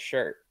returning a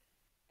shirt,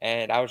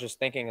 and I was just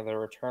thinking of the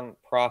return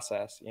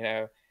process. You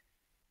know,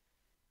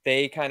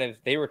 they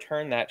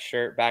return that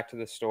shirt back to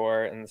the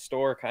store, and the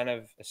store kind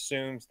of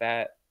assumes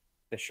that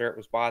the shirt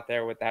was bought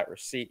there with that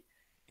receipt.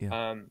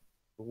 Yeah.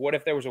 What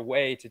if there was a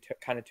way to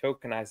kind of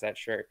tokenize that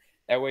shirt?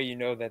 That way, you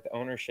know that the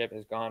ownership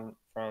has gone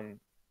from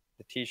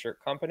the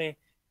t-shirt company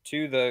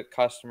to the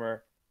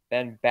customer,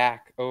 then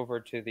back over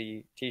to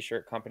the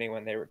t-shirt company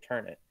when they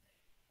return it.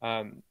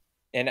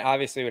 And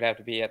obviously it would have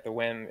to be at the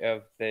whim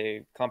of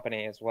the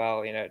company as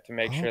well, you know, to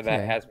make sure that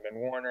it Okay. hasn't been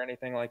worn or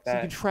anything like So you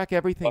that. can track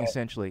everything But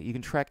essentially. You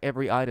can track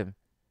every item.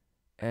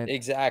 And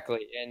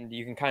exactly. And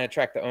you can kind of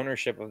track the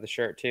ownership of the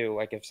shirt too.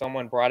 Like if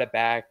someone brought it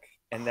back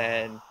and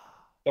then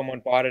someone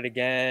bought it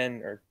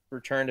again or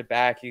returned it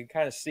back, you can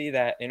kind of see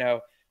that, you know,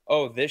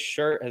 oh, this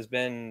shirt has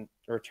been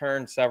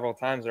returned several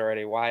times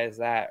already. Why is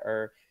that?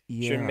 Or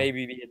should yeah,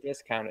 maybe be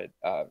discounted.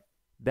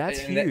 that's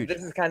And huge.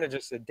 this is kind of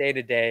just a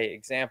day-to-day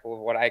example of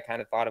what I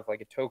kind of thought of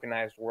like a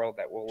tokenized world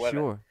that we'll live in.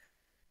 Sure.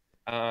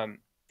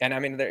 And I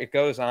mean, it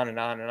goes on and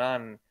on and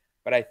on.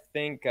 But I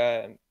think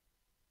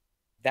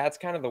that's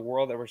kind of the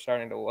world that we're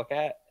starting to look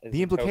at. Is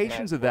The a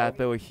implications tokenized of that world.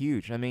 though are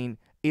huge. I mean,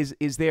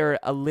 is there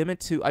a limit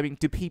to? I mean,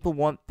 do people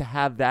want to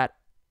have that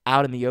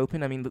out in the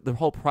open? I mean, the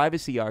whole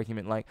privacy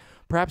argument. Like,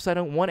 perhaps I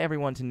don't want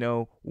everyone to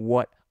know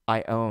what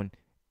I own.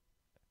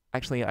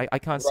 Actually, I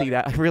can't see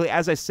Right. that. Really,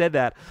 as I said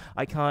that,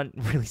 I can't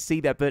really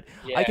see that. But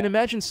I can Yeah.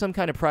 imagine some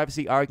kind of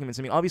privacy arguments.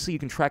 I mean, obviously, you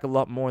can track a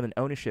lot more than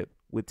ownership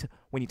with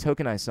when you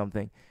tokenize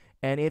something.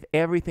 And if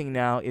everything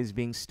now is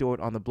being stored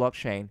on the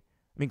blockchain,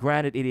 I mean,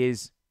 granted, it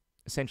is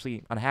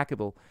essentially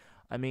unhackable.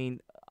 I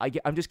mean,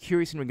 I'm just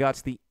curious in regards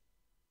to the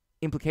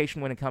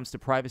implication when it comes to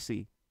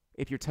privacy.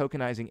 If you're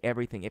tokenizing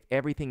everything, if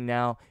everything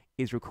now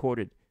is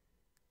recorded,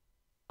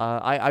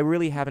 I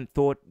really haven't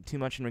thought too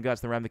much in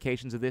regards to the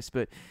ramifications of this,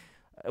 but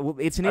well,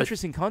 it's an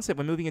interesting concept.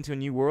 We're moving into a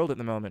new world at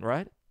the moment,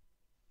 right?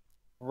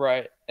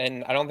 Right.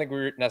 And I don't think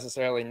we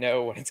necessarily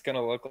know what it's going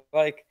to look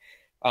like.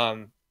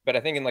 But I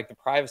think in like the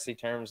privacy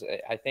terms,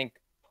 I think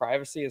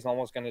privacy is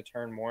almost going to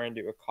turn more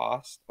into a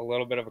cost, a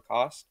little bit of a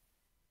cost.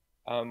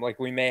 Like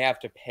we may have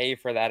to pay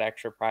for that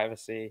extra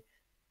privacy,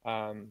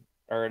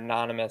 or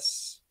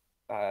anonymous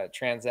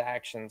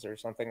transactions or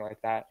something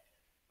like that.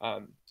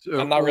 I'm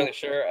not really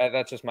sure.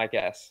 That's just my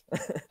guess.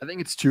 I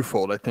think it's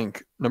twofold. I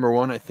think number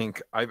one, I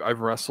think I've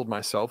wrestled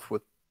myself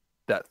with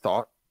that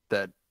thought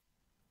that,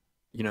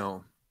 you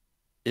know,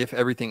 if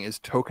everything is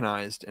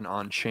tokenized and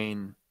on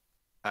chain,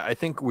 I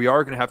think we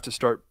are going to have to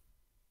start,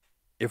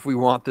 if we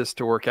want this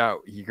to work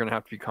out, you're going to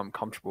have to become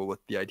comfortable with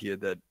the idea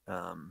that,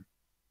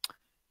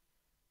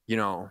 you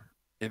know,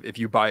 if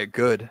you buy a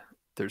good,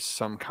 there's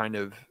some kind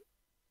of,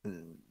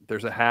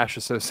 there's a hash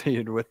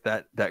associated with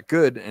that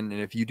good. And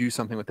if you do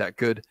something with that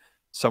good,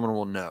 someone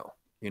will know,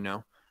 you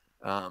know?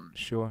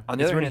 Sure. On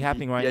the It's other already hand,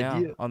 happening right the now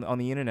idea, on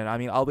the internet. I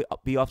mean, I'll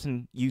be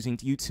often using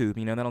YouTube,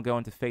 you know, then I'll go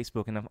onto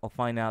Facebook and I'll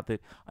find out that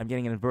I'm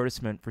getting an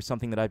advertisement for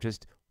something that I've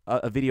just,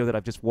 a video that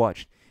I've just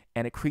watched.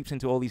 And it creeps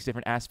into all these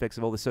different aspects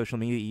of all the social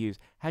media you use.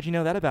 How'd you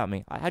know that about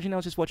me? How'd you know I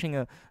was just watching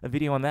a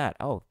video on that?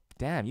 Oh,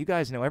 damn, you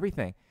guys know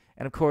everything.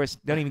 And of course,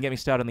 don't even get me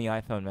started on the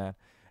iPhone, man.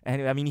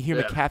 And I mean, you hear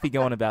McAfee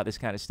going about this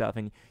kind of stuff,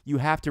 and you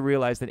have to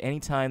realize that any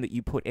time that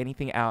you put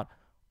anything out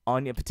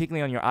on,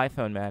 particularly on your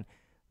iPhone, man,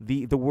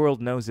 the world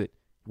knows it,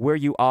 where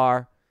you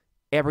are,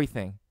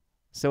 everything.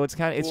 So it's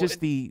kind of, it's just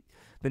the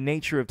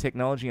nature of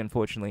technology,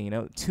 unfortunately. You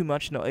know, too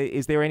much.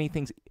 Is there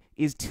anything?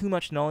 Is too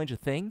much knowledge a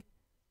thing?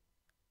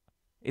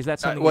 Is that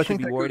something we should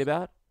be worried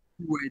about?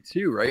 way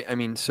too, right? I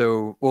mean,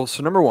 so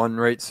number one,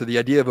 right? So the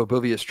idea of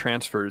oblivious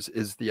transfers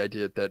is the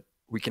idea that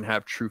we can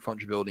have true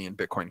fungibility in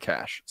Bitcoin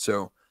Cash.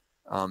 So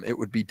it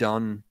would be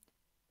done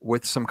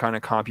with some kind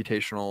of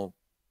computational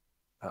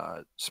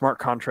smart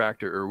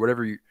contract or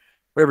whatever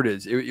it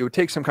is. It would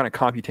take some kind of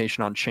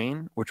computation on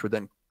chain, which would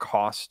then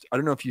cost. I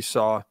don't know if you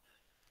saw.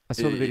 I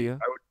saw the video.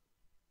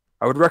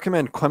 I would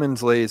recommend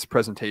Clemens Lay's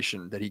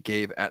presentation that he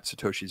gave at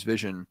Satoshi's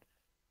Vision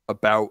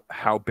about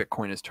how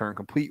Bitcoin is Turing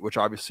complete, which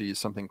obviously is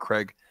something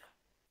Craig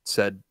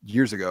said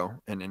years ago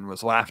and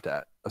was laughed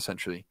at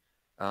essentially.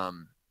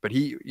 But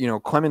he,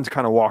 Clemens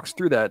kind of walks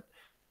through that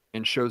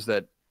and shows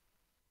that.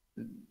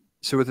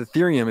 So with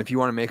Ethereum, if you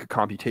want to make a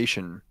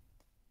computation,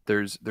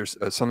 there's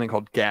something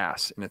called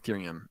gas in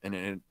Ethereum,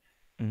 and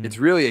it's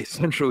really a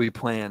centrally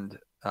planned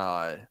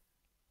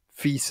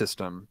fee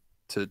system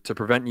to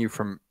prevent you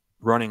from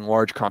running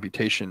large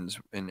computations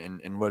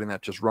and letting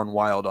that just run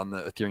wild on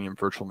the Ethereum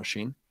virtual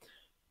machine.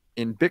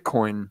 In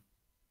Bitcoin,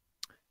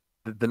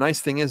 the nice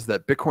thing is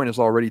that Bitcoin is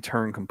already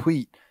Turing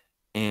complete,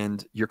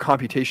 and your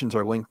computations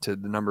are linked to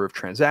the number of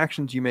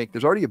transactions you make.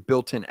 There's already a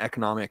built-in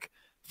economic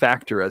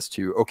factor as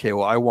to, okay,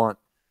 well, I want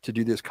to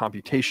do this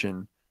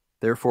computation,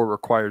 therefore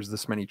requires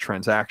this many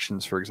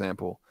transactions, for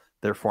example.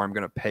 Therefore, I'm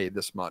going to pay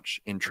this much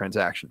in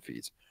transaction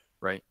fees,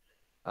 right?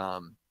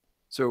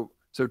 So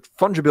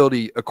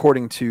fungibility,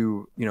 according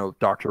to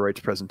Dr.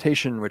 Wright's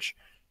presentation, which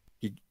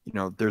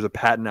there's a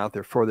patent out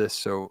there for this.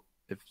 So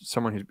if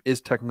someone who is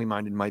technically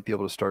minded might be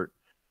able to start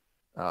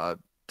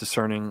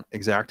discerning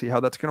exactly how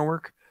that's going to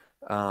work.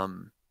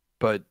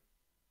 but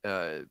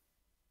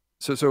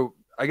so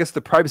I guess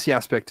the privacy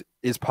aspect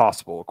is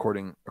possible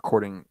according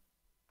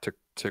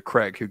to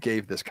Craig, who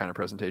gave this kind of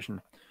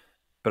presentation.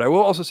 But I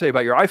will also say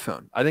about your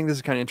iPhone, I think this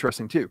is kind of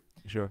interesting too.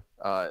 Sure.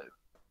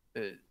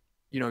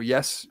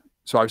 Yes.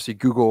 So obviously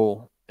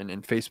Google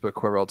and Facebook,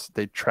 whoever else,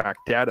 they track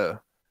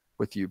data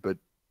with you. But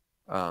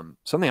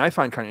something I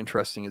find kind of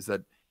interesting is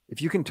that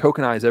if you can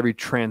tokenize every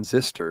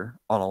transistor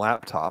on a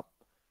laptop,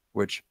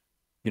 which,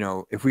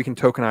 if we can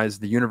tokenize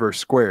the universe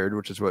squared,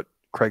 which is what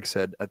Craig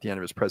said at the end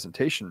of his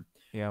presentation.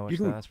 Yeah,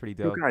 that's pretty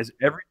dope. Tokenize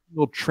every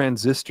single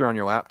transistor on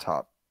your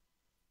laptop.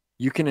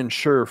 You can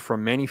ensure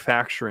from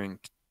manufacturing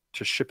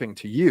to shipping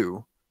to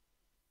you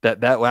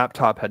that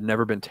laptop had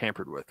never been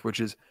tampered with, which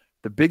is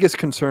the biggest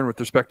concern with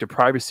respect to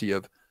privacy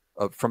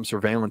from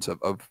surveillance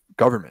of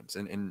governments.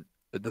 And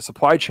the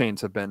supply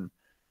chains have been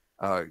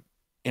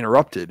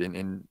interrupted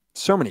in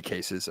so many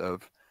cases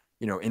of,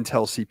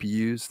 Intel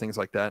CPUs, things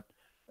like that.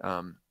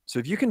 So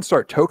if you can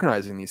start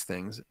tokenizing these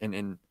things,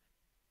 and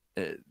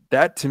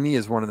that to me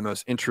is one of the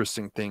most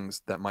interesting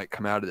things that might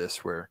come out of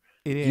this, where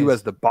you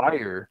as the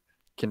buyer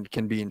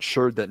can be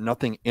ensured that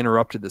nothing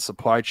interrupted the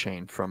supply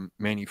chain from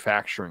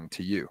manufacturing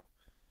to you.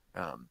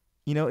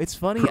 It's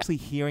funny actually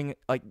hearing,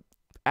 like,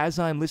 as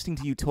I'm listening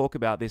to you talk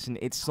about this, and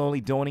it's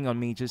slowly dawning on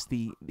me just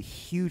the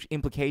huge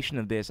implication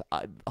of this.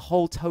 The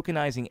whole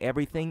tokenizing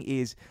everything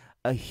is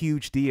a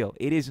huge deal.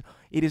 It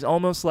is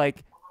almost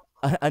like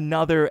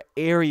another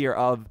area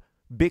of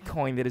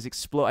Bitcoin that is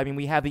explode. I mean,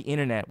 we have the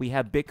internet, we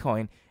have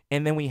Bitcoin,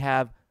 and then we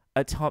have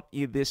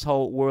this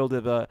whole world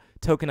of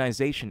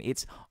tokenization.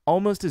 It's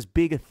almost as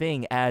big a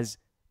thing as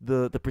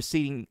the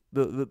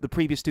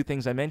previous two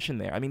things I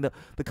mentioned there. I mean,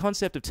 the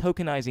concept of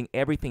tokenizing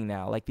everything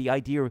now, like the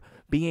idea of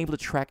being able to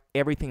track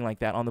everything like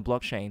that on the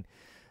blockchain,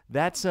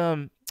 that's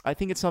I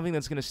think it's something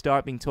that's going to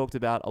start being talked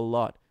about a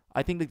lot.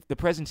 I think the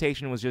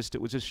presentation was just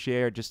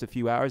shared just a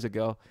few hours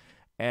ago,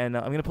 and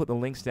I'm going to put the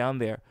links down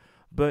there.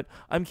 But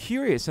I'm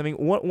curious. I mean,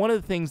 one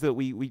of the things that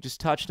we just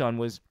touched on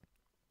was,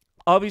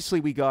 obviously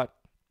we got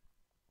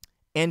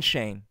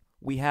NChain.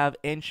 We have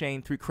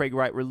NChain through Craig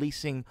Wright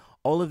releasing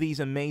all of these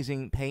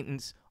amazing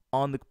patents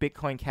on the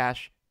Bitcoin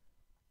Cash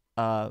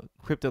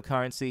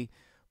cryptocurrency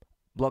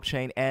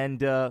blockchain.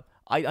 And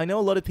I know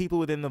a lot of people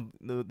within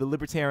the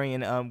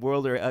libertarian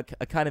world are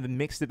kind of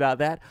mixed about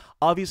that.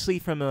 Obviously,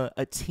 from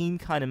a team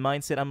kind of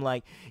mindset, I'm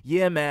like,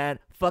 yeah, man,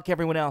 fuck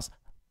everyone else.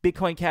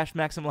 Bitcoin Cash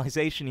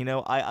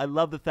maximalization, I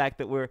love the fact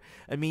that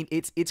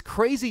it's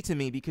crazy to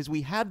me because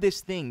we have this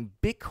thing,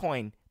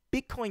 Bitcoin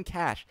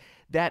Cash,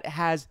 that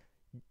has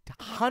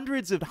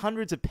hundreds of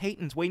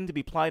patents waiting to be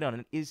applied on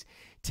it, is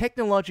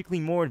technologically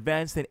more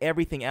advanced than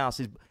everything else,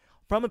 is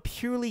from a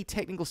purely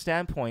technical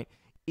standpoint,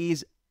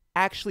 is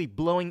actually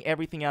blowing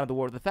everything out of the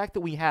water. The fact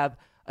that we have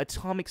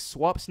atomic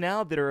swaps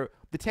now the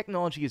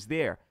technology is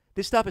there.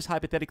 This stuff is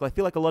hypothetical. I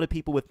feel like a lot of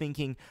people were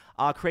thinking,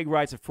 Craig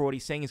Wright's a fraud.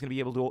 He's saying he's going to be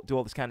able to do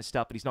all this kind of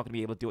stuff, but he's not going to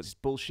be able to do it. It's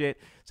just bullshit.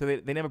 So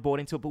they never bought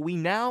into it. But we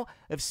now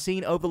have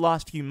seen over the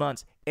last few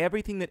months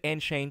everything that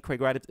NChain,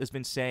 Craig Wright, has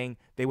been saying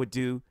they would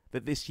do,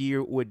 that this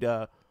year would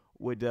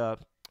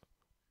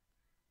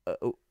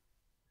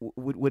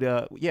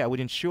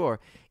ensure,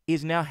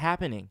 is now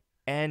happening.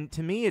 And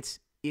to me, it's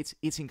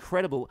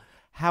incredible.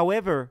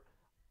 However,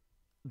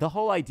 the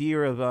whole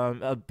idea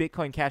of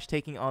Bitcoin Cash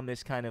taking on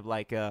this kind of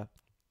like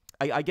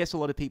I guess a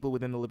lot of people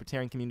within the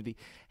libertarian community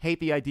hate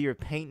the idea of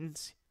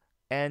patents,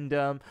 and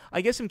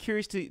I guess I'm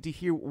curious to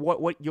hear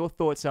what your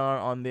thoughts are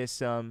on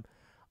this, on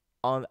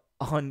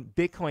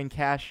Bitcoin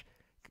Cash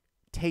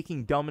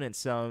taking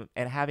dominance and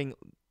having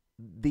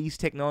these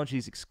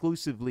technologies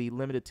exclusively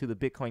limited to the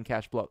Bitcoin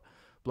Cash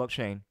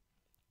blockchain.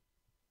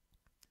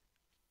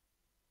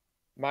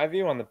 My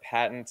view on the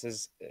patents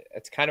is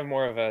it's kind of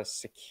more of a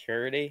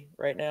security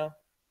right now,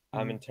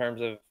 in terms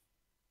of,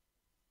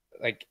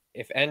 like,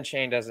 if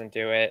NChain doesn't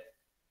do it,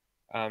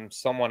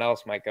 someone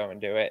else might go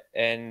and do it,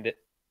 and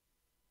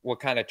what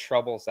kind of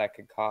troubles that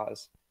could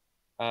cause.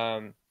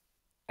 I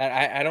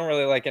don't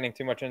really like getting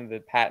too much into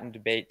the patent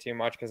debate too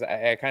much, because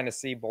I kind of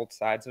see both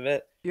sides of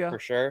it, for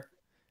sure.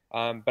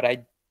 But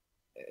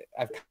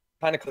I've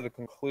kind of come to the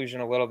conclusion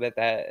a little bit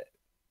that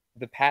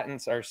the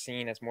patents are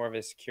seen as more of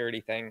a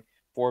security thing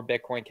for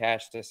Bitcoin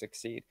Cash to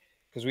succeed,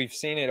 because we've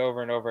seen it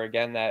over and over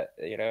again that,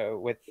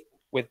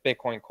 with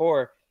Bitcoin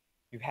Core,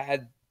 you've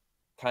had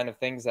kind of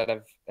things that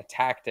have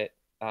attacked it,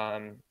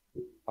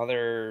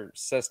 other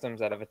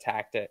systems that have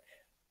attacked it.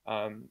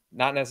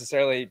 Not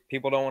necessarily,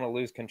 people don't want to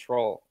lose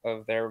control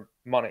of their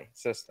money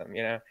system,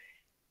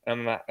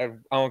 I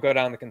won't go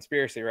down the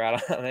conspiracy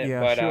route on it.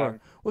 Yeah, but,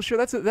 sure. Well, sure,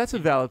 that's a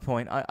valid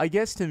point. I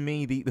guess to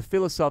me, the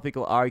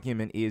philosophical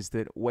argument is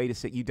that, wait a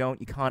sec, you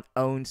can't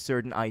own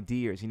certain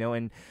ideas,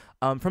 and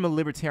from a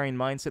libertarian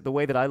mindset, the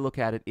way that I look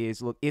at it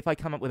is, look, if I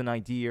come up with an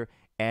idea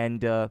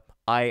and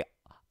I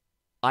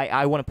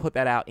want to put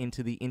that out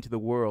into the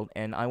world,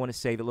 and I want to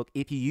say that, look,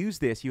 if you use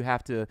this, you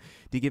have to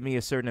give me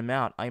a certain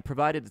amount.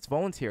 Provided it's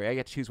voluntary, I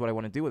get to choose what I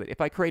want to do with it. If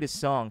I create a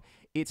song,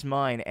 it's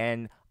mine,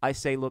 and I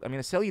say, look, I'm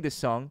going to sell you this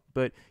song,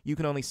 but you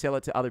can only sell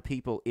it to other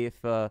people if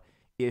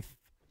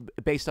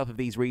based off of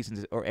these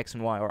reasons or X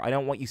and Y, or I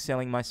don't want you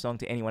selling my song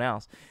to anyone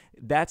else.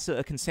 That's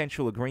a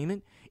consensual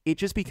agreement. It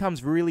just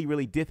becomes really,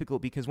 really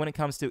difficult because when it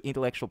comes to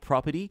intellectual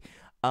property,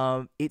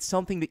 it's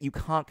something that you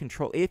can't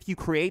control. If you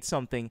create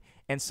something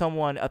and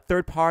a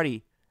third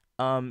party,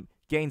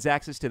 gains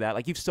access to that,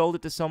 like you've sold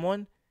it to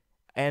someone,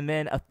 and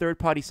then a third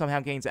party somehow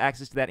gains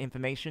access to that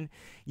information,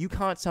 you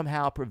can't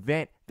somehow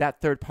prevent that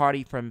third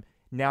party from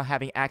now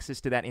having access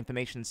to that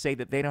information and say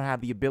that they don't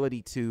have the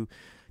ability to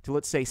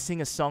let's say,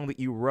 sing a song that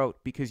you wrote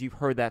because you've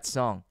heard that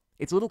song.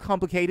 It's a little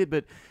complicated,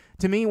 but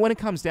to me, when it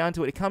comes down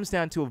to it, it comes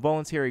down to a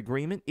voluntary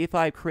agreement. If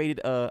I've created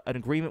an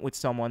agreement with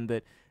someone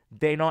that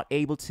they're not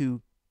able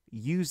to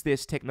use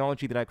this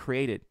technology that I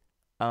created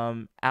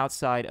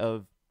outside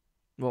of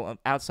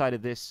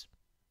this,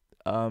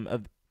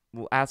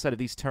 outside of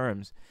these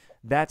terms,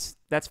 that's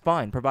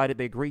fine, provided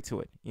they agree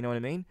to it. You know what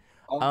I mean?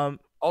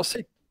 I'll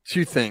say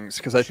two things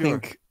because I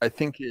think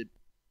it.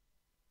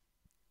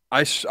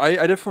 I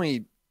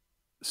definitely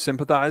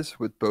sympathize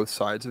with both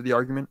sides of the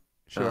argument.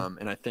 Sure.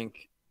 And I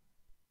think,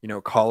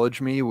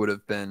 college me would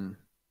have been,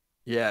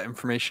 yeah,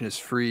 information is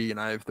free and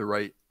I have the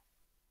right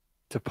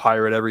to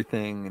pirate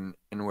everything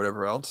and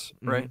whatever else,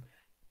 right?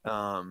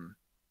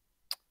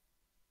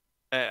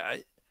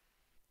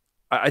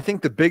 I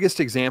think the biggest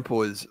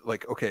example is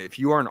like, okay, if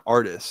you are an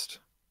artist,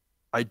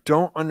 I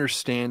don't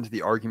understand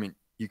the argument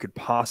you could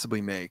possibly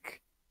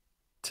make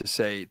to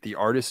say the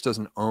artist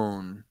doesn't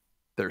own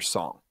their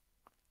song.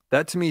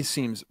 That to me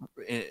seems,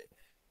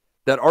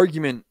 that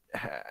argument,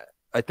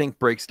 I think,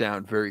 breaks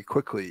down very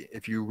quickly.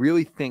 If you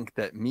really think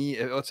that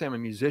let's say I'm a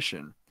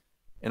musician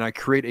and I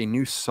create a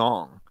new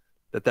song,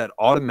 that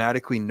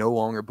automatically no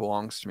longer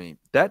belongs to me.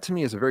 That to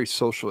me is a very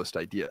socialist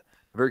idea,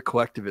 a very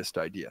collectivist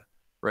idea,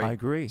 right? I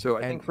agree. So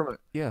I think from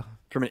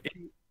an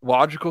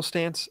logical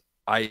stance,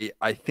 I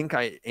think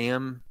I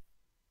am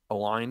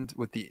aligned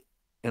with the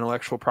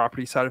intellectual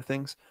property side of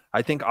things.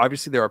 I think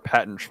obviously there are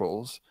patent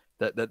trolls.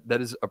 But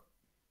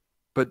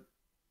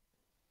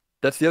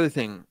that's the other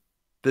thing.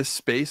 This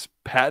space,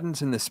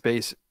 patents in this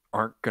space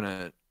aren't going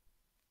to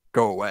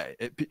go away.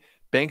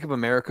 Bank of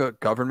America,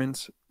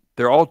 governments,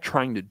 they're all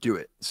trying to do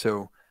it.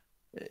 So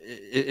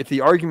if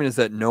the argument is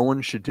that no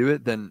one should do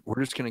it, then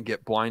we're just going to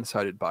get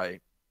blindsided by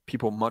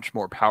people much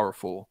more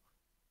powerful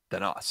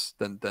than us,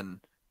 than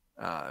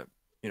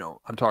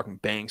I'm talking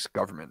banks,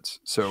 governments.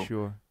 So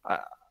sure.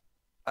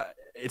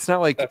 It's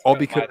not like That's all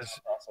been my because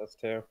process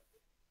too.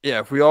 Yeah,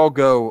 if we all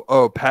go,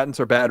 oh, patents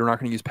are bad, we're not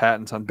going to use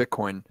patents on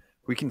Bitcoin,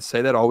 we can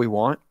say that all we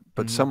want,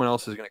 but someone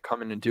else is going to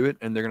come in and do it,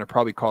 and they're going to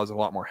probably cause a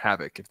lot more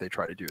havoc if they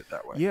try to do it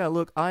that way. Yeah,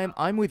 look,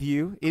 I'm with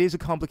you. It is a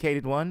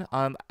complicated one.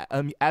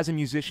 As a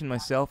musician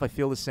myself, I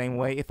feel the same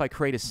way. If I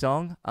create a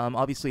song,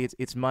 obviously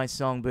it's my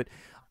song, but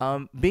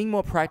being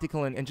more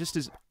practical and just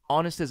as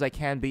honest as I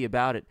can be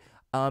about it,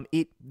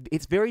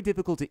 it's very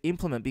difficult to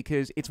implement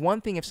because it's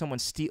one thing if someone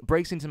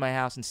breaks into my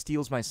house and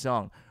steals my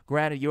song.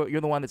 Granted,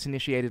 you're the one that's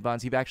initiated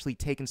violence. You've actually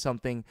taken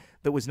something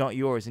that was not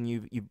yours and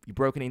you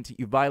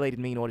violated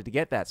me in order to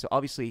get that. So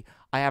obviously,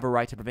 I have a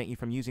right to prevent you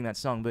from using that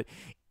song. But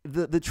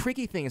the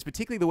tricky thing is,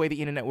 particularly the way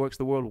the internet works,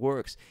 the world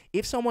works.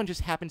 If someone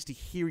just happens to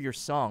hear your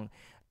song,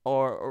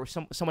 or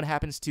someone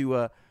happens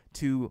to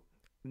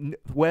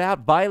without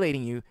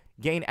violating you,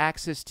 gain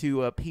access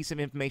to a piece of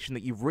information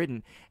that you've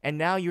written, and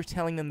now you're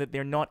telling them that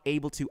they're not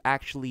able to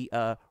actually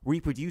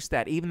reproduce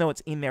that, even though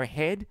it's in their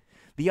head.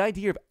 The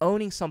idea of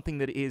owning something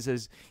that is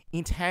as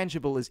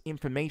intangible as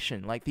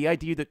information, like the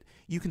idea that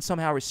you can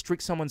somehow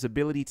restrict someone's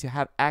ability to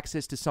have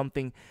access to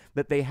something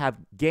that they have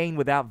gained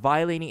without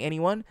violating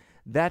anyone,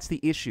 that's the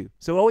issue.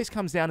 So it always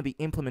comes down to the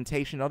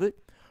implementation of it,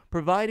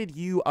 provided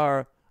you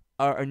are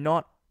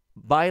not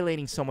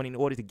violating someone in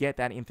order to get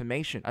that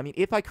information. I mean,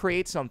 if I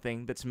create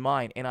something that's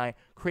mine and I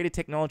create a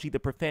technology that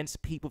prevents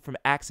people from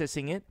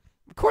accessing it,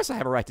 of course I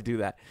have a right to do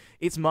that.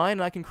 It's mine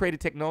and I can create a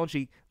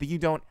technology that you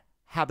don't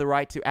have the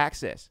right to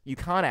access. You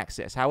can't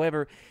access.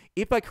 However,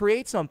 if I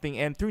create something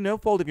and through no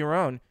fault of your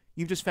own,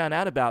 you've just found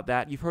out about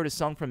that, you've heard a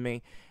song from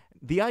me,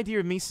 the idea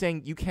of me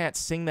saying you can't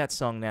sing that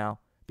song now,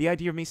 the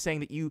idea of me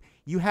saying that you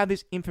have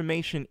this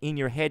information in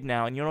your head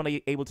now and you're not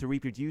able to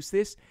reproduce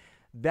this,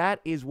 that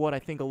is what I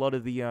think a lot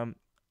of the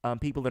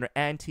people that are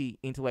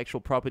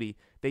anti-intellectual property,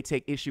 they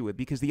take issue with,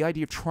 because the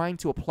idea of trying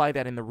to apply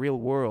that in the real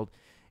world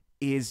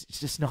is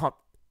just not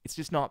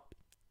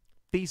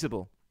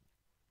feasible.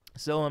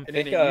 So I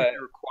think it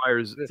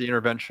requires the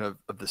intervention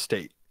of the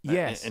state.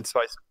 Yes, and so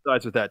I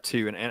sympathize with that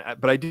too.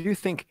 But I do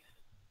think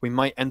we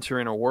might enter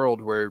in a world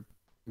where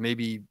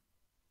maybe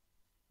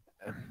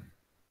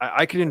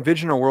I could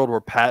envision a world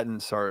where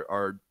patents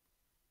are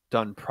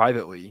done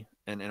privately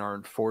and are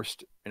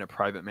enforced in a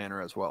private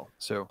manner as well.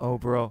 So, oh,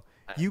 bro,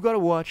 you got to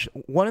watch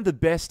one of the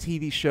best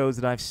TV shows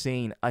that I've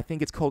seen. I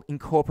think it's called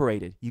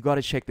Incorporated. You got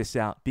to check this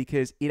out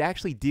because it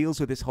actually deals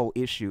with this whole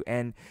issue.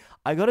 And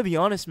I got to be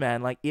honest,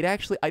 man, like it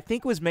actually, I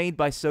think it was made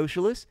by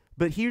socialists,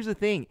 but here's the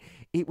thing.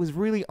 It was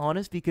really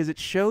honest because it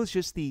shows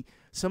just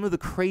some of the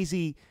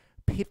crazy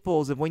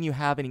pitfalls of when you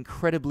have an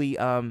incredibly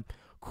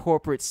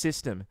corporate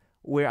system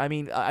where, I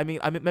mean, I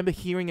remember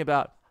hearing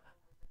about,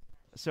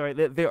 sorry,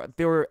 there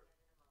were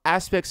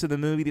aspects of the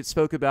movie that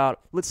spoke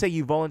about, let's say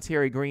you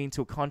voluntarily agree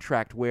into a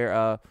contract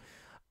where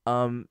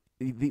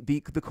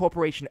the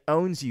corporation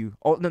owns you.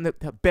 Oh, no,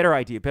 better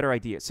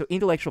idea. So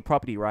intellectual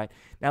property, right?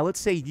 Now let's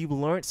say you've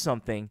learned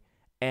something,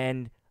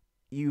 and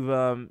you've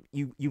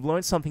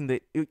learned something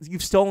that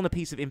you've stolen a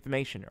piece of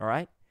information. All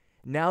right.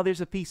 Now there's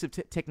a piece of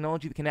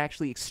technology that can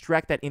actually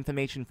extract that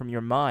information from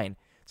your mind.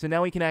 So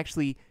now we can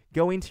actually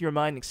go into your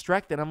mind and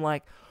extract that. I'm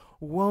like,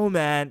 whoa,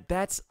 man,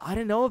 I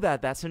didn't know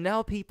about that. So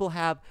now people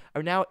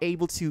are now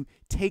able to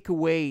take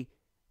away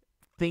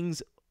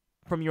things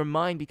from your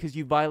mind because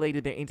you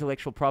violated their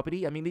intellectual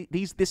property. I mean,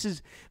 these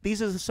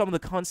are some of the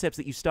concepts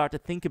that you start to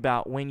think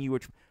about when you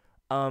were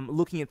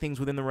looking at things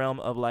within the realm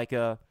of like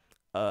a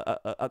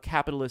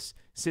capitalist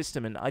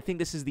system. And I think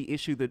this is the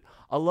issue that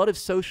a lot of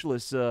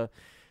socialists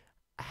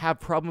have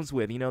problems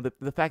with. You know,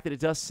 the fact that it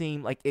does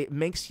seem like it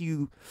makes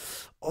you,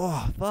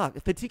 oh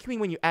fuck, particularly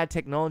when you add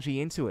technology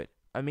into it.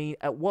 I mean,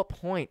 at what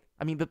point?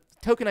 I mean, the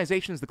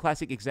tokenization is the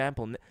classic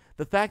example.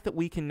 The fact that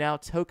we can now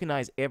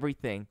tokenize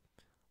everything,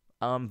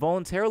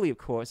 voluntarily, of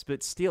course,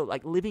 but still,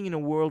 like living in a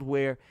world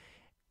where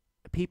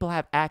people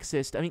have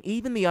access to, I mean,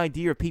 even the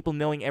idea of people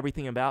knowing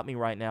everything about me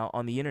right now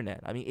on the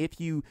internet. I mean,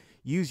 if you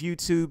use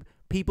YouTube,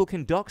 people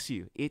can dox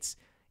you. It's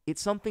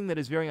something that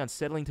is very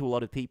unsettling to a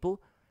lot of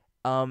people,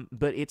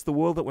 but it's the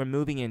world that we're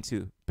moving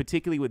into,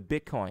 particularly with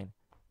Bitcoin.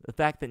 The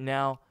fact that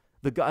now,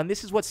 and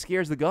this is what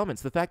scares the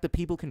governments, the fact that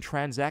people can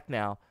transact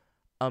now,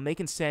 they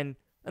can send,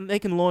 and they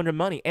can launder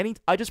money.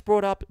 I just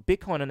brought up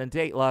Bitcoin on a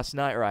date last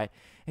night, right?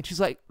 And she's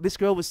like, this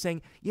girl was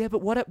saying, yeah,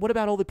 but what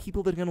about all the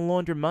people that are going to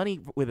launder money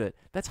with it?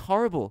 That's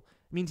horrible.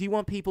 I mean, do you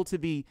want people to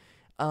be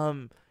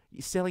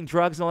selling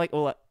drugs? And I'm like,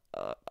 well,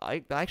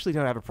 I actually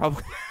don't have a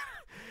problem.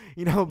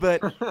 You know,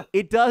 but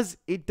it does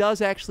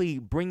actually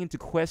bring into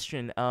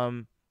question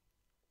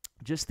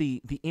just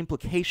the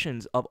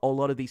implications of a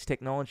lot of these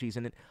technologies,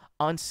 and it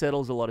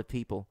unsettles a lot of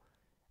people.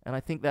 And I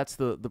think that's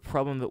the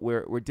problem that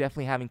we're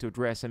definitely having to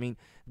address. I mean,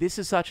 this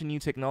is such a new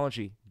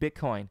technology,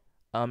 Bitcoin,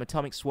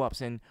 atomic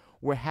swaps, and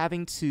we're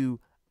having to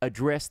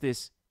address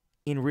this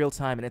in real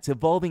time, and it's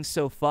evolving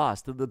so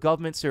fast that the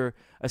governments are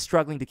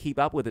struggling to keep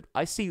up with it.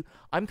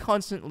 I'm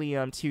constantly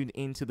tuned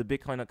into the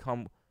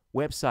Bitcoin.com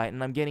website,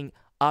 and I'm getting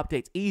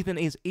updates even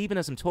as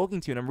I'm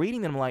talking to you, and I'm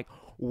reading them. I'm like,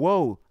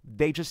 whoa,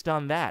 they just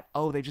done that.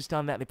 Oh, they just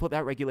done that. They put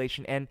that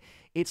regulation, and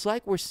it's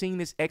like we're seeing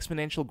this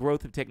exponential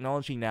growth of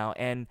technology now.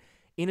 And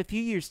in a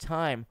few years'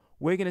 time,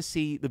 we're going to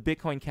see the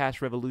Bitcoin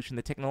Cash revolution,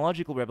 the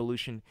technological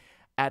revolution,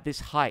 at this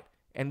height.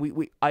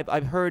 And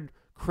I've heard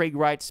Craig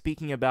Wright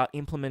speaking about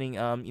implementing,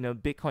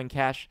 Bitcoin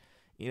Cash,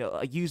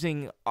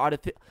 using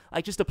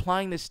just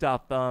applying this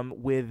stuff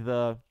with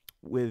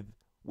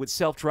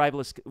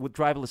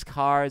driverless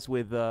cars,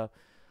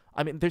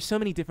 I mean, there's so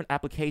many different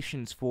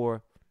applications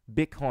for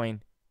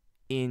Bitcoin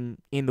in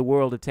the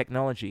world of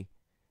technology,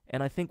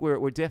 and I think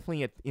we're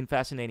definitely in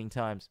fascinating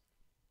times.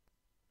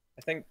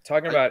 I think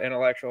talking about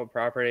intellectual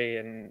property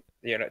and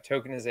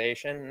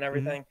tokenization and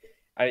everything,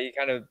 you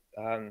kind of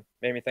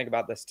made me think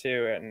about this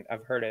too, and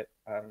I've heard it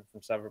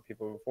from several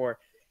people before.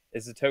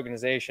 Is the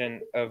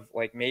tokenization of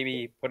like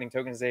maybe putting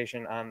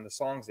tokenization on the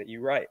songs that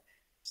you write,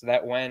 so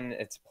that when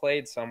it's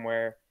played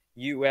somewhere,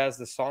 you as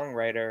the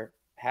songwriter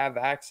have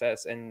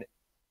access, and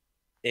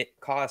it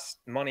costs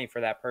money for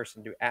that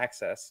person to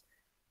access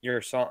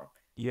your song.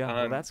 Yeah,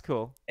 well, that's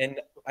cool. And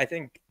I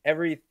think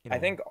I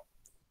think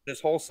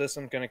this whole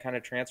system is going to kind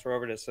of transfer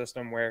over to a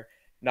system where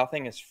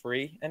nothing is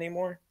free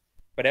anymore,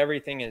 but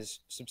everything is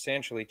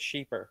substantially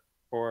cheaper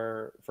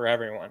for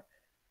everyone.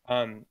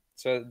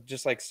 So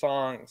just like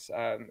songs,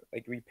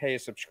 like we pay a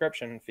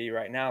subscription fee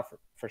right now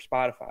for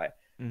Spotify.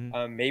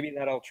 Maybe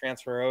that'll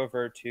transfer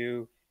over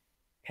to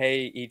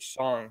pay each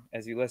song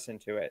as you listen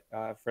to it,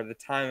 for the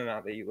time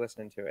amount that you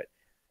listen to it.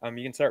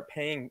 You can start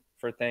paying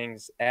for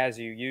things as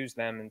you use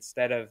them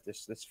instead of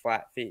this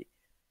flat fee.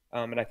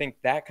 And I think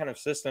that kind of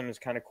system is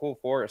kind of cool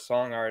for a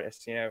song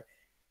artist,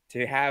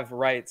 to have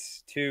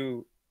rights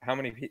to how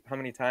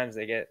many times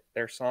they get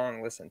their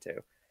song listened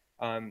to.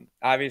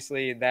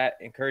 Obviously, that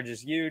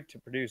encourages you to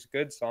produce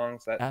good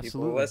songs that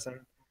people will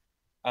listen.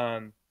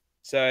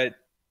 So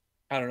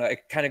I don't know.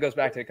 It kind of goes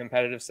back to the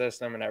competitive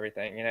system and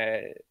everything.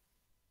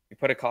 You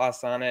put a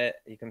cost on it,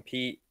 you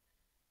compete.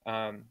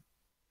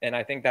 And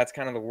I think that's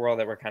kind of the world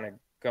that we're kind of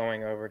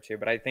going over to.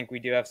 But I think we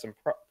do have some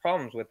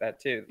problems with that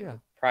too,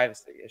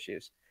 privacy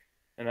issues.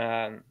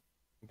 And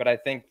but I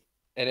think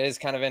it is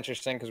kind of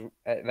interesting because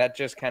that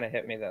just kind of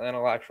hit me, the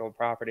intellectual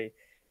property,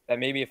 that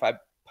maybe if I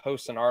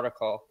post an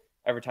article,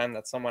 every time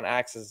that someone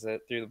accesses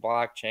it through the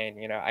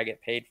blockchain, I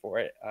get paid for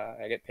it.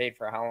 I get paid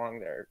for how long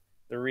they're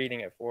reading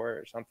it for,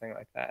 or something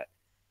like that.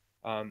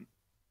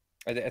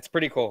 It's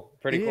pretty cool.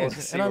 Pretty cool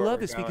to see. And I love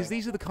this because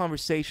these are the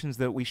conversations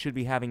that we should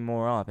be having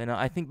more of. And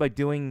I think by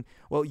doing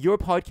your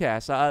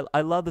podcast,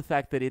 I love the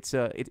fact that it's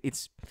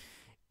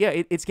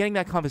getting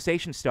that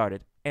conversation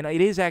started, and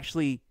it is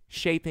actually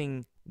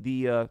shaping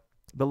the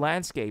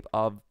landscape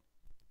of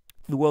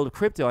the world of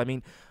crypto. I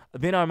mean,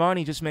 Vin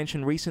Armani just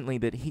mentioned recently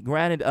that he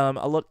granted a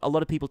lot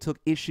of people took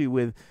issue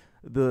with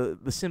the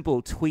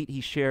simple tweet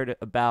he shared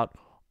about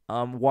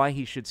why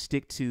he should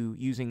stick to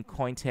using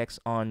Cointext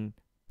on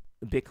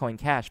Bitcoin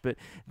Cash. But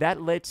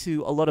that led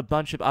to a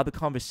bunch of other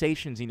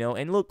conversations,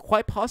 and look,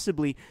 quite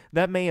possibly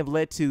that may have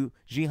led to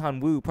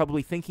Jihan Wu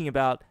probably thinking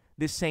about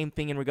this same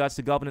thing in regards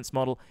to governance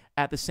model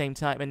at the same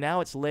time. And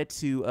now it's led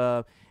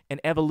to an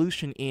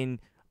evolution in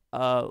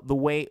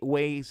the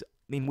ways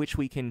in which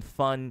we can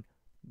fund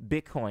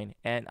Bitcoin.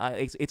 And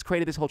it's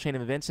created this whole chain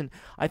of events. And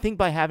I think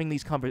by having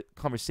these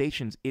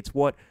conversations, it's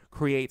what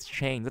creates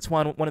change. That's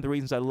one of the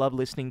reasons I love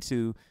listening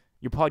to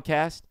your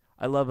podcast.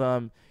 I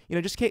love,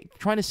 just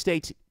trying to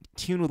stay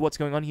tuned with what's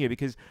going on here,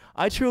 because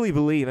I truly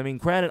believe,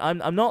 granted,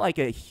 I'm not like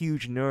a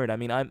huge nerd.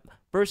 I'm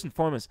first and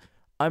foremost,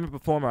 I'm a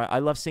performer. I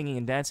love singing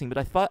and dancing, but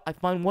I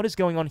find what is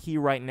going on here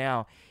right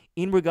now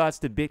in regards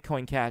to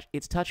Bitcoin Cash,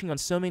 it's touching on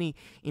so many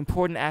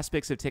important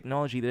aspects of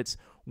technology that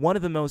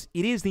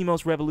it is the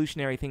most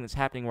revolutionary thing that's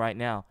happening right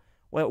now.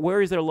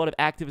 Where is there a lot of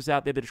activists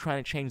out there that are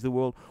trying to change the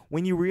world?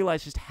 When you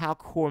realize just how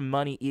core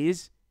money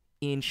is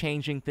in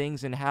changing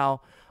things, and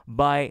how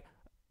by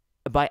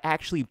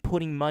actually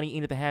putting money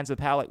into the hands of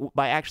power,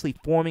 by actually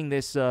forming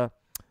this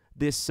system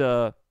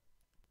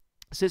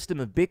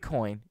of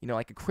Bitcoin,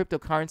 like a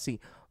cryptocurrency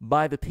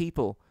by the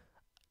people,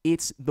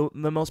 it's the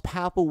most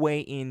powerful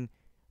way in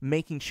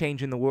making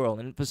change in the world.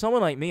 And for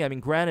someone like me,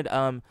 granted,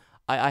 I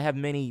have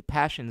many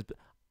passions, but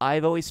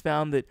I've always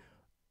found that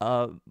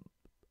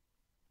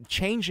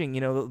changing,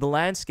 the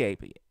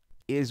landscape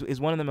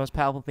is one of the most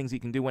powerful things you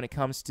can do when it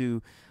comes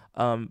to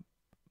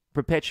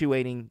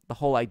perpetuating the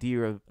whole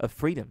idea of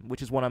freedom,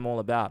 which is what I'm all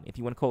about. If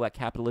you want to call that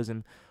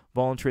capitalism,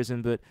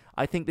 voluntarism, but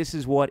I think this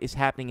is what is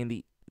happening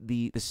in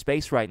the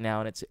space right now,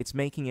 and it's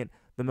making it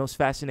the most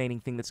fascinating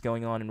thing that's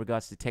going on in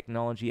regards to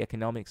technology,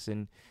 economics,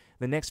 and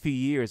the next few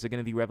years are going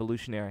to be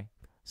revolutionary.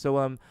 So,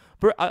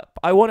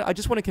 I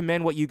just want to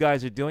commend what you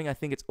guys are doing. I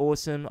think it's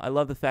awesome. I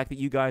love the fact that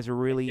you guys are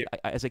really,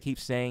 as I keep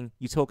saying,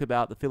 you talk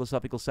about the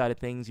philosophical side of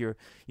things. You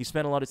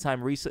spend a lot of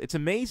time research. It's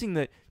amazing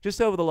that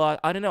just over the last,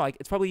 I don't know,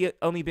 it's probably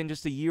only been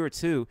just a year or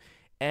two,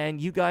 and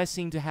you guys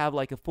seem to have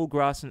like a full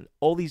grasp on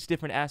all these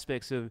different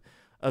aspects of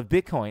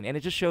Bitcoin. And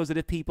it just shows that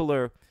if people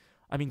are,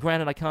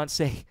 granted, I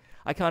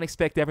can't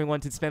expect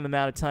everyone to spend the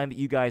amount of time that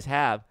you guys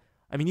have.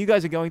 You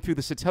guys are going through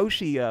the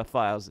Satoshi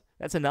files.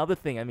 That's another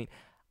thing.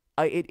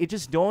 It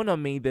just dawned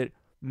on me that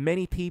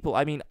many people,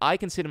 I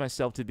consider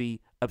myself to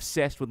be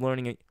obsessed with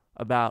learning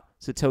about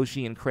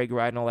Satoshi and Craig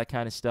Wright and all that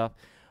kind of stuff,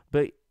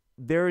 but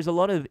there is a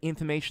lot of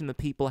information that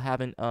people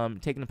haven't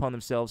taken upon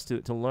themselves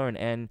to learn,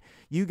 and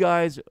you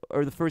guys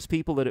are the first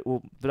people that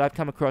I've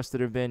come across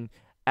that have been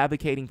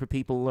advocating for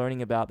people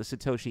learning about the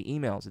Satoshi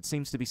emails. It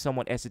seems to be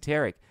somewhat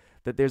esoteric,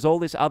 that there's all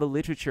this other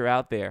literature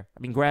out there.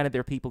 Granted,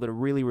 there are people that are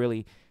really,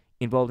 really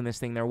involved in this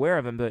thing, they're aware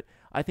of them, but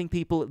I think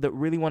people that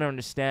really want to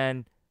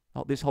understand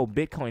this whole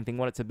Bitcoin thing,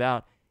 what it's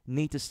about,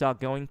 need to start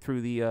going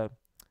through the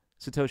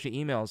Satoshi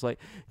emails. Like,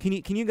 can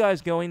you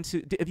guys go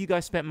into? Have you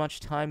guys spent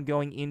much time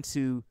going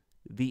into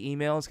the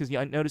emails? Because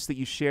I noticed that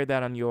you shared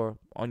that on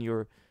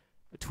your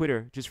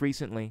Twitter just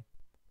recently,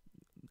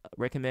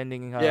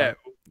 recommending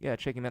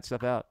checking that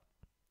stuff out.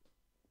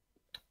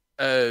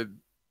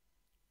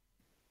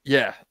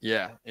 Yeah.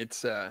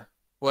 It's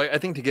well, I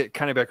think to get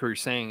kind of back where you're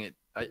saying,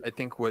 I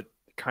think what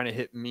kind of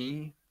hit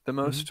me the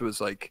most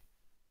was like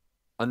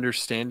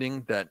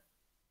understanding that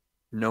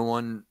no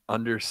one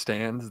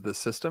understands the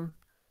system.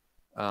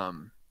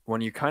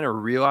 When you kind of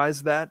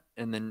realize that,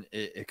 and then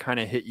it kind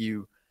of hit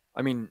you.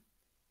 I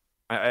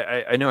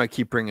know I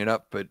keep bringing it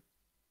up, but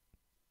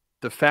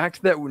the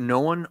fact that no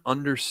one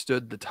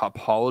understood the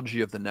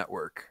topology of the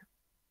network,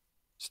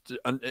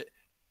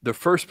 the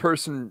first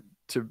person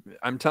to,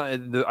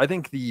 I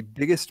think the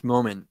biggest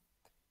moment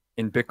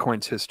in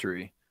Bitcoin's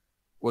history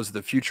was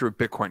the Future of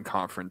Bitcoin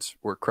conference,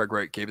 where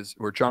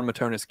where John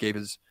Matonis gave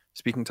his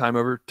speaking time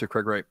over to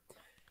Craig Wright.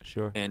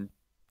 Sure. And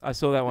I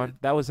saw that one.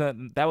 That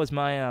was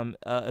my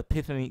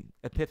epiphany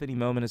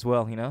moment as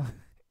well.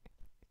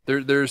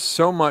 There's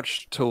so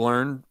much to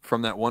learn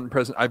from that one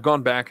present. I've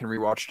gone back and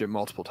rewatched it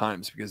multiple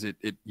times, because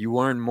you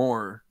learn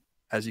more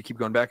as you keep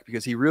going back,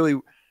 because he really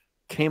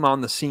came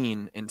on the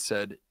scene and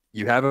said,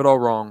 "You have it all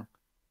wrong.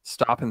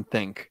 Stop and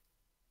think."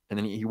 And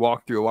then he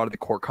walked through a lot of the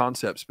core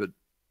concepts. But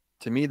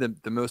to me, the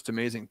most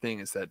amazing thing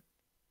is that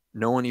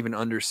no one even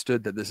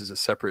understood that this is a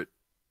separate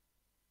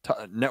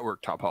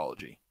network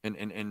topology,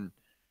 and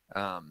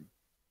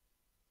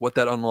what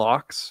that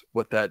unlocks,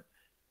 what that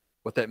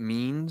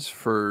means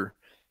for.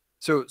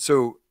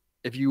 So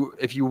if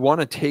you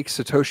want to take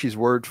Satoshi's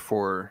word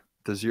for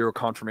the zero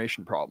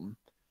confirmation problem,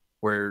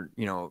 where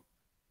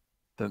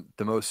the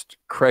most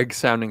Craig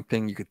sounding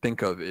thing you could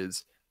think of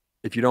is,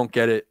 if you don't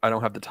get it, I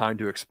don't have the time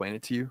to explain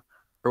it to you,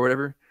 or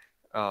whatever.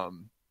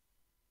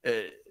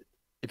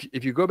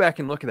 If you go back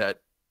and look at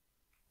that,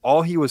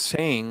 all he was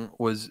saying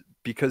was,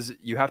 because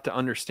you have to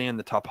understand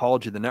the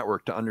topology of the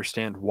network to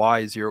understand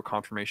why zero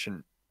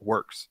confirmation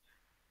works.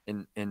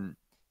 And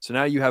so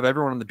now you have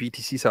everyone on the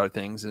BTC side of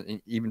things,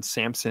 and even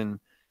Samson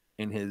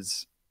in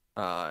his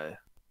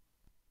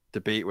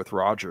debate with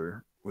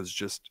Roger was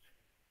just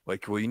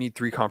like, well, you need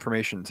 3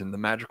 confirmations, and the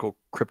magical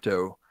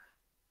crypto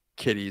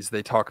kiddies,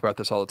 they talk about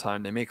this all the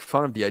time. They make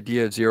fun of the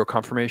idea of zero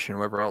confirmation,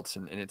 whatever else,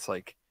 and it's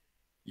like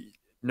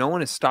no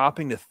one is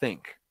stopping to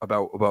think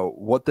about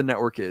what the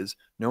network is.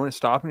 No one is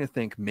stopping to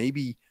think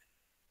maybe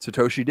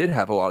Satoshi did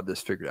have a lot of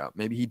this figured out.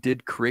 Maybe he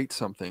did create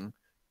something.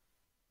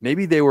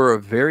 Maybe they were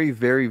a very,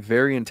 very,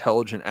 very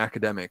intelligent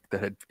academic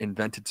that had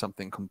invented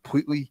something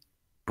completely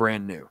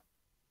brand new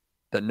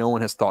that no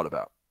one has thought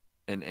about.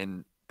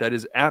 And that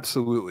is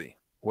absolutely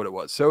what it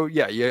was. So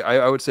yeah,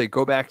 I would say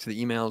go back to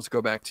the emails,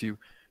 go back to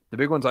the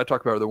big ones I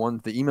talk about are the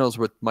emails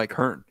with Mike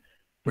Hearn,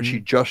 which he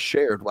just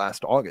shared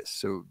last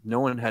August. So no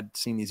one had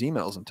seen these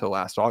emails until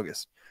last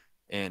August.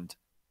 And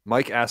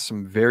Mike asked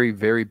some very,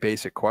 very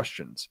basic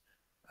questions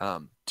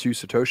to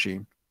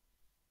Satoshi.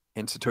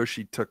 And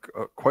Satoshi took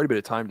quite a bit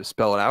of time to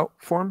spell it out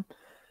for him.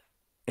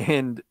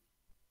 And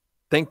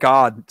thank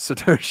God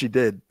Satoshi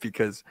did,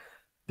 because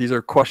these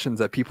are questions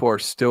that people are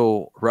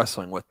still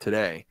wrestling with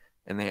today.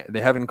 And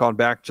they haven't gone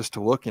back just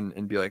to look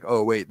and be like,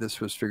 oh, wait, this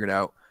was figured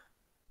out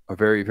a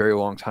very, very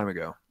long time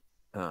ago.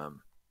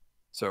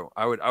 So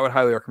I would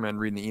highly recommend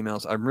reading the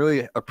emails. I'm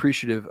really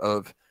appreciative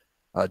of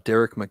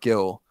Derek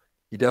McGill.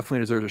 He definitely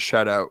deserves a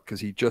shout out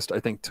because he just, I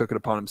think, took it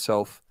upon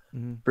himself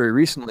very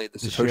recently. The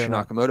Satoshi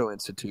Nakamoto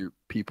Institute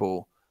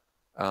people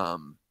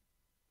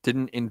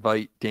didn't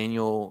invite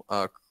Daniel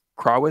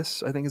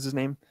Krawis, I think is his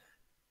name,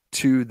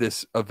 to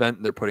this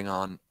event they're putting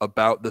on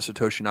about the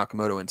Satoshi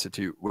Nakamoto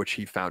Institute, which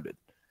he founded.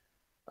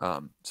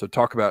 So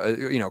talk about,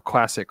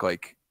 classic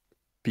like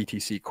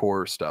BTC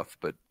core stuff,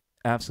 but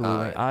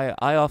absolutely.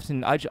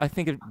 I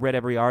think I've read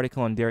every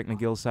article on Derek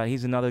McGill's side.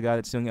 He's another guy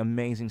that's doing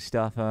amazing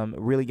stuff.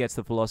 Really gets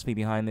the philosophy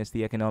behind this,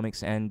 the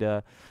economics,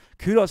 and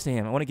kudos to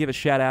him. I want to give a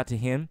shout out to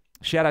him.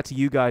 Shout out to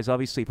you guys,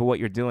 obviously, for what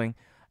you're doing.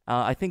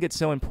 I think it's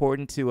so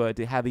important to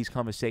have these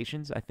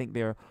conversations. I think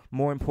they're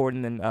more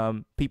important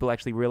than people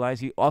actually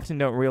realize. You often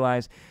don't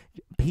realize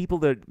people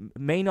that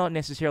may not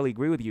necessarily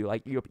agree with you.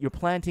 Like you're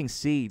planting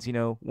seeds,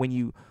 when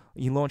you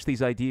launch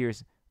these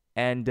ideas,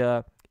 and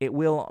it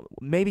will,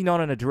 maybe not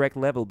on a direct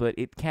level, but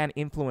it can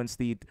influence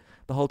the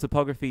whole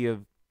topography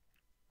of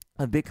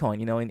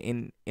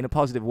Bitcoin, in a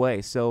positive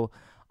way. So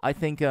I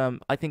think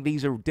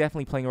these are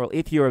definitely playing a role.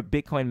 If you're a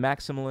Bitcoin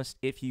maximalist,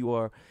 if you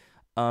are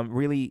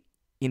really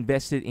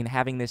invested in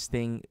having this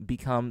thing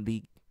become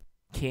the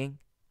king,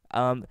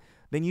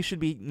 then you should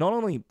be not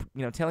only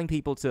telling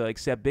people to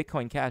accept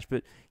Bitcoin Cash,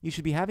 but you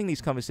should be having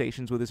these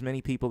conversations with as many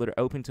people that are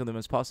open to them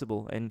as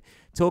possible, and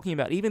talking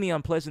about even the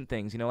unpleasant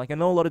things. Like I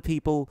know a lot of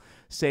people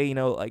say,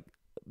 like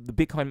the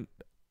Bitcoin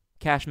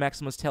Cash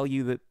maximalists tell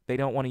you that they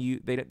don't want to use,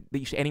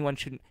 anyone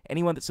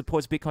that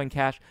supports Bitcoin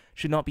Cash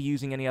should not be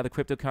using any other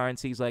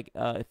cryptocurrencies like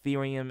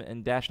Ethereum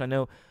and Dash. And I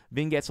know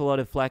Vin gets a lot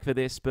of flack for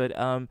this, but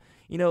that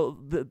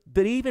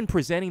even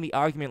presenting the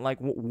argument like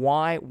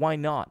why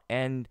not,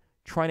 and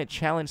trying to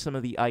challenge some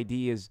of the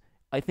ideas,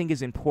 I think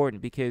is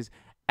important, because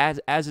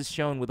as is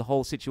shown with the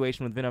whole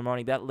situation with Vin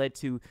Armani, that led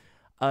to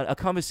a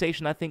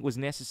conversation I think was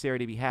necessary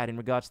to be had in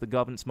regards to the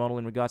governance model,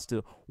 in regards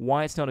to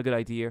why it's not a good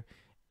idea,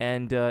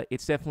 and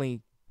it's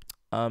definitely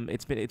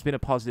it's been a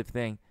positive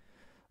thing.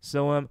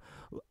 So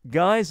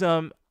guys,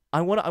 I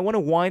want to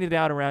wind it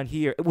out around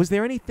here. Was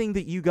there anything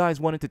that you guys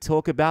wanted to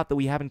talk about that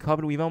we haven't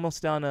covered? We've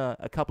almost done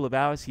a couple of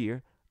hours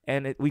here,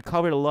 and we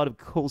covered a lot of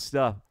cool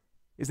stuff.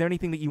 Is there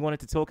anything that you wanted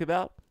to talk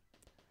about?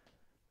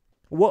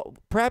 What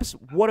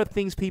are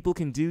things people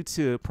can do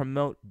to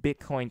promote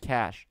Bitcoin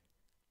Cash,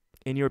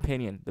 in your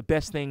opinion? The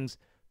best things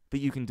that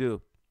you can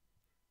do?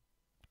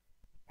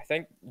 I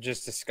think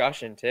just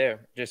discussion too.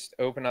 Just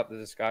open up the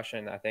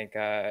discussion. I think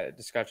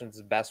discussion is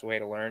the best way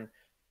to learn.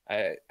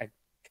 I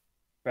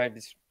can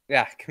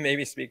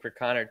maybe speak for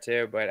Connor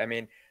too, but I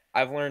mean,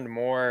 I've learned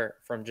more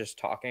from just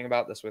talking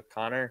about this with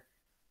Connor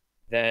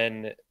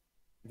than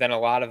a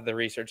lot of the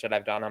research that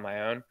I've done on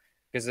my own.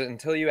 Because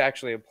until you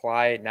actually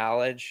apply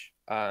knowledge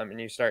and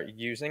you start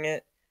using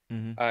it,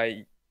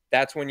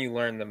 that's when you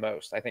learn the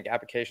most. I think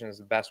application is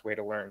the best way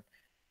to learn.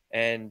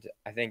 And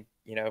I think,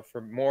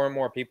 for more and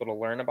more people to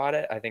learn about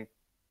it, I think,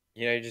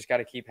 you just got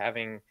to keep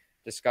having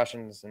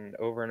discussions and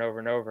over and over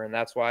and over. And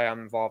that's why I'm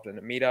involved in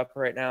a meetup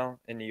right now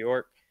in New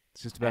York.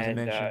 It's just about to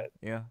mention,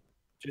 yeah.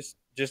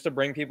 Just to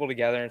bring people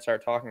together and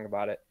start talking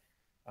about it.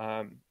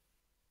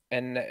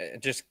 And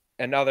just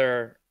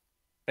another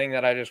thing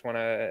that I just want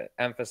to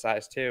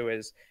emphasize too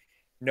is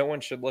no one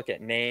should look at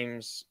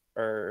names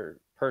or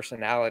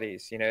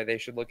personalities. They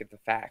should look at the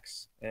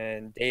facts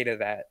and data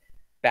that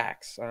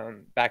backs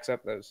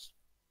up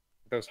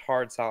those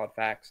hard, solid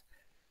facts.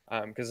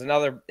 Because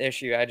another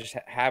issue I just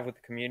have with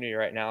the community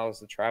right now is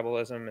the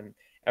tribalism, and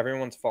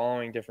everyone's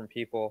following different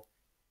people,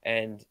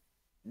 and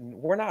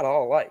we're not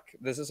all alike.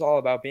 This is all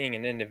about being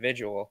an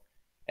individual,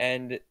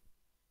 and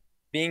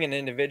being an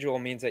individual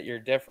means that you're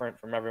different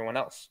from everyone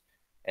else,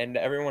 and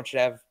everyone should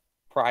have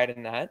pride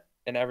in that,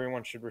 and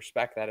everyone should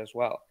respect that as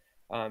well.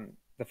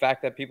 The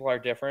fact that people are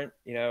different,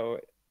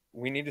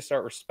 we need to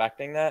start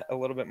respecting that a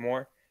little bit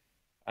more,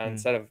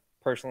 instead of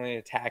personally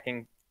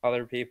attacking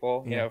other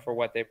people, for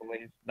what they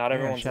believe. Not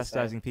everyone's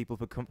chastising people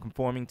for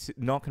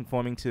not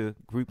conforming to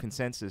group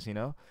consensus.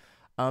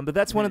 But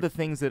that's one of the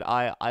things that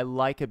I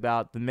like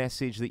about the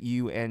message that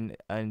you and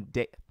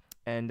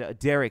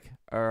Derek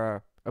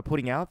are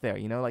putting out there.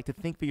 You know, like to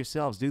think for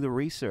yourselves, do the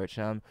research,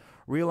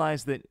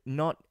 realize that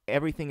not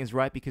everything is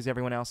right because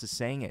everyone else is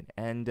saying it.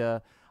 And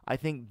I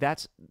think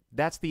that's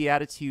the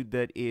attitude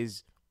that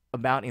is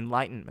about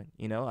enlightenment.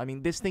 You know, I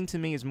mean, this thing to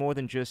me is more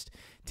than just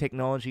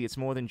technology. It's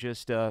more than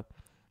just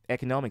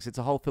economics. It's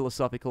a whole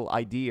philosophical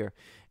idea.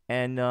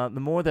 And the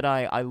more that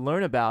I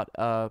learn about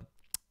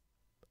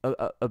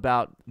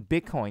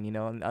Bitcoin, you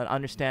know, and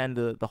understand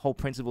the whole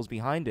principles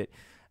behind it,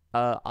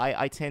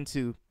 I tend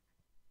to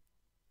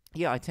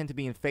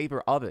be in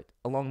favor of it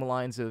along the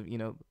lines of, you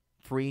know,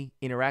 free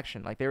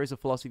interaction. Like, there is a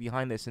philosophy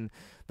behind this, and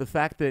the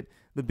fact that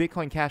the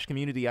Bitcoin Cash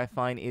community, I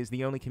find, is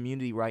the only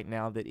community right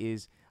now that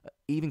is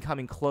even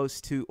coming close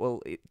to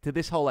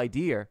this whole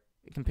idea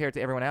compared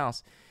to everyone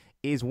else,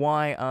 is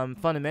why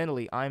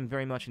fundamentally I'm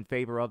very much in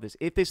favor of this.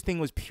 If this thing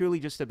was purely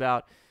just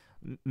about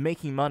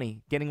making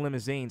money, getting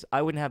limousines,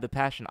 I wouldn't have the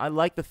passion. I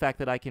like the fact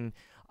that I can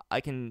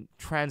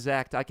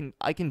transact, I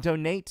can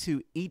donate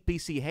to Eat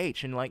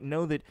BCH and like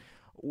know that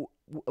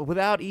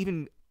without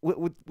even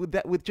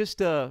with just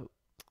a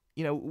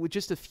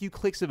few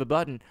clicks of a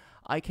button,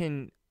 I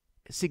can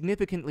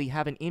significantly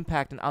have an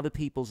impact on other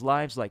people's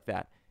lives like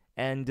that.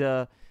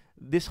 And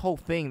this whole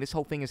thing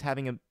is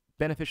having a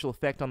beneficial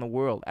effect on the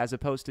world, as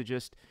opposed to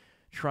just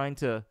trying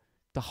to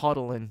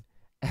hodl and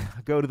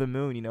go to the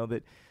moon. You know,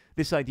 that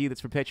this idea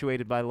that's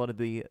perpetuated by a lot of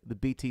the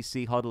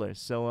BTC hodlers.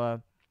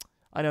 So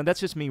I know that's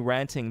just me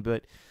ranting,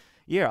 but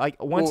yeah,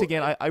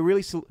 I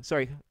really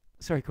sorry,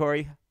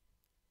 Corey.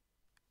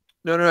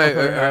 No,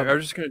 I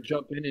was just going to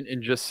jump in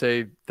and just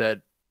say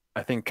that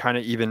I think kind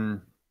of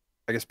even,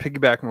 I guess,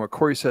 piggybacking on what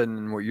Corey said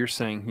and what you're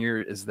saying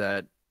here is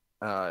that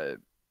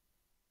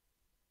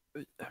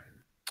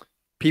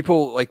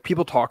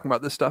people talking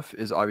about this stuff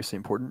is obviously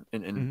important.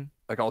 And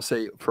like, I'll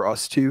say for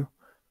us too,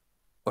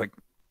 like,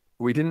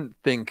 we didn't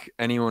think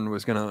anyone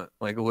was going to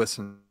like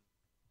listen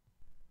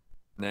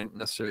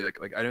necessarily.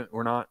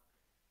 We're not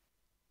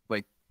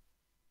like,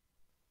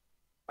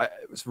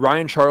 it was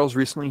Ryan Charles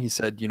recently. He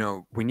said, you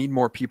know, we need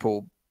more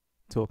people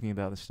talking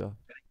about this stuff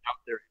out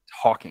there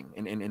talking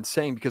and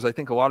saying, because I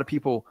think a lot of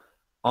people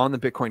on the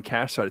Bitcoin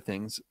Cash side of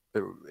things,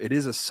 it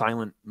is a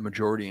silent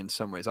majority in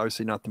some ways.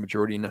 Obviously not the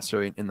majority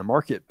necessarily in the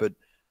market, but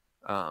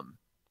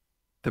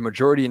the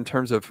majority in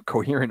terms of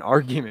coherent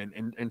argument,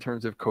 in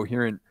terms of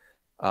coherent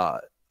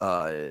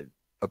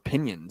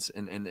opinions.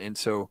 And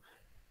so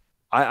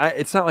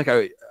it's not like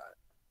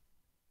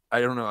I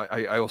don't know.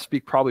 I will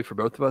speak probably for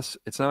both of us.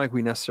 It's not like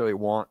we necessarily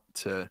want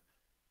to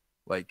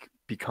like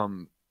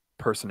become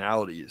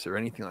personalities or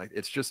anything like.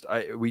 It's just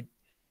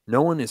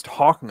no one is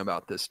talking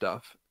about this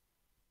stuff.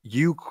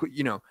 You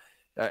know,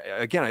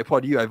 again, I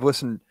applaud you. I've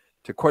listened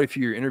to quite a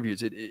few of your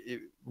interviews.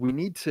 We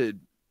need to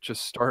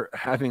just start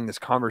having this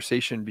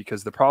conversation,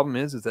 because the problem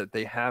is that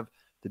they have,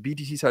 the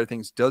BTC side of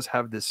things does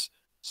have this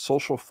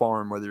social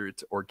farm, whether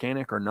it's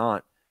organic or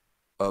not,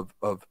 of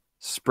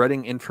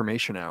spreading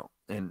information out,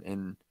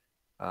 and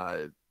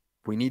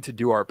we need to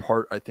do our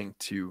part, I think,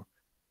 to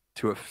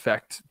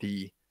affect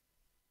the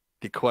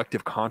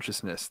collective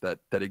consciousness that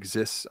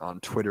exists on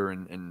Twitter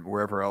and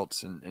wherever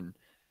else, and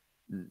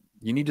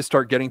you need to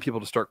start getting people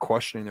to start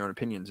questioning their own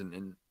opinions.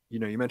 And you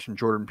know, you mentioned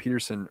Jordan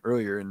Peterson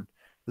earlier, and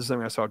this is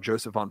something I saw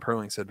Joseph von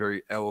Perling said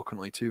very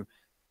eloquently too.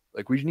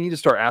 Like, we need to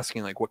start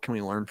asking, like, what can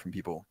we learn from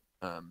people?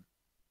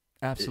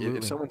 Absolutely.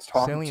 If someone's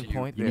talking Salient to you,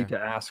 point you there. need to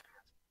ask,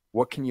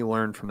 what can you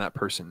learn from that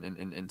person,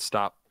 and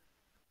stop.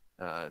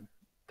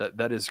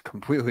 That is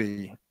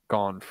completely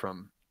gone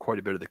from quite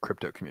a bit of the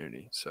crypto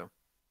community. So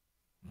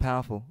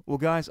powerful. Well,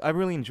 guys, I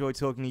really enjoyed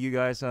talking to you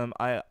guys.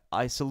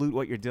 I salute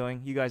what you're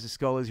doing. You guys are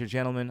scholars, you're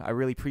gentlemen. I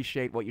really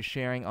appreciate what you're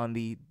sharing on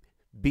the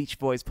BCH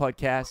Boys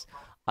podcast.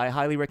 I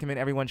highly recommend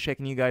everyone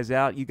checking you guys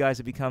out. You guys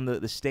have become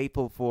the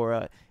staple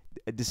for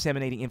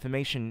disseminating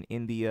information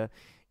in the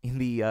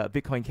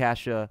Bitcoin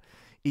Cash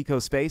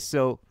ecospace.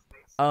 So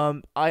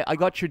I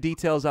got your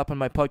details up on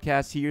my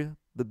podcast here,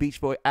 the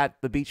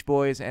BCH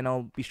Boys, and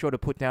I'll be sure to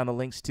put down the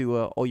links to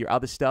all your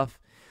other stuff.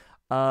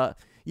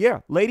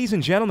 Yeah, ladies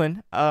and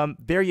gentlemen,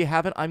 there you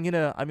have it. I'm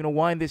gonna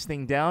wind this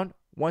thing down.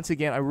 Once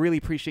again, I really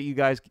appreciate you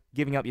guys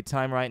giving up your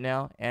time right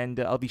now, and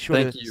I'll be sure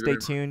to stay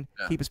tuned.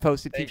 Yeah. Keep us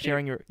posted. Keep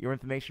sharing your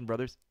information,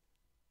 brothers.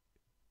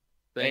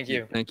 Thank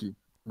you. Thank you.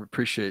 We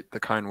appreciate the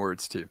kind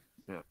words too.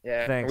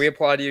 Yeah. Thanks. We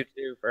applaud you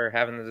too for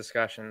having the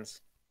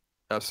discussions.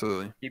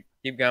 Absolutely.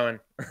 Keep going.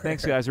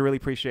 Thanks, guys. I really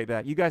appreciate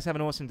that. You guys have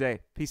an awesome day.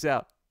 Peace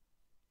out.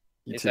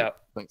 Peace out.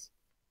 Thanks.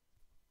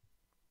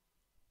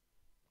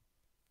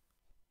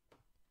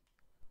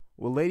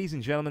 Well, ladies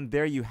and gentlemen,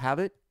 there you have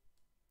it.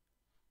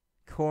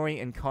 Corey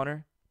and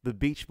Connor, the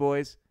BCH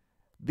Boys.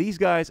 These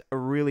guys are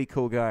really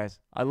cool guys.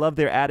 I love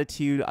their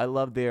attitude. I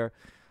love their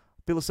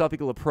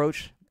philosophical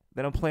approach.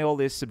 They don't play all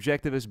this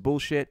subjectivist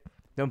bullshit.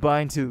 Don't buy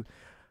into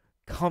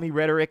commie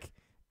rhetoric.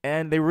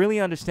 And they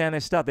really understand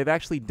their stuff. They've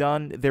actually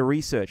done their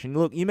research. And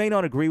look, you may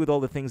not agree with all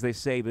the things they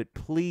say, but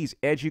please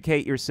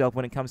educate yourself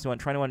when it comes to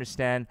trying to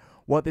understand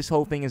what this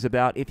whole thing is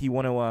about if you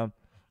want to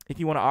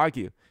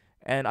argue.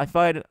 And I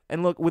find,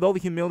 and look, with all the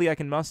humility I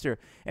can muster,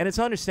 and it's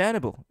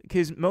understandable,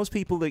 because most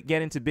people that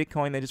get into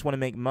Bitcoin, they just want to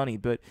make money.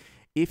 But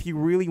if you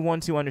really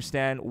want to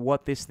understand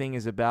what this thing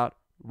is about,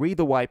 read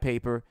the white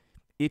paper.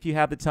 If you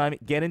have the time,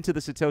 get into the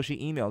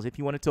Satoshi emails. If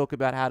you want to talk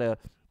about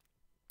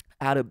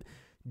how to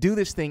do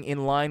this thing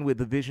in line with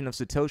the vision of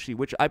Satoshi,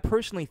 which I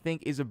personally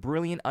think is a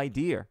brilliant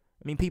idea.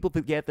 I mean, people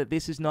forget that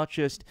this is not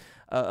just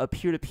a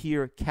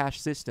peer-to-peer cash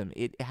system.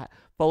 It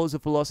follows a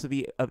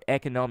philosophy of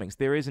economics.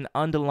 There is an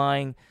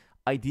underlying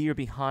idea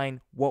behind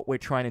what we're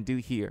trying to do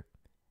here.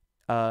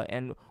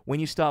 And when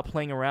you start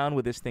playing around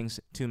with these things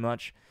too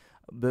much,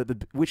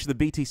 which the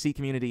BTC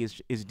community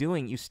is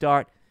doing, you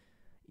start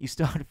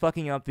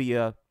fucking up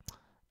the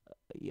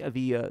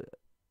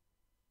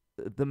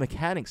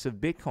mechanics of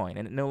Bitcoin,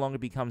 and it no longer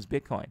becomes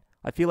Bitcoin.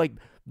 I feel like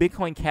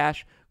Bitcoin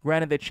Cash,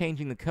 granted they're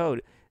changing the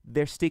code,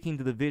 they're sticking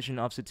to the vision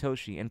of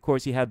Satoshi. And of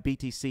course you have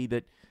BTC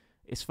that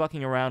is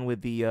fucking around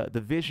with the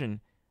vision,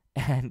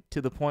 and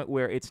to the point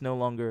where it's no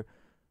longer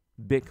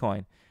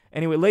Bitcoin.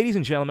 Anyway, ladies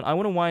and gentlemen, I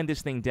want to wind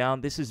this thing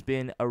down. This has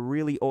been a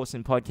really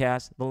awesome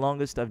podcast, the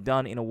longest I've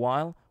done in a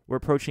while. We're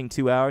approaching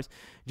 2 hours.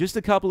 Just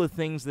a couple of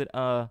things that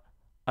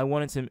I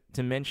wanted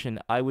to mention.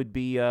 I would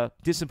be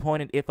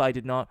disappointed if I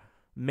did not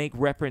make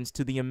reference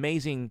to the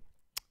amazing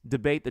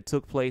debate that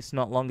took place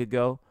not long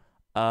ago.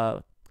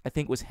 I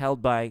think was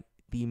held by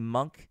the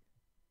Munk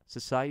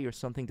Society or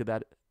something to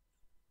that,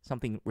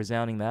 something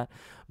resounding that.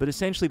 But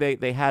essentially,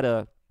 they had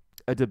a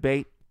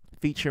debate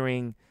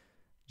featuring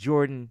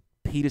Jordan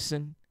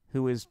Peterson,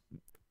 who is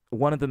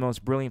one of the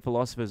most brilliant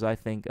philosophers I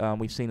think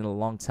we've seen in a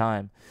long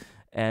time.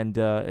 And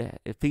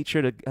it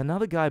featured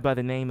another guy by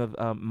the name of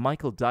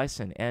Michael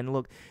Dyson. And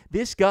look,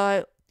 this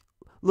guy,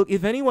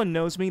 if anyone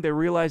knows me, they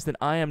realize that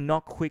I am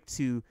not quick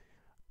to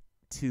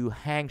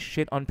hang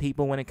shit on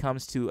people when it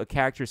comes to a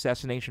character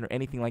assassination or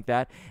anything like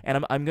that.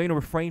 And I'm going to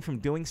refrain from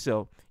doing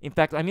so. In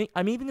fact, I'm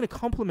even going to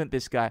compliment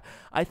this guy.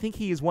 I think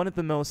he is one of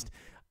the most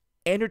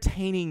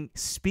entertaining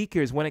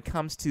speakers when it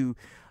comes to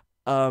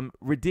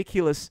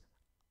ridiculous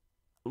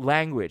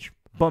language,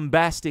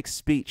 bombastic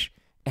speech,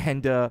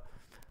 and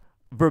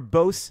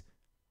verbose.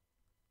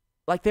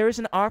 Like, there is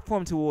an art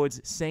form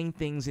towards saying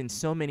things in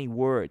so many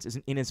words,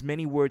 in as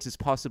many words as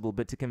possible,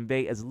 but to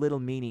convey as little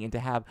meaning and to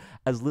have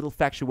as little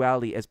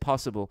factuality as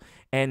possible.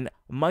 And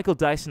Michael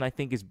Dyson, I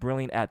think, is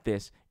brilliant at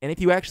this. And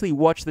if you actually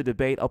watch the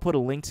debate, I'll put a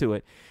link to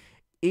it.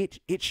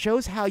 It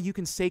shows how you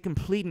can say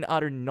complete and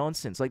utter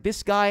nonsense. Like,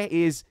 this guy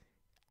is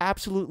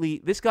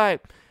absolutely... This guy,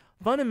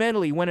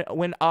 fundamentally,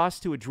 when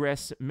asked to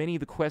address many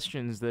of the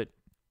questions that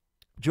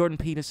Jordan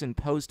Peterson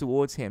posed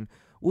towards him,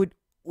 would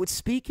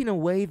speak in a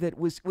way that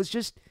was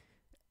just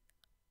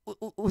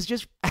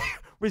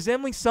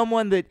resembling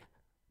someone that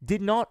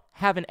did not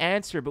have an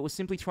answer but was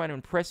simply trying to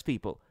impress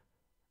people.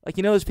 Like,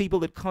 you know, those people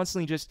that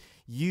constantly just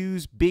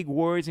use big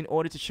words in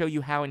order to show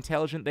you how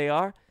intelligent they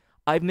are?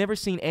 I've never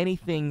seen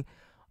anything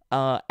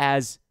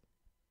as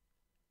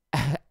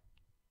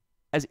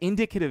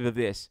indicative of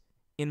this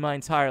in my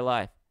entire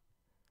life.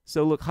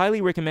 So look,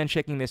 highly recommend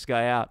checking this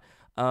guy out.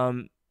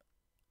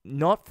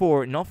 Not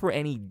for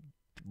any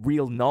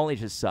real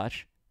knowledge as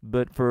such,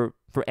 but for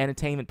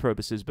entertainment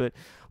purposes. But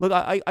look,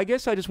 I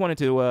guess I just wanted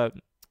to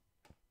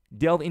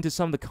delve into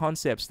some of the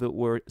concepts that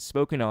were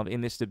spoken of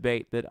in this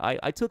debate that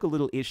I took a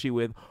little issue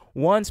with.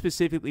 One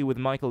specifically with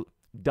Michael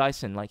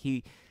Dyson. Like,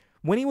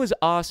 when he was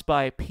asked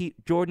by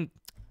Jordan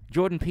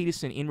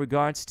Peterson in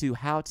regards to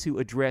how to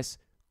address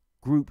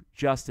group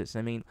justice.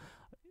 I mean,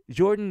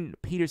 Jordan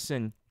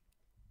Peterson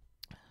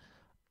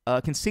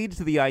conceded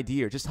to the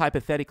idea, just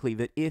hypothetically,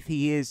 that if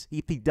he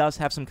does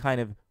have some kind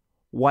of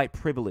white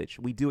privilege,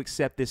 we do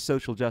accept this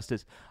social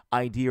justice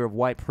idea of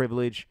white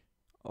privilege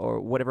or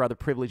whatever other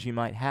privilege you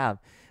might have,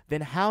 then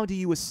how do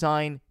you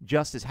assign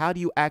justice? How do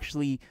you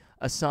actually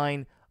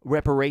assign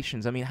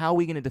reparations? I mean, how are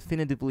we going to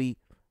definitively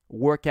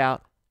work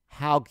out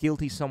how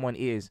guilty someone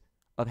is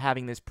of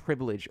having this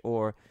privilege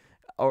or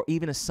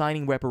even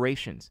assigning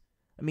reparations?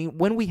 I mean,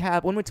 when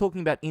we're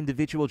talking about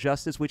individual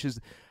justice, which is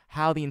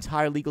how the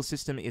entire legal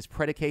system is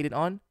predicated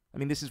on, I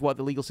mean, this is what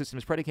the legal system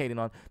is predicated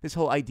on, this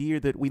whole idea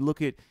that we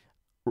look at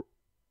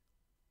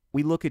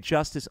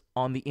justice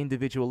on the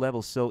individual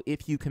level. So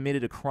if you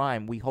committed a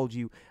crime, we hold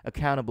you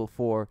accountable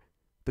for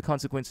the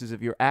consequences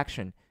of your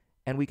action,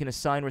 and we can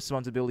assign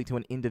responsibility to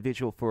an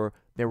individual for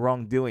their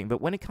wrongdoing. But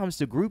when it comes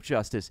to group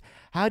justice,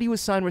 how do you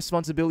assign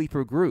responsibility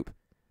for a group?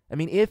 I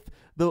mean, if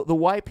the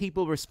white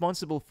people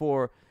responsible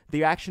for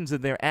the actions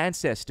of their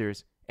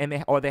ancestors and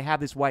they have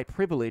this white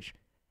privilege,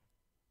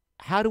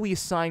 how do we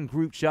assign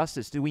group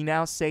justice? Do we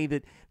now say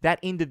that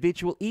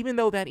individual, even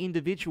though that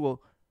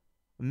individual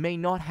may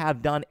not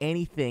have done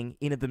anything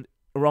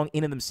wrong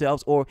in and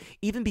themselves, or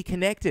even be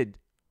connected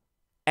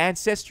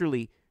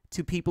ancestrally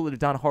to people that have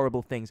done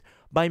horrible things,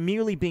 by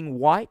merely being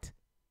white,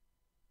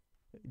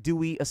 do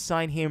we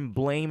assign him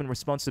blame and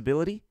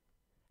responsibility?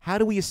 How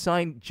do we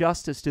assign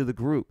justice to the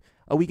group?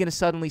 Are we going to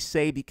suddenly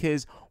say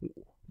because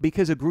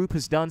a group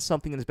has done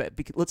something that's bad,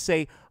 let's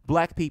say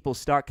black people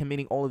start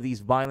committing all of these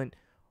violent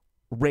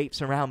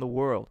rapes around the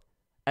world,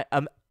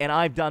 and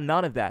I've done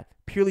none of that,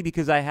 purely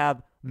because I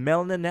have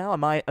melanin now?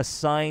 Am I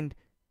assigned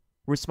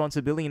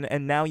responsibility,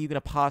 and now you're going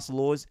to pass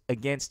laws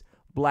against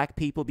black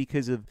people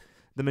because of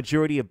the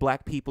majority of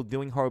black people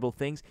doing horrible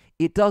things?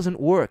 It doesn't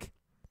work.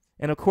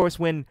 And of course,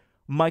 when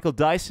Michael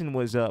Dyson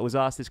was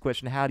asked this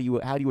question, how do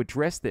you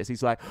address this?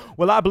 He's like,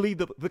 well, I believe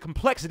the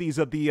complexities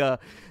of the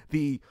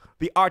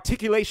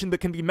articulation that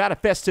can be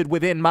manifested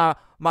within my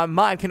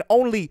mind can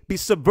only be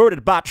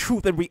subverted by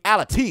truth and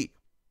reality.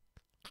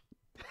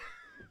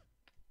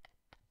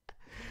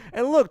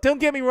 And look, don't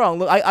get me wrong.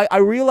 Look, I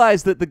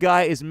realize that the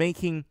guy is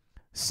making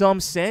some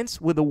sense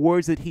with the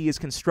words that he is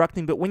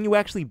constructing, but when you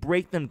actually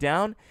break them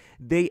down,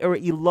 they are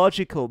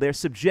illogical. They're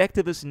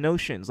subjectivist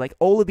notions, like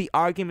all of the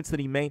arguments that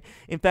he made.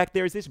 In fact,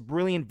 there's this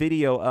brilliant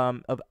video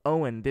of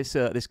Owen, this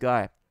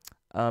guy.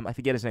 I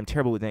forget his name,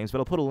 terrible with names, but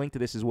I'll put a link to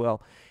this as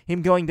well.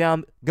 Him going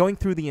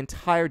through the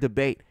entire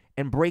debate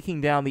and breaking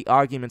down the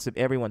arguments of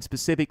everyone,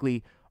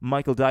 specifically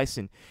Michael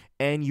Dyson.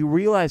 And you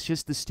realize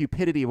just the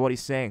stupidity of what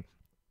he's saying.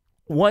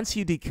 Once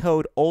you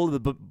decode all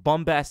of the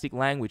bombastic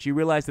language, you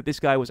realize that this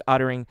guy was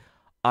uttering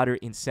utter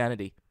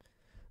insanity.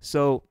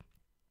 So,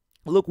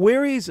 look,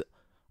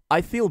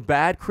 I feel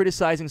bad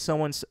criticizing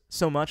someone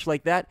so much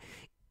like that.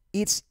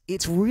 It's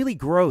really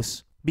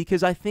gross,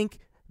 because I think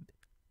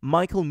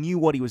Michael knew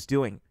what he was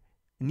doing,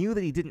 knew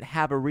that he didn't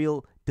have a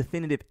real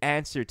definitive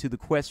answer to the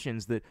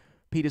questions that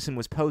Peterson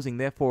was posing,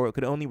 therefore it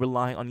could only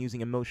rely on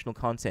using emotional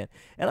content.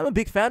 And I'm a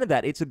big fan of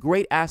that. It's a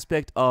great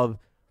aspect of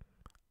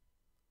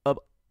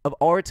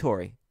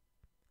oratory,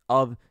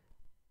 of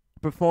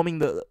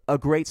performing a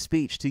great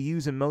speech, to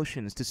use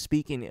emotions, to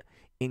speak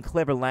in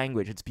clever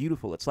language. It's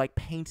beautiful. It's like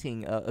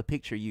painting a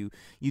picture. You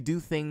do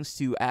things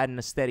to add an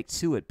aesthetic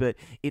to it, but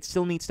it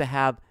still needs to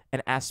have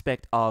an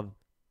aspect of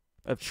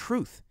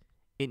truth.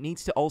 It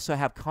needs to also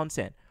have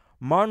content.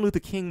 Martin Luther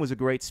King was a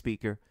great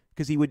speaker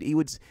because he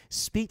would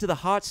speak to the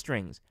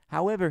heartstrings.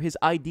 However, his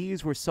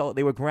ideas were solid.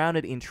 They were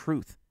grounded in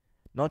truth,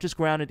 not just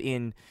grounded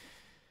in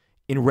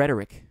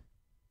rhetoric.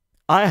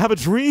 I have a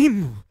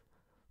dream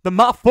that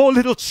my 4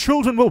 little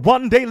children will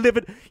one day live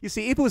it. You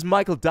see, if it was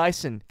Michael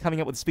Dyson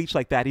coming up with a speech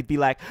like that, he'd be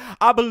like,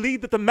 I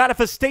believe that the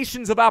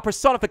manifestations of our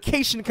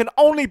personification can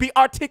only be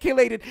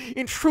articulated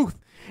in truth,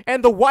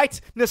 and the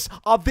whiteness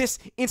of this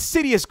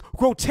insidious,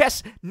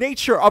 grotesque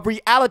nature of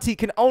reality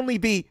can only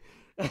be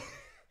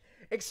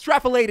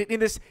extrapolated in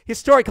this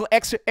historical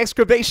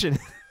excavation.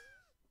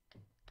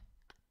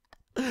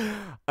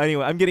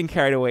 Anyway, I'm getting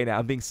carried away now.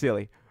 I'm being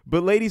silly.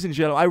 But ladies and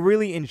gentlemen, I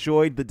really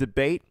enjoyed the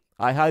debate.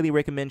 I highly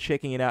recommend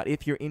checking it out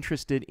if you're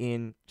interested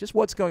in just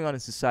what's going on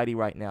in society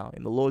right now,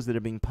 in the laws that are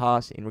being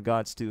passed in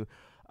regards to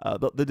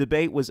the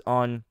debate was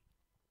on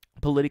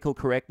political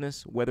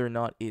correctness, whether or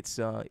not it's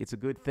a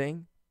good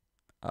thing,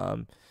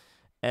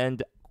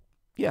 and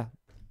yeah,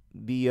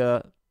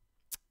 the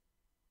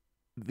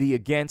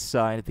against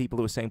side, the people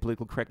who were saying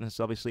political correctness is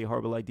obviously a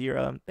horrible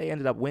idea, they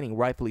ended up winning,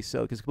 rightfully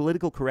so, because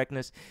political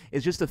correctness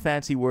is just a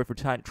fancy word for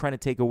trying to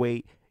take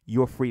away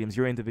your freedoms,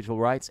 your individual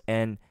rights,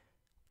 and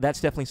that's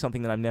definitely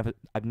something that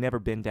I've never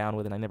been down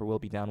with, and I never will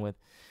be down with.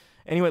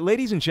 Anyway,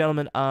 ladies and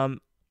gentlemen,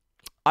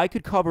 I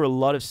could cover a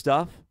lot of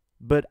stuff,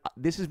 but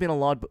this has been a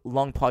long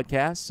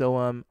podcast,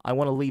 so I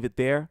want to leave it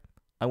there.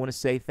 I want to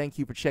say thank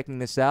you for checking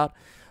this out.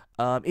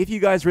 If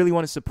you guys really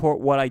want to support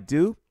what I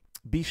do,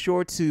 be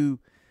sure to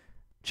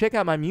check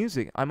out my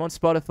music. I'm on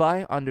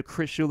Spotify under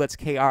Krishul. That's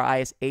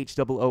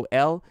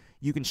KRISHOOL.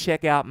 You can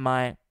check out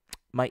my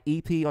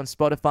EP on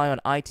Spotify, on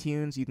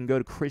iTunes. You can go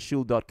to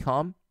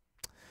krishul.com.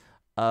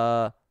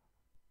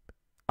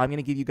 I'm going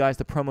to give you guys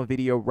the promo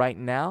video right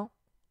now.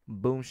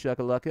 Boom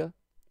shakalaka.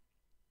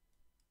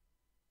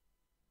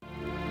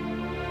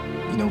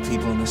 You know,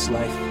 people in this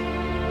life,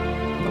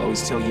 they'll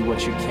always tell you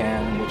what you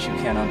can and what you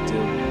cannot do.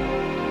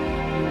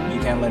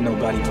 You can't let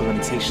nobody put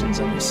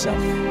limitations on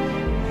yourself.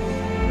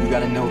 You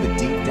got to know that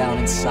deep down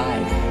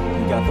inside,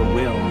 you got the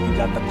will, you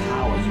got the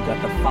power, you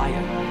got the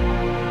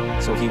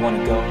fire. So if you want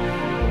to go,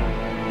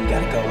 you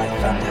got to go like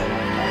thunder.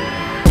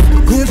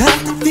 Without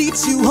the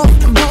beats, you want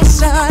the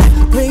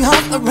motion. Bring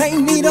home the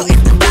rain needle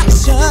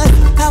introduction.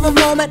 Have a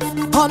moment,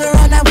 ponder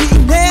on that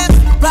weakness.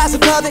 Rise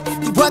above it,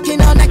 keep working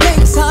on that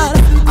game, son.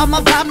 I'm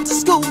about to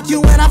school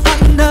you and I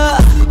thunder.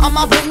 I'm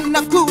a ring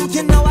the groove,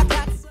 you know I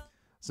got.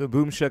 So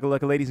boom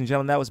shakalaka, ladies and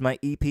gentlemen, that was my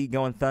EP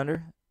Going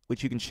Thunder,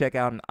 which you can check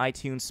out on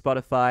iTunes,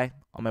 Spotify,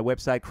 on my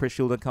website,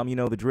 krishul.com. You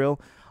know the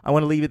drill. I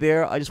want to leave it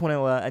there. I just want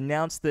to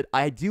announce that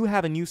I do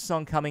have a new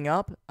song coming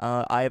up.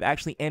 I have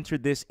actually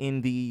entered this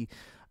in the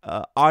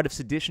Art of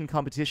Sedition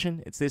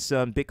competition. It's this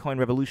Bitcoin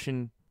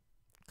Revolution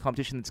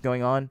competition that's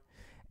going on,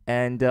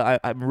 and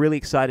I'm really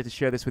excited to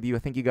share this with you. I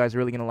think you guys are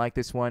really going to like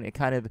this one. It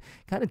kind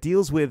of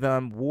deals with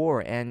war,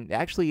 and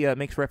actually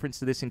makes reference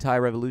to this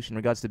entire revolution in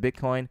regards to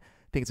Bitcoin.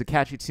 I think it's a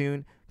catchy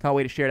tune. Can't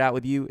wait to share it out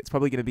with you. It's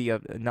probably going to be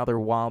another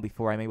while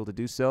before I'm able to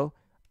do so.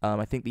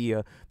 I think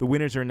the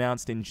winners are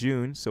announced in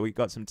June, so we've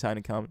got some time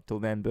to come till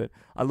then. But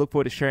I look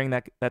forward to sharing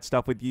that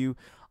stuff with you.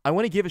 I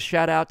want to give a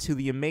shout out to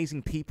the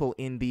amazing people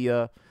in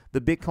the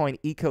Bitcoin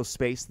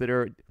ecospace that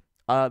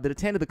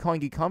attended the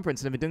CoinGeek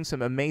conference and have been doing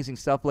some amazing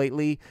stuff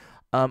lately.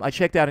 I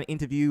checked out an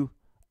interview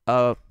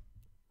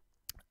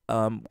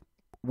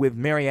with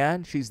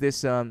Marianne. She's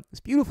this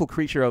beautiful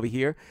creature over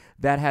here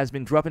that has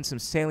been dropping some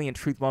salient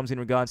truth bombs in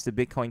regards to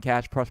Bitcoin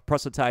Cash,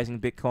 proselytizing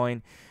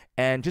Bitcoin.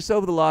 And just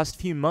over the last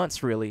few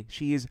months, really,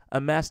 she has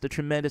amassed a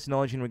tremendous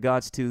knowledge in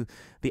regards to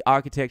the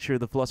architecture,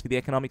 the philosophy, the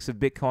economics of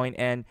Bitcoin,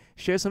 and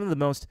shares some of the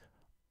most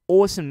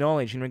awesome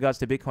knowledge in regards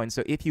to Bitcoin.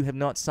 So if you have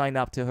not signed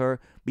up to her,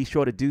 be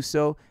sure to do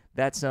so.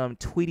 That's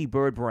Tweety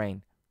Bird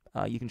Brain.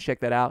 You can check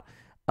that out.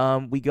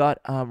 We got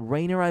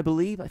Rainer, I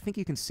believe. I think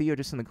you can see her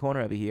just in the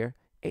corner over here.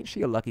 Ain't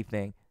she a lucky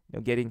thing? You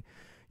know, getting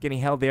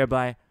held there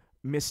by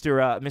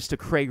Mr.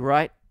 Craig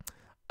Wright.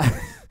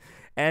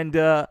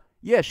 And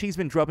yeah, she's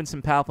been dropping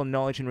some powerful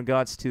knowledge in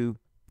regards to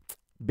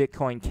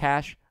Bitcoin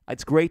Cash.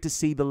 It's great to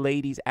see the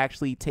ladies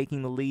actually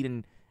taking the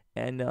lead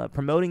and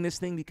promoting this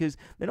thing, because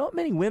there are not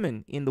many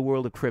women in the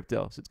world of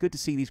crypto. So it's good to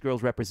see these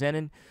girls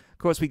represented. Of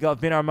course, we got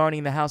Vin Armani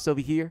in the house over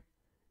here,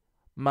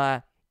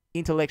 my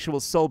intellectual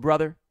soul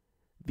brother,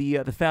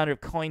 the founder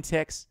of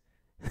Cointex,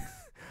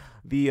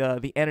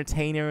 the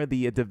entertainer,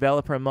 the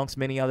developer, amongst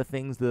many other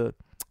things, the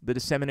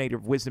disseminator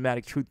of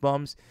wisdomatic truth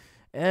bombs.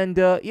 And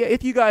yeah,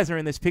 if you guys are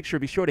in this picture,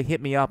 be sure to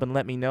hit me up and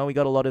let me know. We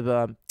got a lot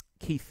of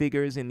key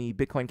figures in the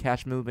Bitcoin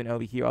Cash movement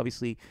over here.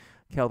 Obviously,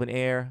 Kelvin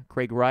Ayre,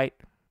 Craig Wright,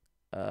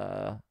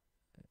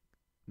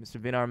 Mr.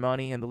 Vin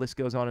Armani, and the list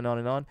goes on and on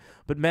and on.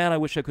 But man, I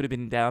wish I could have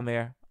been down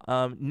there.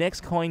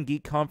 Next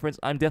CoinGeek conference,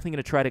 I'm definitely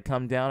going to try to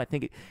come down. I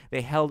think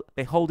they hold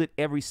it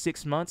every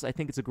 6 months. I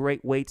think it's a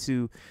great way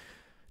to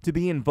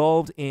be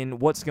involved in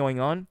what's going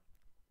on.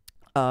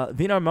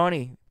 Vin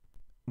Armani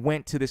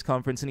went to this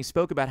conference and he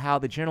spoke about how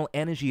the general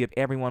energy of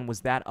everyone was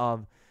that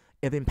of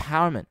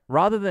empowerment,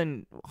 rather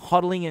than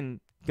hodling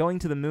and going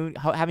to the moon,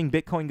 having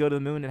Bitcoin go to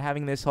the moon and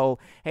having this whole,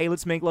 hey,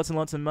 let's make lots and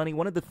lots of money.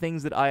 One of the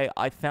things that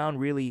I found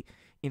really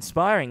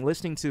inspiring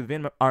listening to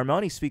Vin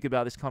Armani speak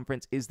about this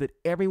conference is that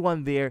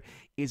everyone there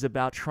is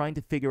about trying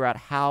to figure out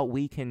how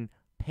we can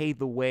pave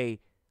the way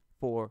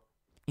for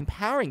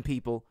empowering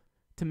people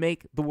to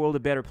make the world a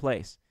better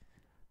place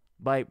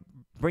by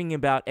bringing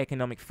about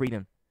economic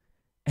freedom.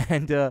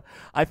 And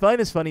I find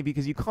this funny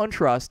because you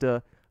contrast,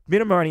 Vin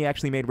Armani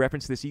actually made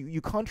reference to this,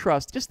 you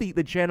contrast just the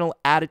general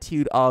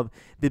attitude of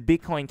the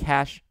Bitcoin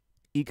Cash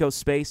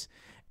ecospace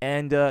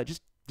and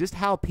just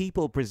how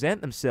people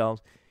present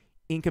themselves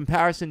in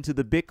comparison to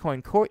the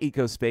Bitcoin core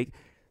ecospace,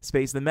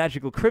 the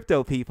magical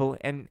crypto people.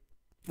 And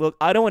look,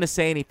 I don't want to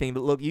say anything,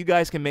 but look, you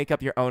guys can make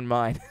up your own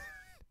mind.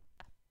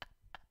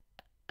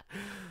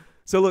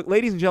 So look,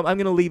 ladies and gentlemen, I'm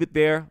going to leave it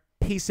there.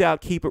 Peace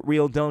out, keep it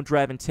real, don't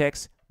drive and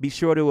text. Be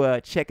sure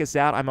to check us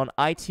out. I'm on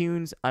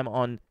iTunes. I'm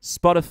on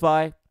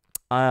Spotify.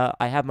 I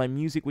have my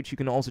music, which you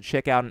can also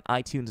check out on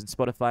iTunes and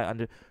Spotify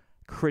under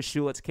Chris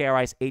School. It's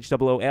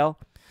KRISHOOL.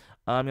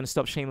 I'm going to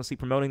stop shamelessly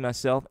promoting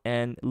myself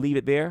and leave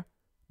it there.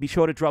 Be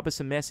sure to drop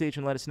us a message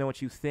and let us know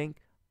what you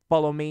think.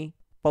 Follow me.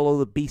 Follow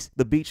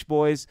the Beach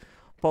Boys.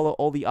 Follow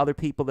all the other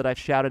people that I've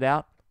shouted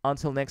out.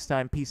 Until next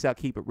time, peace out,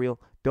 keep it real.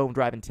 Don't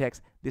drive and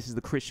text. This is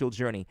the Chris School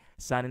Journey.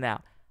 Signing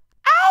out.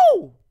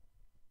 Ow!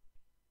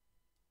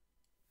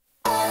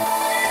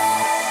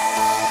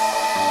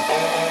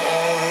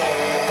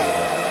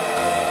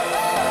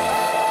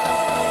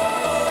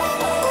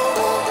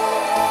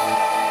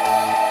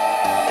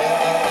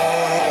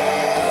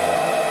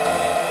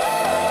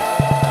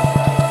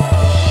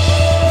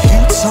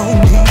 Told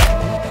me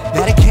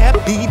that it can't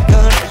be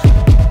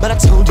done, but I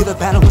told you the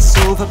battle was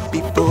over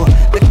before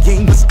the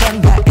game was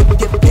done. Now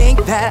if you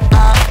think that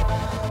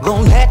I'm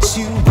gonna let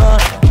you run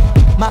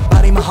my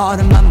body, my heart,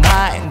 and my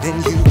mind,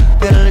 then you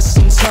better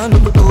listen, son.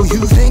 Oh,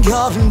 you think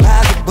you're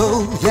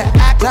invaluable, yeah,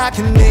 act like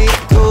you made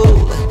it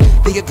gold.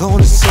 Think you're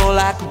gonna soar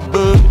like a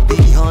bird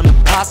beyond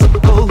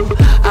impossible.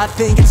 I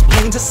think it's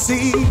plain to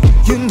see,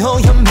 you know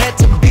you're meant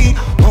to be.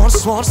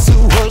 Once to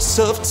world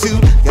serve too,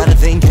 gotta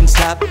think and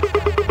stop.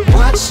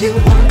 What you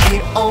want,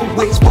 ain't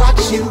always what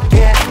you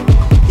get.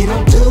 You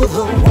don't do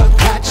the work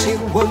that you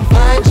won't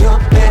find your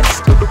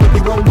best.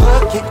 You won't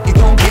work it, you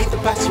gon' pay the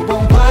price. You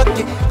won't work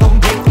it, gon'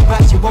 pay the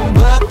price. You won't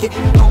work it,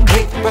 gon'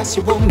 pay the price.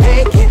 You won't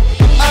make it.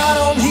 I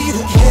don't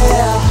even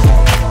care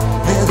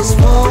where this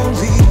road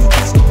leads.